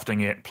deck,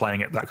 drafting it,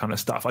 playing it, that kind of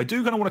stuff. I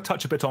do kind of want to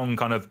touch a bit on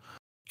kind of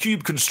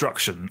cube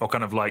construction, or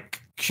kind of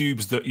like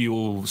cubes that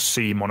you'll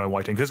see mono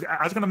whiting. Because as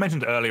I kind of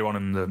mentioned earlier on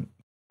in the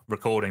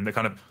recording, that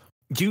kind of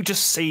you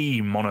just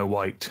see mono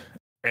white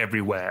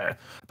everywhere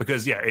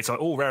because it's like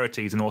all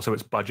rarities and also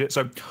it's budget.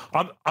 So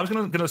I'm just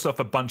going to list off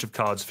a bunch of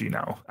cards for you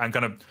now, and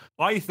kind of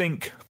I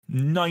think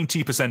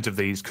 90% of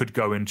these could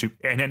go in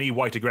any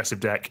white aggressive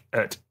deck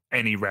at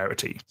any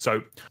rarity.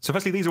 So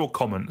firstly, these are all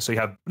common. So you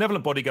have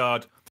Benevolent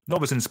Bodyguard,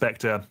 Novice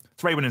Inspector,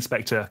 Thraben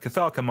Inspector,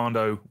 Cathar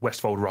Commando,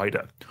 Westfold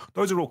Rider.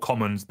 Those are all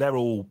commons. They're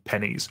all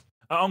pennies.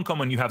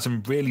 Uncommon, you have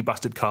some really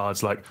busted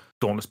cards like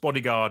Dauntless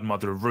Bodyguard,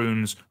 Mother of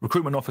Runes,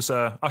 Recruitment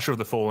Officer, Usher of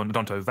the Fallen,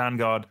 Odonto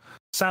Vanguard,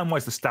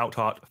 Samwise the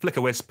Stoutheart,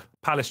 Flicker Wisp,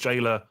 Palace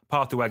Jailer,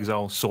 Path to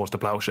Exile, Swords to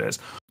Plowshares.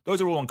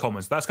 Those are all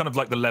uncommons. That's kind of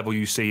like the level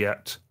you see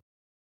at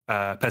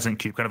Peasant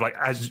Cube. Kind of like,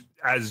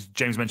 as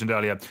James mentioned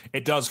earlier,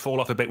 it does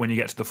fall off a bit when you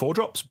get to the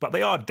 4-drops, but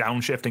they are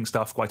downshifting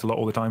stuff quite a lot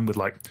all the time with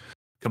like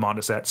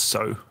commander sets,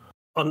 so...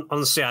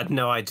 Honestly, I had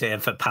no idea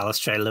that Palace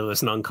Jailer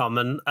was an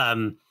uncommon.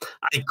 I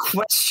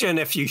question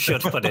if you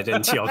should put it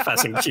into your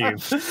Pheasant Cube.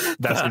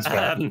 That seems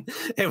fair.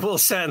 It will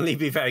certainly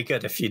be very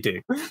good if you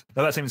do.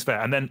 No, that seems fair.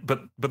 And then,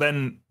 but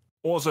then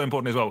also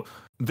important as well,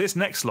 this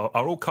next lot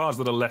are all cards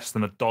that are less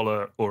than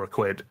 $1 or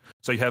 £1.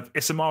 So you have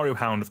Isamaru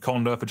Hound of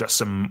Condor for just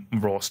some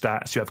raw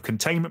stats. You have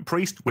Containment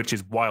Priest, which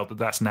is wild that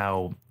that's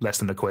now less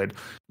than £1.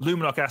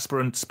 Luminarch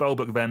Aspirant,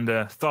 Spellbook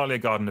Vendor, Thalia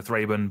Garden of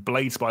Thraben,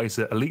 Blade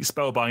Spicer, Elite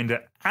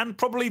Spellbinder, and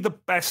probably the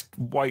best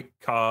white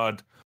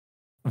card,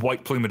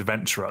 White Plume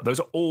Adventurer. Those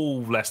are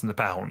all less than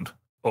 £1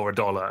 or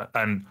 $1.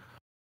 And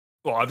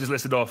well, I've just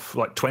listed off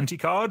like 20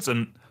 cards,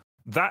 and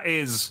that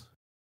is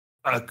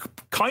a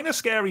kind of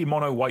scary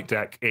mono white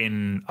deck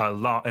in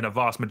a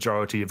vast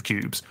majority of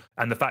cubes.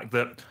 And the fact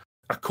that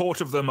a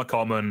quarter of them are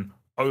common,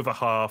 over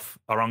half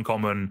are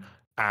uncommon,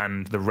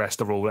 and the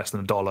rest are all less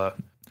than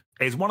 $1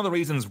 is one of the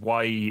reasons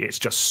why it's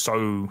just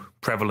so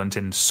prevalent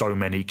in so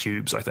many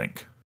cubes, I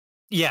think.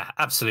 Yeah,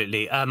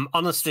 absolutely.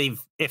 Honestly,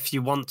 if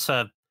you want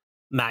to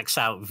max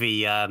out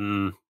the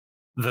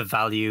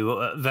value,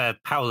 the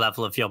power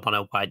level of your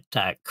mono white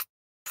deck,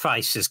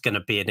 price is going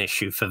to be an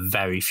issue for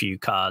very few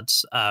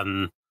cards.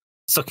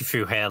 Looking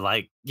through here,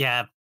 like,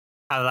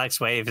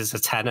 Parallax Wave is a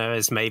tenner,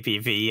 is maybe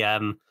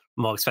the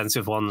more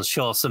expensive ones.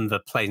 Sure, some of the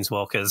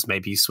Planeswalkers,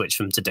 maybe you switch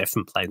them to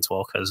different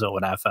Planeswalkers or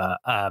whatever.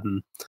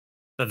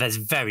 But there's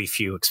very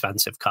few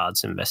expensive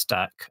cards in this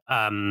deck.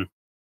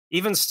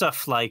 Even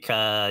stuff like,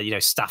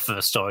 Staff of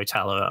a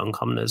Storyteller at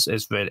Uncommon is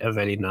a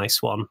really nice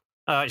one.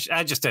 I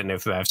just don't know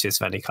the rarities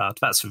of any card.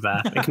 That's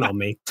rare. Ignore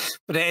me.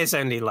 But it is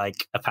only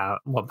like about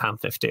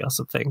 £1.50 or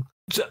something.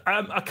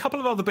 A couple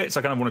of other bits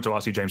I kind of wanted to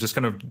ask you, James.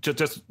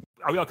 Just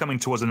we are coming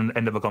towards an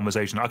end of a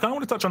conversation. I kind of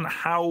want to touch on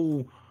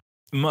how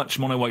much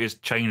mono white has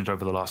changed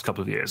over the last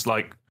couple of years.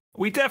 Like,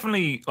 we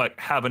definitely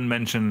haven't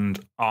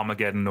mentioned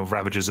Armageddon or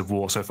Ravagers of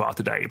War so far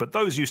today, but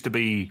those used to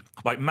be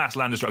like mass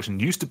land destruction.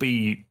 Used to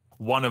be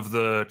one of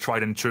the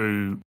tried and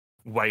true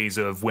ways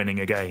of winning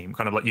a game.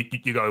 Kind of like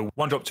you go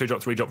 1-drop,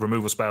 2-drop, 3-drop,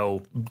 removal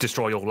spell,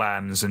 destroy your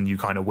lands, and you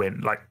kind of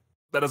win. Like,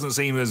 that doesn't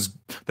seem as...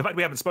 The fact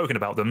we haven't spoken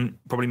about them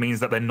probably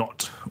means that they're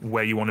not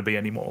where you want to be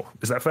anymore.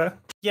 Is that fair?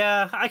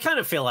 Yeah, I kind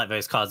of feel like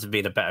those cards have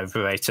been a bit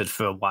overrated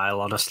for a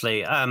while,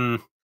 honestly. I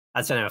don't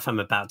know if I'm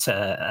about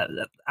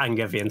to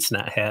anger the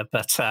internet here,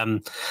 but so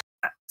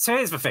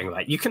here's the thing,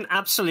 right? You can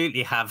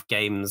absolutely have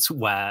games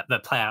where they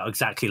play out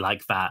exactly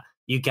like that.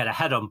 You get a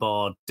head on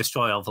board,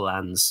 destroy all the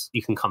lands,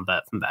 you can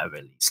convert from there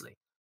really easily.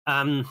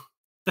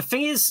 The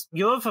thing is,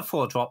 your other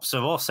 4-drops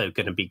are also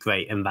going to be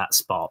great in that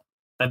spot.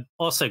 They're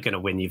also going to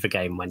win you the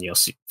game when you're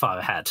far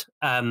ahead.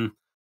 But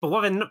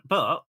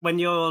when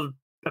your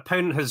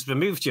opponent has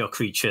removed your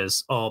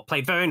creatures or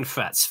played their own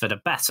threats that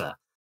are better,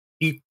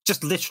 you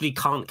just literally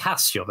can't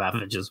cast your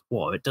Ravager's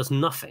War. It does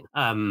nothing.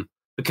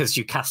 Because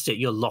you cast it,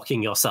 you're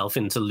locking yourself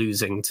into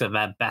losing to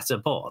their better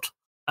board.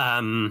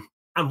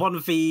 And one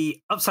of the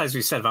upsides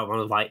we said about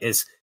Mono White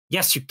is,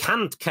 yes, you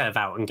can curve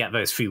out and get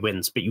those 3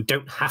 wins, but you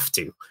don't have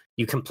to.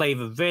 You can play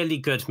the really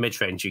good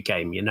mid-rangey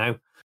game, you know?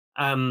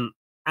 And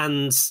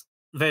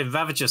the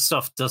Ravager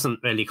stuff doesn't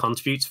really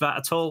contribute to that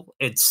at all.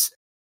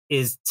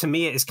 To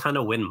me, it is kind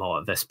of win more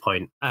at this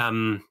point.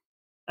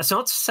 That's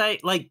not to say,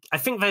 I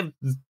think they're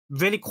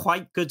really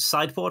quite good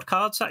sideboard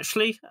cards,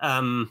 actually.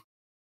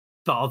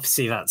 But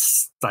obviously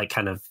that's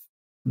kind of,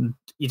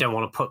 you don't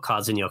want to put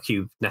cards in your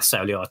cube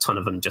necessarily, or a ton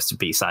of them just to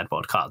be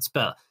sideboard cards.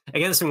 But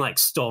against something like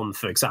Storm,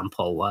 for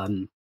example,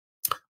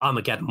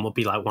 Armageddon will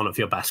be one of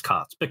your best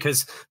cards,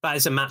 because that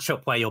is a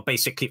matchup where you're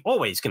basically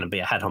always going to be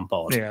ahead on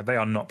board. Yeah, they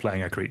are not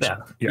playing a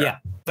creature. Yeah.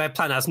 Their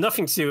plan has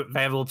nothing to do.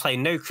 They will play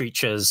no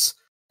creatures.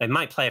 They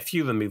might play a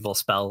few removal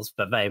spells,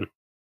 but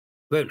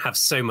won't have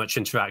so much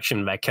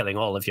interaction. They're killing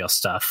all of your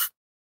stuff.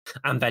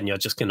 And then you're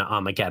just going to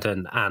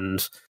Armageddon,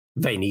 and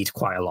they need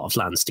quite a lot of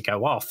lands to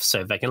go off,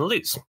 so they're going to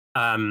lose.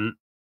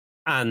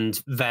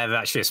 And they're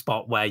actually a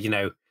spot where,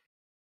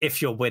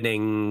 if you're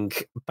winning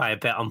by a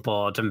bit on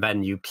board and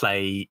then you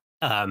play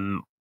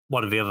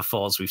one of the other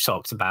fours we've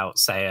talked about,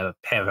 say a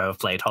Hero of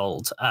Blade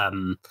Hold,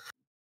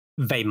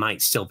 they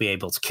might still be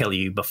able to kill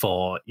you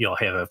before your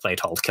Hero of Blade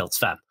Hold kills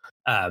them.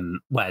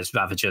 Whereas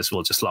Ravagers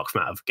will just lock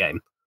them out of the game.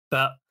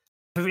 But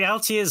the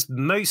reality is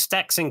most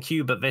decks in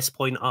Cube at this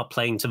point are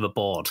playing to the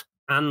board.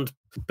 And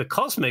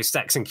because most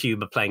decks in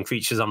Cube are playing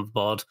creatures on the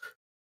board,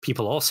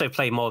 people also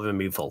play more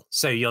removal.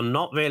 So you're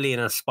not really in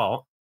a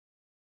spot,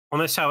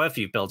 almost however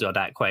you build your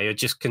deck, where you're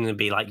just going to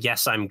be like,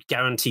 yes, I'm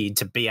guaranteed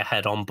to be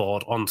ahead on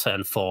board on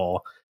turn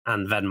 4,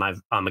 and then my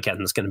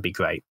Armageddon's going to be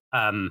great.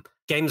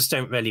 Games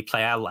don't really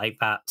play out like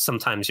that.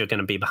 Sometimes you're going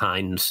to be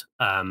behind.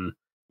 You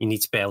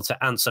need to be able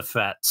to answer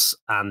threats,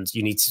 and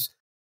you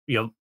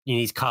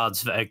need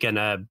cards that are going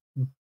to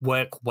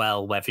work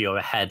well whether you're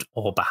ahead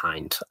or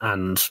behind,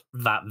 and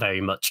that very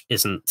much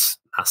isn't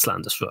Mass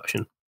Land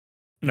Destruction.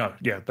 No,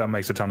 yeah, that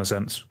makes a ton of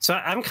sense. So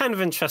I'm kind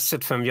of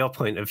interested from your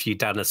point of view,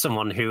 Dan, as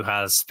someone who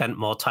has spent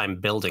more time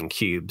building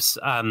cubes.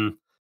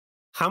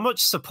 How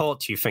much support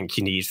do you think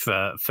you need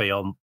for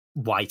your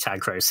white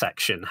aggro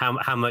section?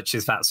 How much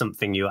is that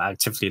something you're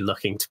actively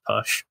looking to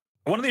push?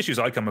 One of the issues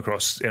I come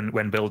across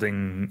when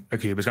building a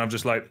cube is kind of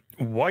just like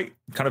white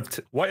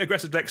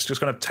aggressive decks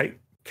just kind of take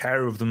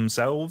care of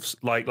themselves.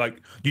 Like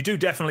you do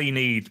definitely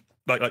need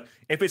like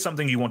if it's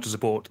something you want to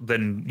support,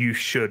 then you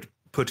should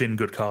put in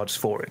good cards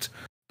for it.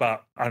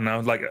 But I don't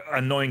know, like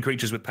annoying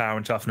creatures with power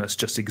and toughness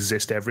just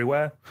exist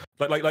everywhere.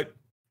 Like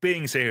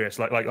being serious,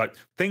 like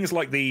things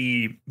like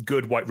the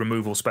good white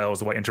removal spells,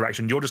 the white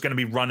interaction, you're just going to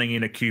be running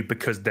in a cube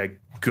because they're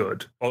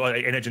good, or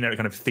like in a generic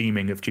kind of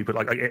theming of cube, but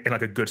like in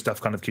like a good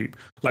stuff kind of cube.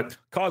 Like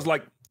cards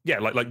like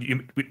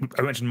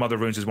I mentioned Mother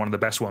Runes is one of the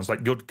best ones. Like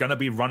you're going to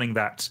be running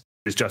that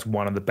is just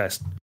one of the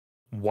best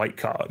white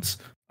cards.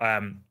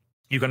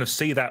 You're going to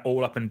see that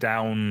all up and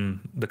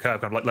down the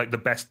curve, kind of like the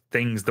best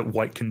things that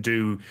white can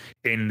do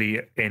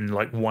in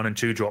like 1 and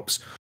 2 drops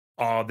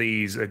are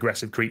these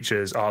aggressive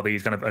creatures, are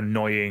these kind of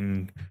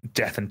annoying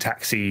death and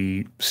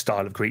taxi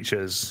style of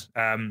creatures.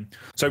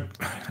 So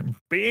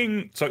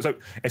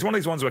it's one of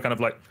these ones where kind of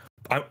like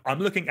I'm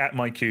looking at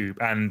my cube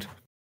and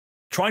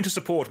trying to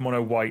support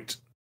mono white,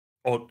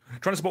 or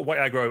trying to support white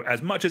aggro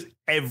as much as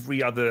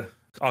every other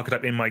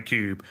archetype in my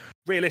cube.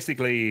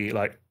 Realistically,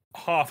 like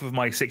half of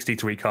my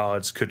 63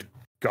 cards could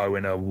go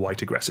in a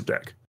white aggressive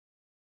deck,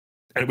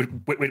 and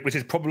which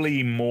is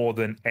probably more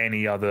than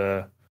any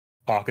other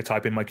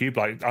archetype in my cube.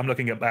 Like I'm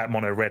looking at that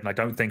mono red, and I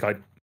don't think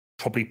I'd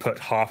probably put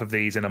half of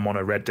these in a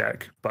mono red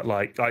deck, but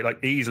like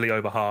easily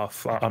over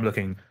half I'm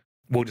looking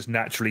will just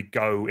naturally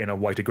go in a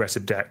white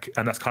aggressive deck,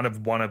 and that's kind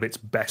of one of its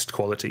best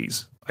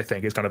qualities. I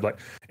think it's kind of like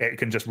it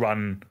can just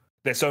run.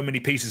 There's so many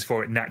pieces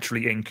for it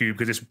naturally in cube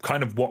because it's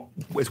kind of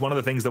it's one of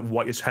the things that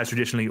white has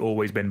traditionally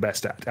always been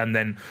best at. And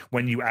then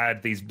when you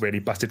add these really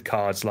busted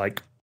cards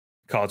like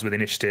cards with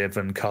initiative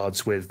and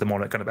cards with the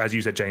mono, kind of as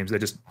you said, James, they're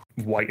just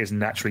white is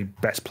naturally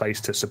best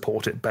placed to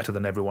support it better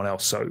than everyone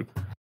else. So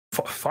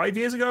 5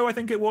 years ago, I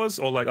think it was,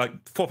 or like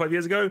 4 or 5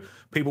 years ago,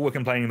 people were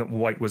complaining that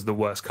white was the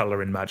worst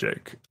color in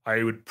Magic.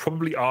 I would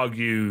probably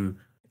argue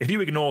if you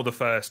ignore the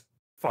first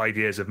 5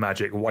 years of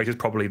Magic, white is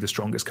probably the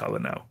strongest color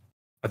now.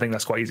 I think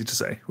that's quite easy to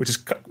say, which is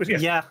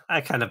yeah,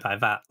 I kind of buy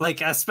that.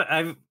 Like,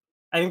 I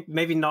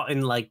maybe not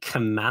in like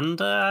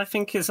Commander, I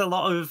think is a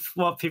lot of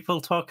what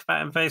people talk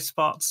about in various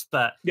spots,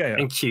 but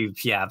in Cube,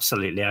 yeah,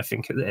 absolutely. I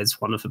think it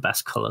is one of the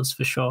best colors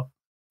for sure.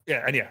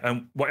 Yeah,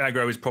 and white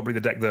aggro is probably the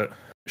deck that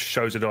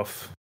shows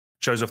off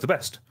the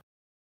best.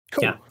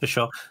 Cool. Yeah, for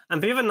sure.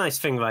 And the other nice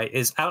thing, right,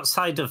 is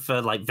outside of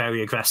the like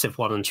very aggressive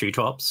 1 and 2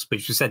 drops,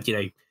 which you said,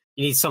 you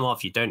need some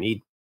of, you don't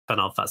need ton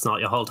of, that's not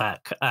your whole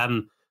deck.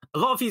 A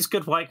lot of these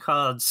good white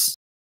cards,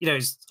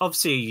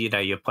 obviously,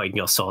 you're putting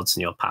your swords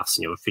and your paths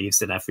and your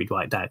retrieves in every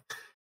white deck,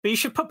 but you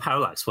should put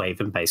Parallax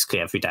Wave in basically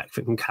every deck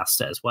that can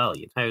cast it as well.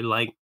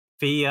 Like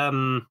these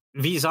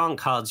aren't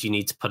cards you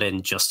need to put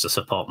in just to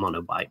support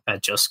mono white. They're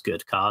just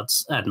good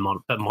cards, and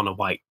mono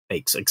white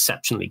makes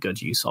exceptionally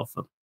good use of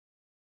them.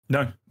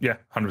 No, yeah,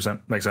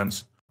 100% makes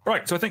sense.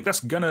 Right, so I think that's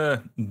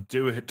gonna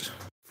do it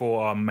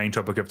for our main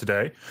topic of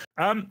today.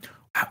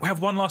 We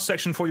have one last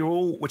section for you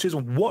all, which is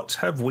what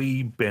have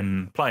we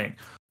been playing?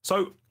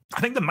 So I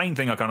think the main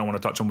thing I kind of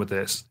want to touch on with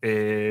this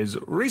is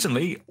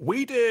recently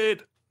we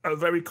did a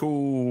very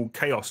cool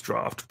Chaos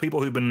draft. People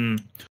who've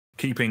been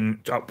keeping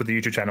up with the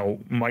YouTube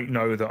channel might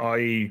know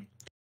that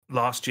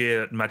last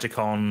year at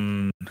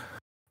MagicCon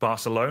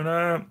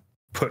Barcelona,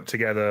 put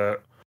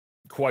together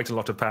quite a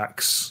lot of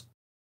packs.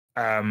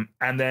 And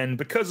then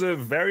because of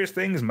various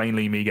things,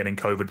 mainly me getting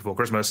COVID before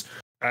Christmas,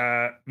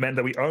 meant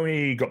that we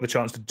only got the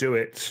chance to do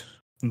it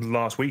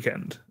last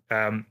weekend.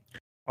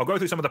 I'll go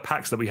through some of the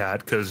packs that we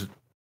had because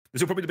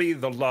this will probably be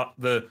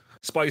the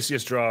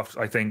spiciest draft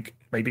I think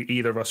maybe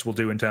either of us will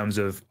do in terms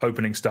of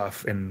opening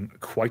stuff in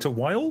quite a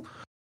while.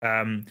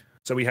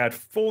 So we had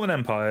Fallen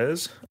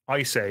Empires,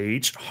 Ice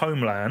Age,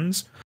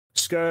 Homelands,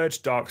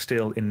 Scourge,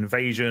 Darksteel,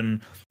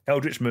 Invasion,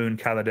 Eldritch Moon,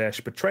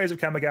 Kaladesh, Betrayers of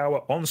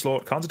Kamigawa,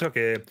 Onslaught,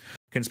 Kanzatokir,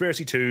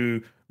 Conspiracy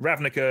 2,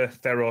 Ravnica,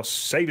 Theros,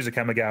 Saviors of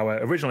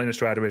Kamigawa, Original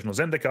Innistrad, Original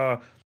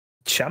Zendikar,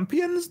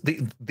 Champions?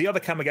 The other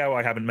Kamigawa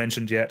I haven't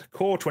mentioned yet,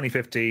 Core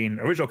 2015,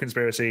 Original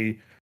Conspiracy,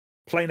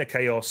 Planar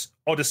Chaos,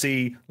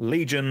 Odyssey,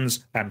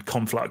 Legions, and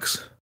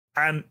Conflux.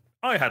 And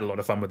I had a lot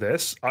of fun with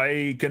this.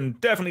 I can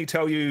definitely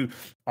tell you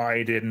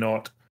we did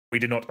not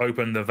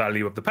open the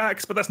value of the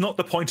packs, but that's not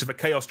the point of a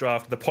Chaos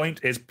draft. The point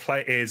is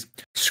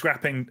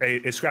scrapping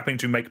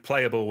to make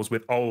playables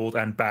with old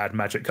and bad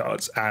Magic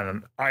cards.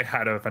 And I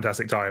had a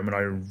fantastic time, and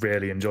I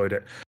really enjoyed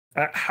it.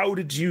 How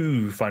did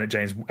you find it,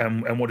 James?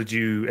 And what did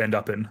you end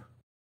up in?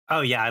 Oh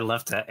yeah, I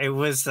loved it. It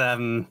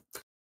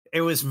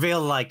was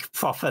real, like,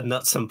 proper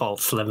nuts and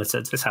bolts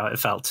limited is how it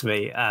felt to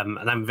me, and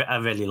I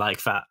really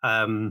like that.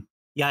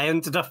 Yeah, I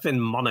ended up in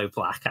mono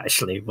black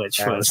actually,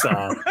 which was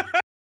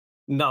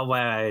not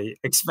where I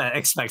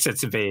expected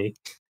to be.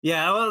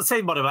 Yeah, I won't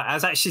say mono black. I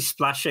was actually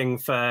splashing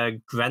for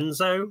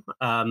Grenzo,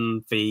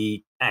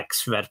 the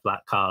X red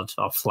black card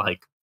off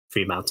like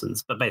Three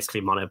Mountains, but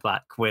basically mono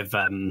black with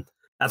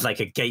as like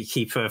a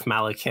gatekeeper of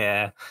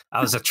Malakir.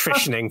 I was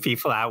attritioning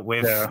people out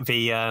with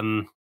the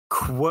I'm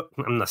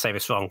going to say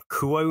this wrong.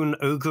 Kuon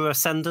Ogre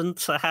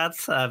Ascendant I had.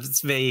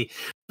 It's the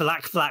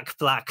black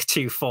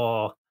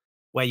 2/4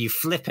 where you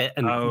flip it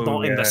and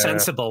not in the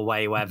sensible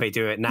way where they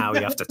do it now.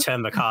 You have to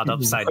turn the card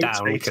upside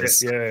down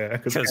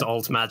because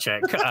old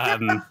Magic.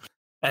 And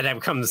then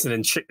comes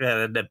an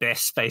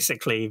abyss,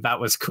 basically. That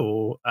was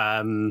cool.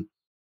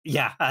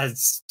 Yeah, I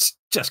was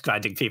just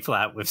grinding people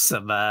out with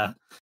some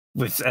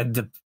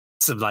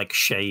some like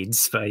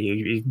shades where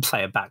you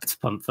play it back to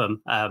pump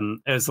them.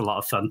 It was a lot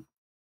of fun.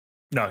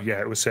 No, yeah,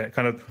 it was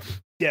kind of,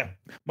 yeah.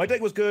 My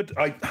deck was good.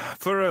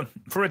 For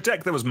a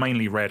deck that was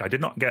mainly red, I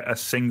did not get a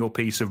single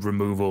piece of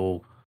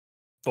removal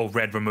or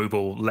red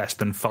removal less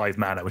than 5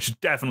 mana, which is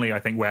definitely, I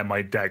think, where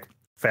my deck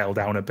fell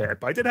down a bit.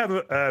 But I did have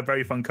a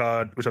very fun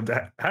card, which I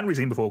hadn't really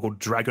seen before, called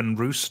Dragon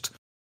Roost.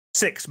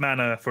 6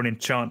 mana for an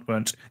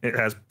enchantment. It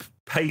has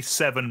pay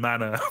 7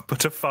 mana,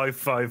 put a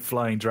 5/5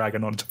 flying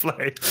dragon onto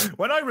play.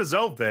 When I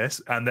resolved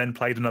this and then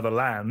played another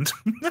land,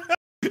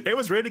 it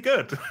was really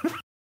good.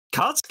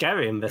 Card's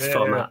scary in this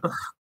format.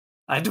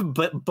 I had a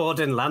bit bored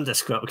in land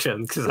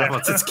destruction because I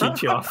wanted to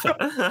keep you off it.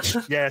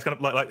 Yeah, it's kind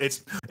of like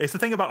it's the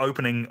thing about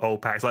opening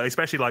old packs, like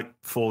especially like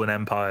Fallen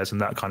Empires and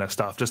that kind of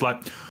stuff. Just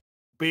like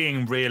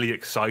being really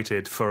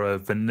excited for a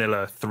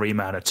vanilla 3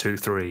 mana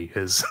 2/3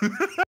 is a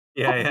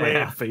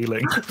weird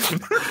feeling.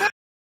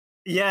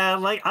 Yeah,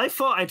 like I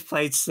thought I'd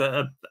played.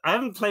 I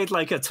haven't played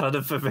like a ton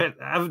of it.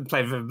 I haven't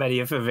played many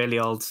of the really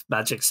old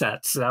Magic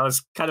sets. And I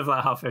was kind of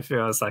like halfway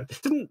through. I was like,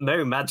 didn't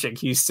know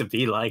Magic used to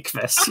be like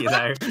this. You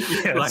know,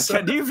 like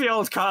I knew the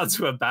old cards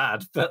were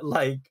bad, but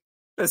like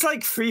there's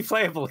like 3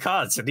 playable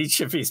cards in each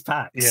of these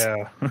packs.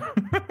 Yeah,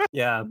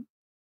 yeah.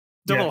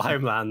 Double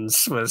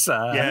Homelands was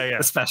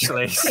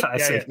especially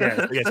exciting.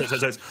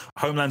 So it's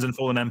Homelands and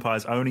Fallen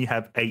Empires only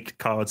have 8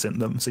 cards in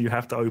them, so you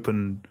have to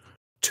open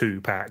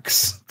 2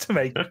 packs to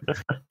make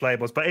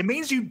playables, but it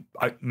means you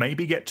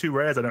maybe get 2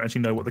 rares. I don't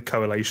actually know what the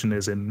correlation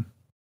is in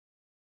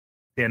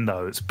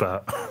those,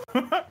 but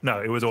no,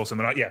 it was awesome,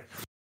 and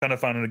kind of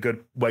fun and a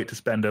good way to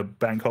spend a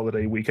bank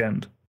holiday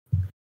weekend.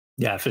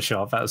 Yeah, for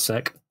sure. That was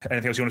sick.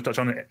 Anything else you want to touch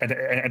on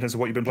in terms of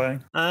what you've been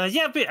playing?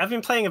 Yeah, I've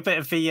been playing a bit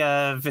of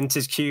the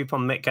Vintage Cube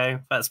on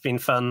MitGo. That's been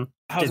fun.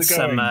 How's it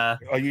going?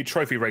 Are you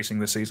trophy racing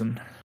this season?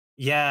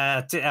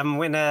 Yeah, I'm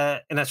in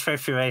a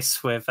trophy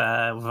race with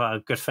our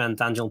good friend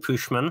Daniel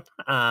Pushman,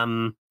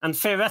 and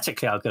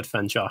theoretically our good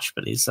friend Josh,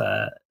 but he's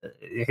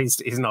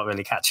not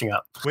really catching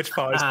up. Which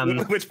part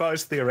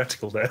is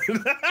theoretical then?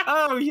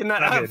 Oh,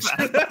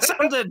 that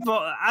sounded.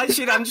 But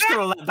actually, I'm just going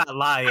to let that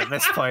lie at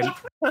this point.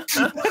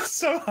 That's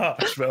so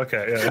harsh, but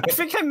okay. Yeah. I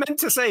think I meant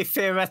to say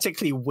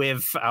theoretically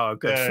with our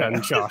good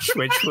friend Josh,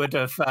 which would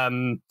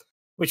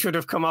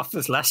have come off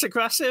as less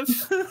aggressive.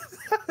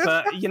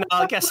 But,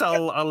 I guess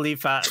I'll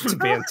leave that to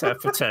be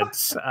interpreted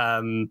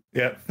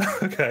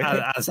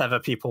as ever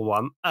people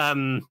want.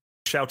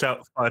 Shout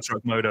out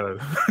Firetruck Modo.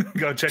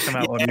 Go check them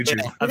out on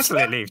YouTube. Yeah,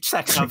 absolutely.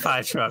 Check out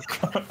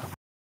Firetruck.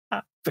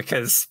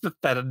 Because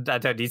then I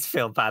don't need to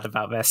feel bad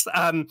about this.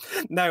 I've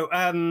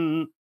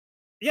been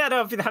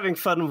having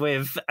fun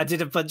with. I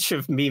did a bunch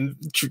of meme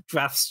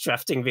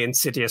drafting the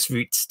Insidious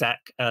Roots deck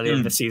earlier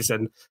in the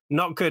season.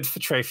 Not good for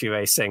trophy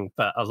racing,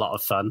 but a lot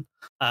of fun.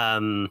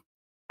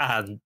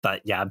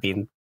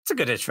 It's a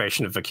good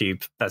iteration of the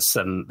cube. There's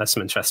some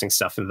interesting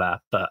stuff in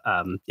there, but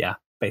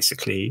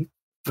basically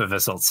the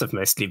results have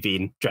mostly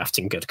been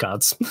drafting good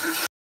cards,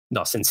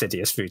 not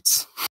Insidious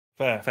Roots.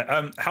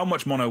 Fair. How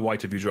much mono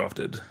white have you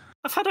drafted?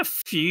 I've had a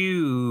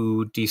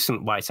few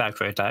decent white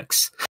aggro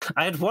decks.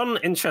 I had one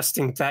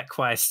interesting deck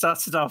where I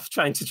started off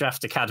trying to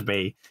draft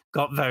Academy,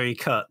 got very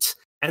cut,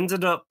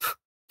 ended up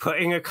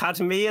putting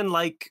Academy and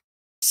like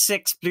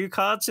 6 blue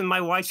cards in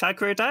my white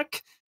aggro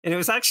deck. And it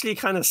was actually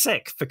kind of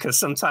sick because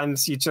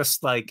sometimes you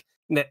just like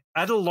I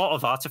had a lot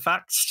of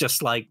artifacts,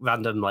 just like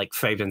random like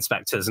frame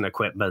inspectors and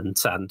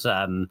equipment,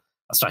 and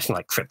especially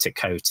like cryptic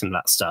coat and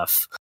that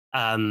stuff.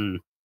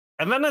 And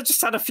then I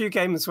just had a few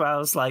games where I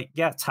was like,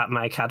 yeah, tap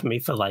my academy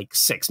for like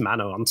 6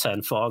 mana on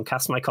turn 4 and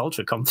cast my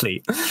Culture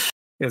Complete.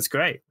 It was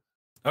great.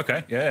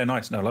 Okay, yeah,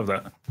 nice. No, I love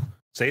that.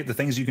 See, the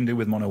things you can do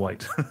with mono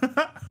white.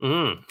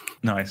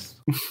 Nice.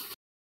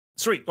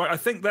 Sweet. Right, I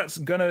think that's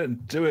going to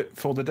do it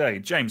for the day.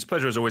 James,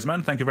 pleasure as always,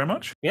 man. Thank you very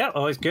much. Yeah,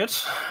 always good.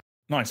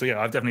 Nice. So, yeah,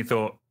 I've definitely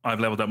thought I've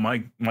leveled up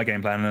my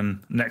game plan, and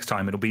next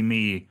time it'll be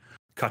me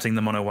cutting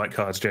the mono white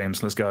cards,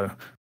 James. Let's go.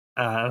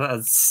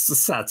 That's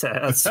sad.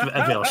 That's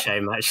a real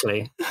shame,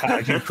 actually.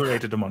 You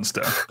created a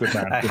monster. Good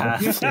man. I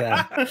have,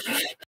 yeah.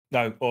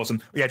 No,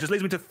 awesome. Yeah, just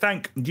leaves me to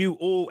thank you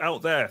all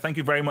out there. Thank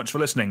you very much for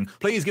listening.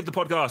 Please give the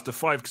podcast a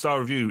 5-star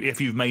review if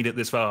you've made it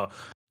this far.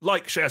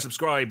 Like, share,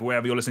 subscribe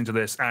wherever you're listening to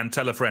this, and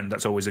tell a friend.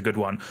 That's always a good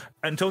one.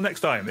 Until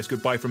next time, it's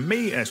goodbye from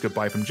me, and it's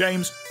goodbye from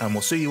James, and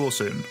we'll see you all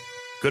soon.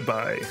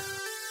 Goodbye.